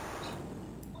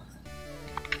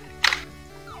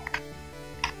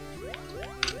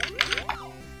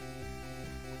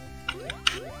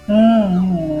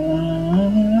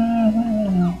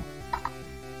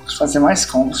 Vou fazer mais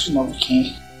combos de novo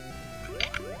aqui.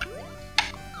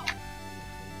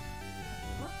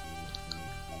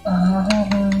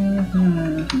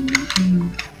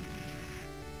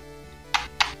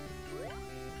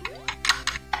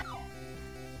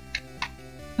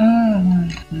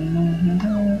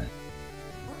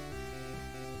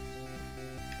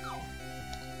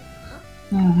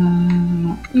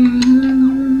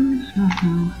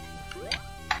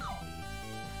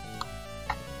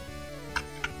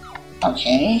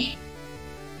 Okay,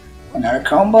 another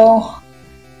combo.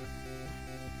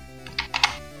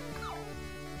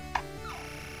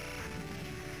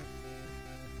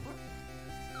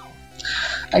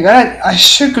 I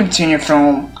should continue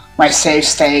from my save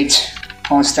state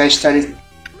on stage 30.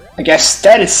 I guess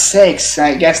 36.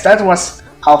 I guess that was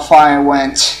how far I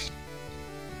went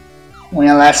when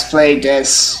I last played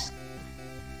this.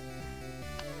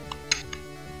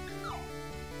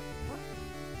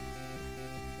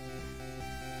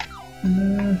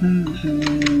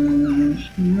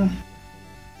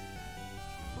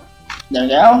 There we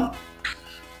go.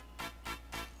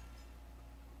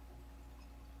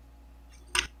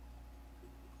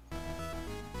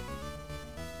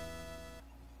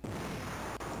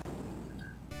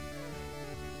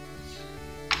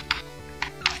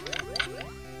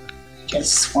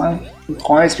 Guess one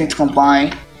requires me to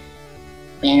combine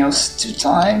panels 2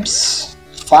 times.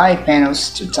 5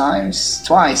 panels 2 times.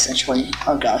 Twice actually.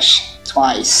 Oh gosh,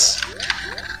 twice.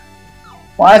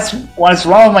 What's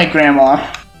wrong with my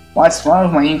grammar? What's wrong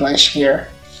with my English here?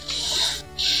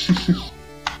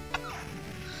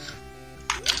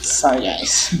 Sorry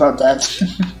guys about that.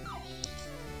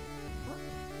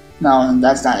 No,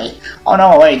 that's not it. Oh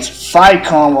no, wait, 5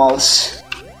 combos.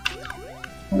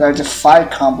 There's the 5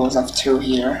 combos of 2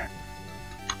 here.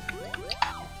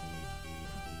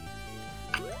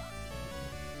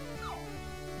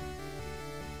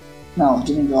 No,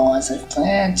 didn't go as I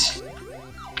planned.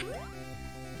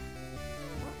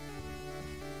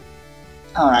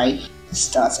 Alright,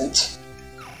 this does it.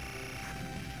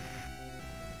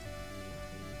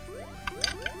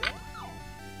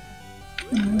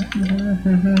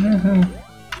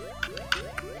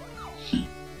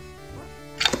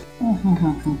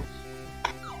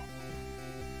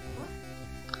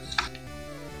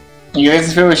 You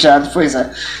guys feel shot, please.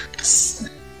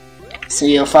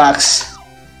 See you, Fox.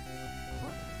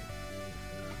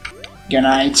 Good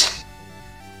night.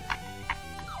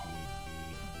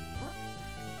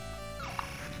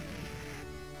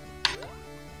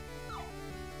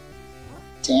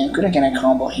 Damn, couldn't get a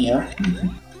combo here.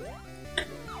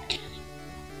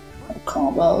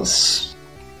 Combos.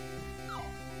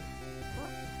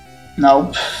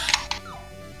 Nope.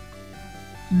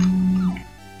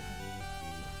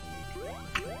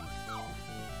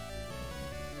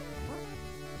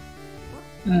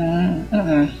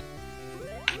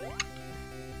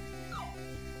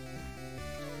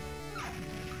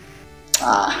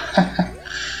 Ah.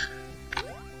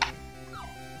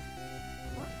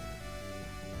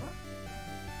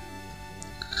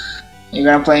 You're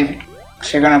gonna play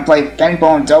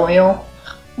paintball and W?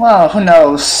 Well, who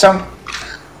knows?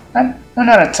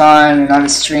 Another time, another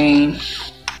stream.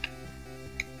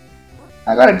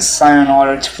 I gotta decide in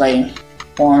order to play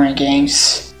boring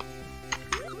games.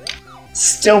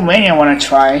 Still many I wanna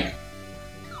try.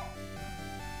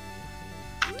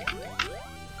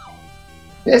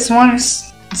 This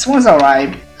one's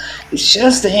alright. It's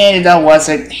just the end that was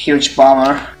a huge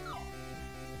bummer.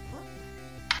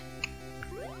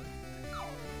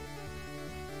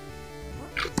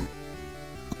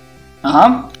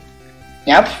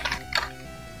 Yep.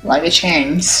 Like the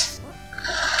chains.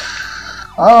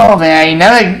 Oh man,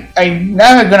 I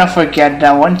never gonna forget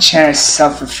that one chance I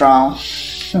suffered from.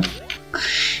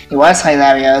 It was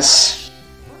hilarious.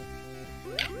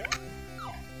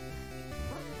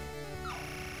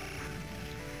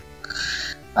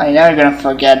 I never gonna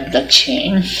forget the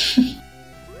chain.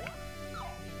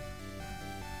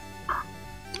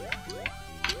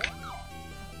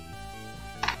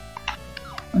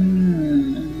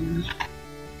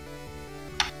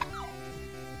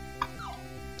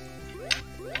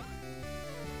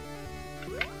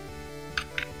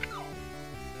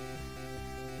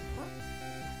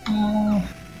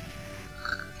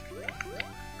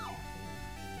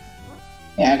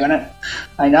 Yeah,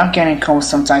 I'm not getting cold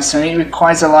sometimes, so it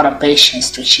requires a lot of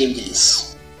patience to achieve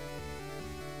this.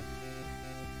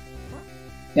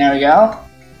 There we go.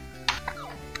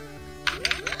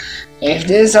 If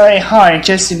this is already hard,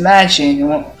 just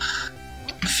imagine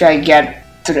if I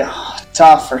get to the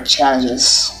tougher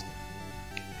challenges.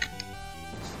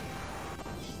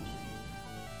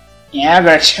 Yeah, I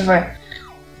gotta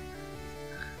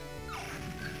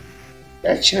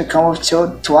achieve a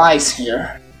combo twice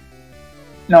here.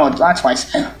 No, not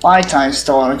twice. 5 times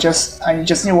total. I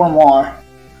just need one more.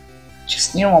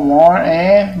 Just need one more,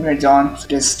 and we're done for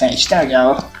this stage. There we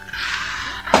go.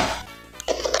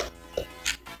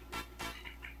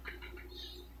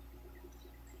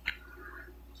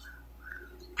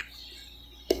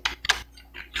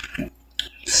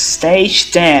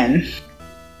 Stage 10.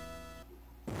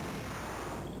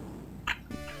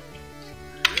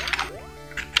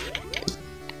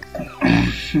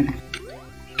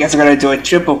 Guess I gotta do a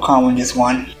triple combo in this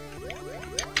one.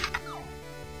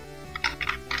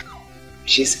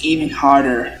 Which is even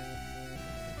harder.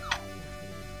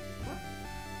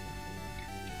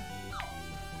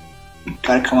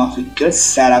 Gotta come up with a good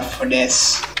setup for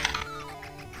this.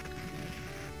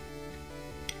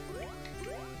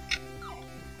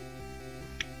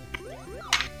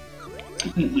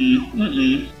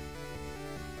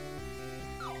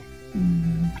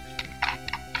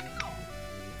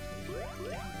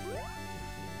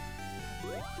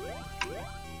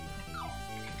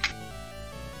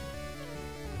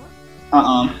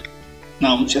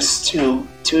 No, just 2.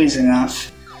 2 is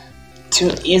enough.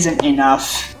 2 isn't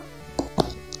enough.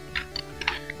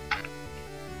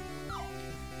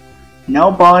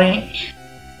 Nobody.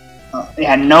 Oh.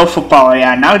 Yeah, no full power.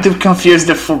 Yeah, now to confuse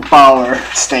the full power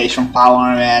stage from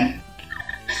Bomberman.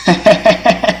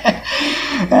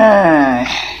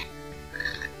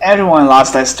 Everyone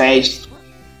lost that stage.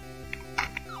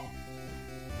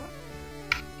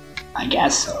 I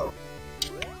guess so.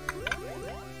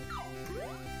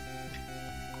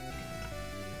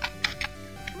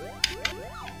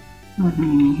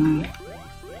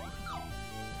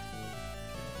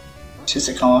 Just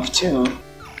a come off too.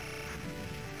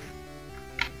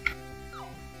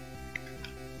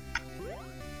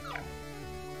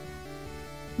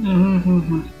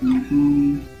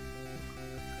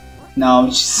 No,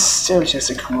 it's still just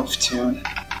a come off too.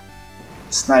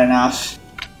 It's not enough.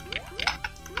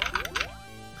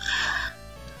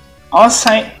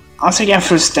 Also get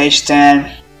through stage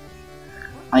 10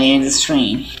 on the end of the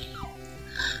stream.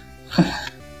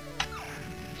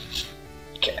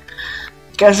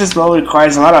 Guess this bow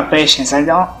requires a lot of patience. I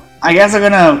guess I'm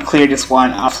gonna clear this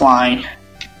one offline.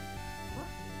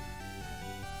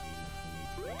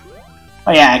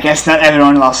 Oh yeah, I guess not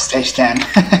everyone lost stage 10.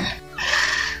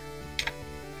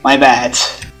 My bad.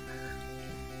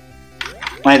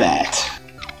 My bad.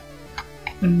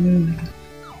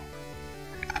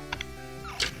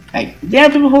 Like, there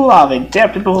are people who love it, there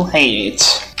are people who hate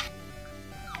it.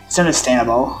 It's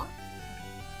understandable.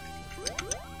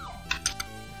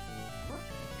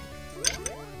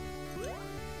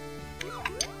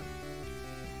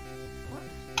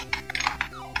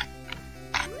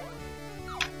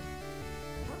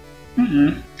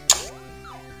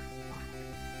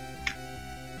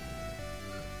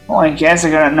 Oh, I guess I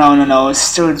gotta. No, it's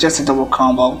still just a double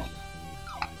combo.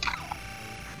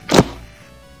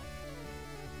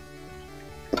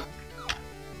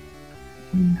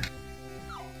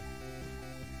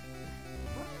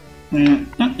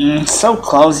 So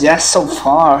close, yes, so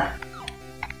far.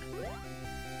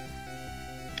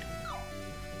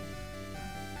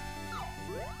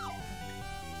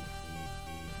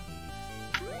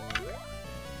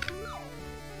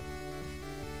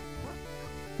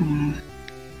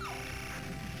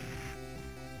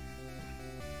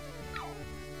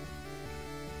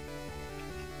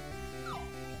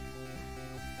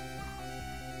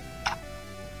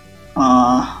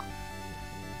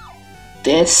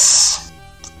 This.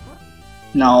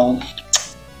 No.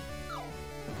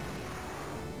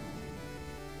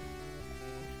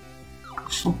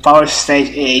 Full power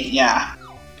stage 8, yeah.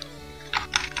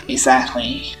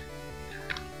 Exactly.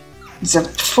 It's a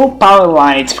full power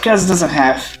light because it doesn't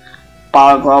have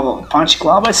power global punch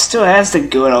glove, but it still has the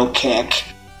good old kick.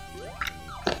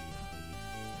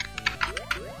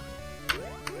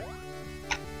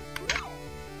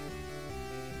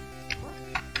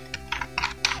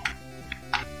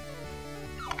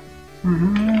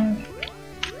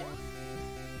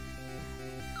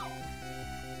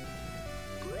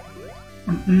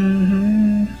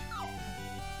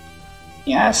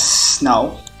 Yes,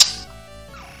 no.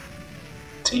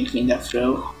 Thinking that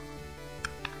through.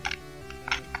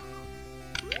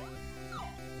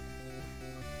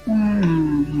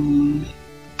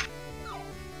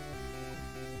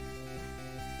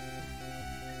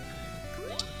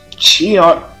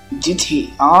 GR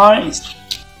DTR is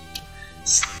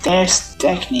stairs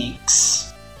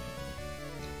techniques.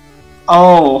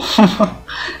 Oh,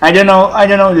 I don't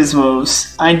know these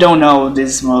moves. I don't know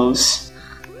these moves.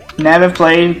 Never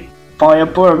played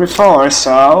Bombaru before,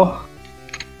 so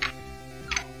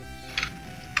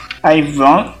I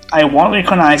won't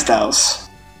recognize those.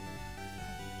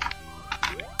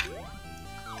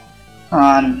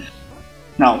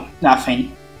 No,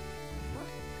 nothing.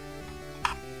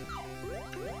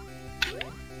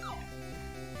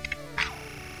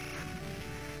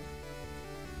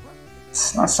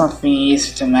 It's not something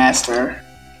easy to master.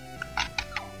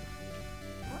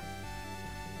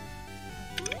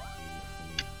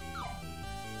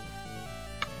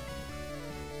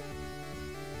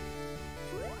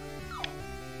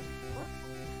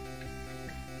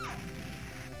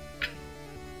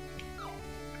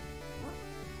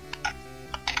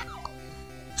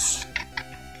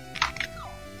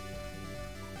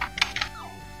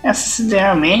 Yes, there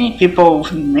are many people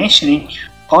mentioning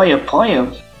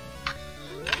Poyo.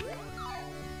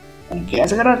 I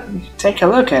guess I gotta take a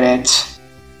look at it.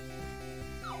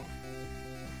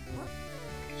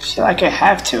 Feel like I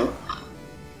have to.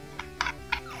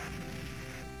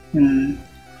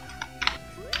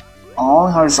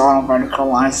 All horizontal and vertical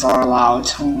lines are allowed.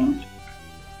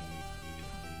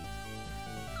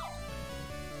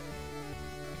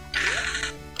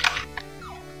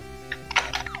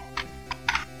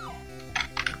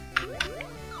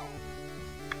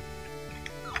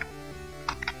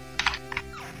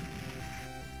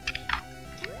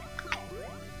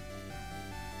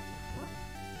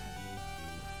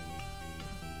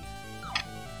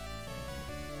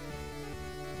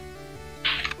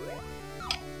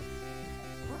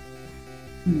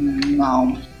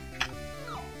 No.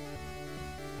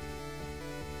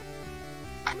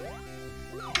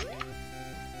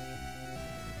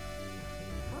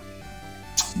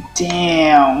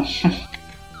 Damn.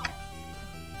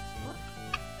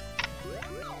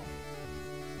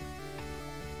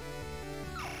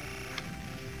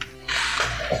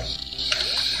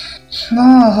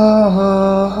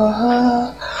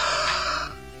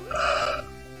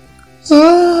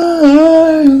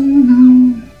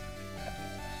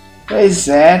 What is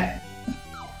that?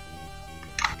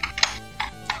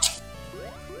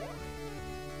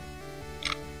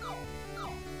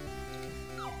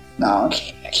 Não,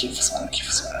 aqui funciona,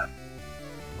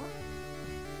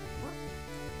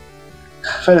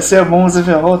 Pareceu bom, você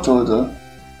ferrou tudo.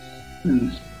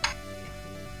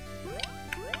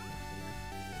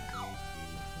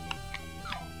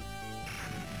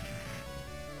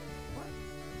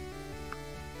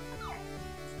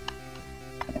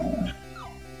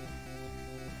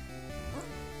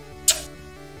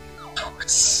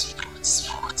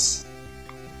 Putz.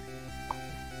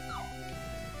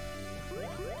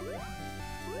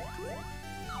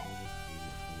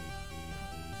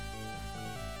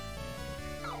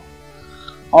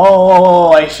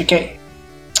 Oh, I fiquei.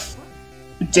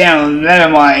 Damn, never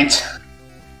mind.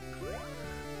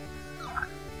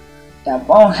 That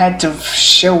one had to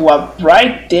show up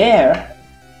right there.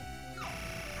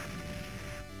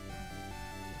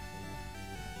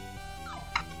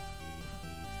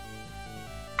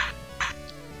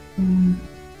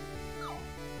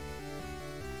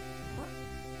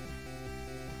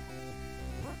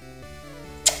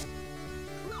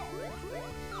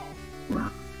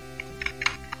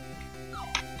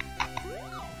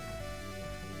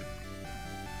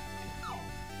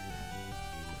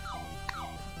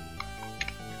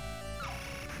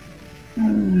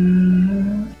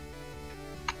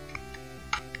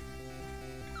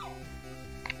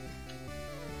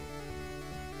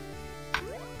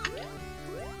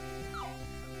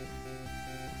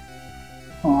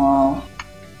 Oh.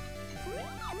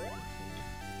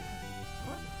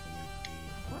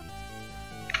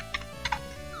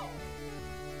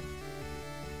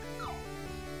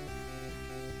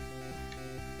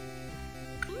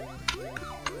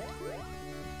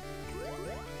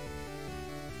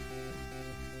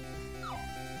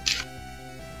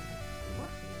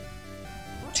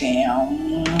 Damn.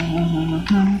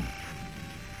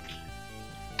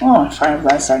 Oh, Fire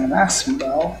Blast are the maximum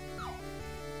though.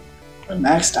 We're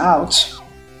maxed out.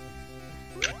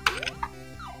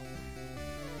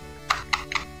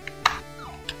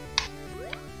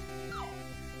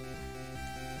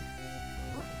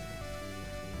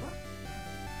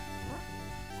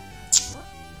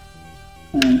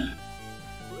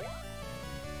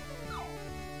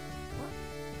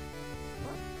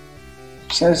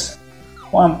 Just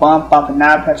one bomb popping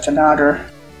up after another.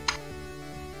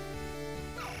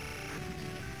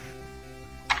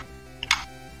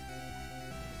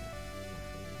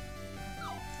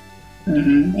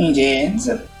 Indeed.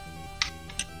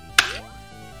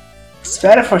 It's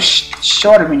better for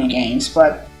shorter mini games,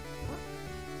 but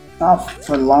not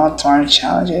for long-term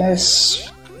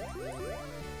challenges.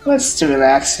 But it's still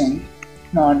relaxing,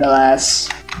 nonetheless.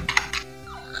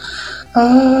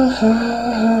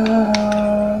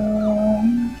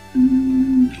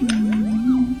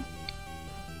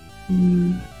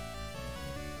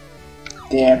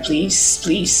 There,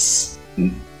 please.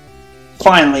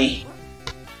 Finally.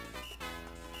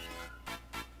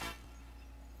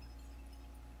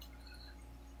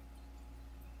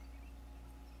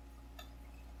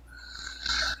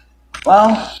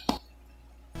 Well,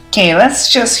 okay,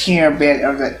 let's just hear a bit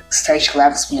of the stage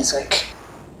collapse music.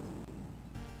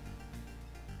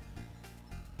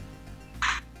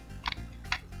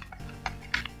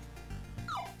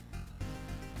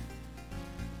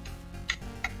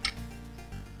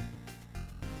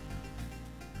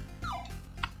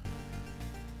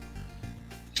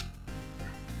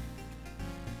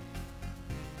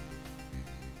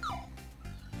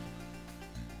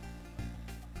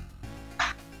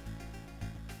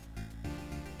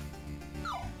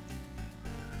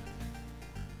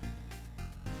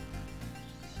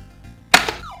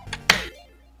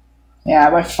 Yeah,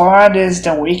 by far this is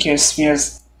the weakest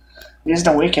because this is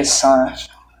the weakest song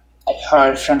I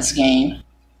heard from this game.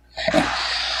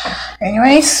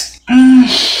 Anyways,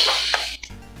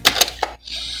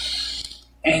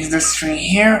 is the string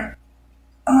here?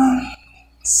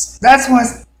 That's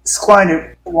what's quite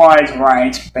a wide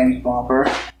right, Benny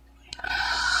Bobber.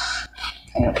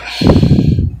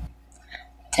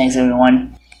 Thanks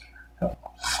everyone for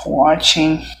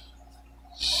watching.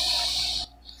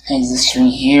 Here's the string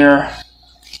here.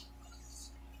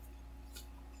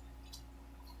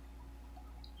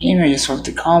 images of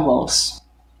the combos.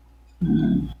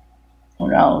 Who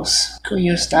knows? Could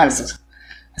use that as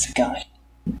a guide.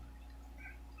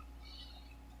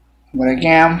 But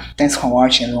again, thanks for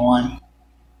watching, everyone.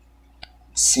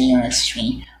 See you next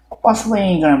stream.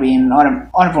 Possibly gonna be in other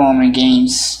Bomberman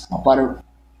games, a part of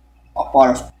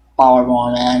Power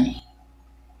Bomberman.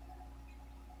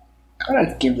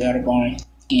 Gotta give the other Bomberman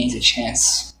games a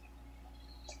chance.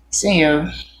 See you.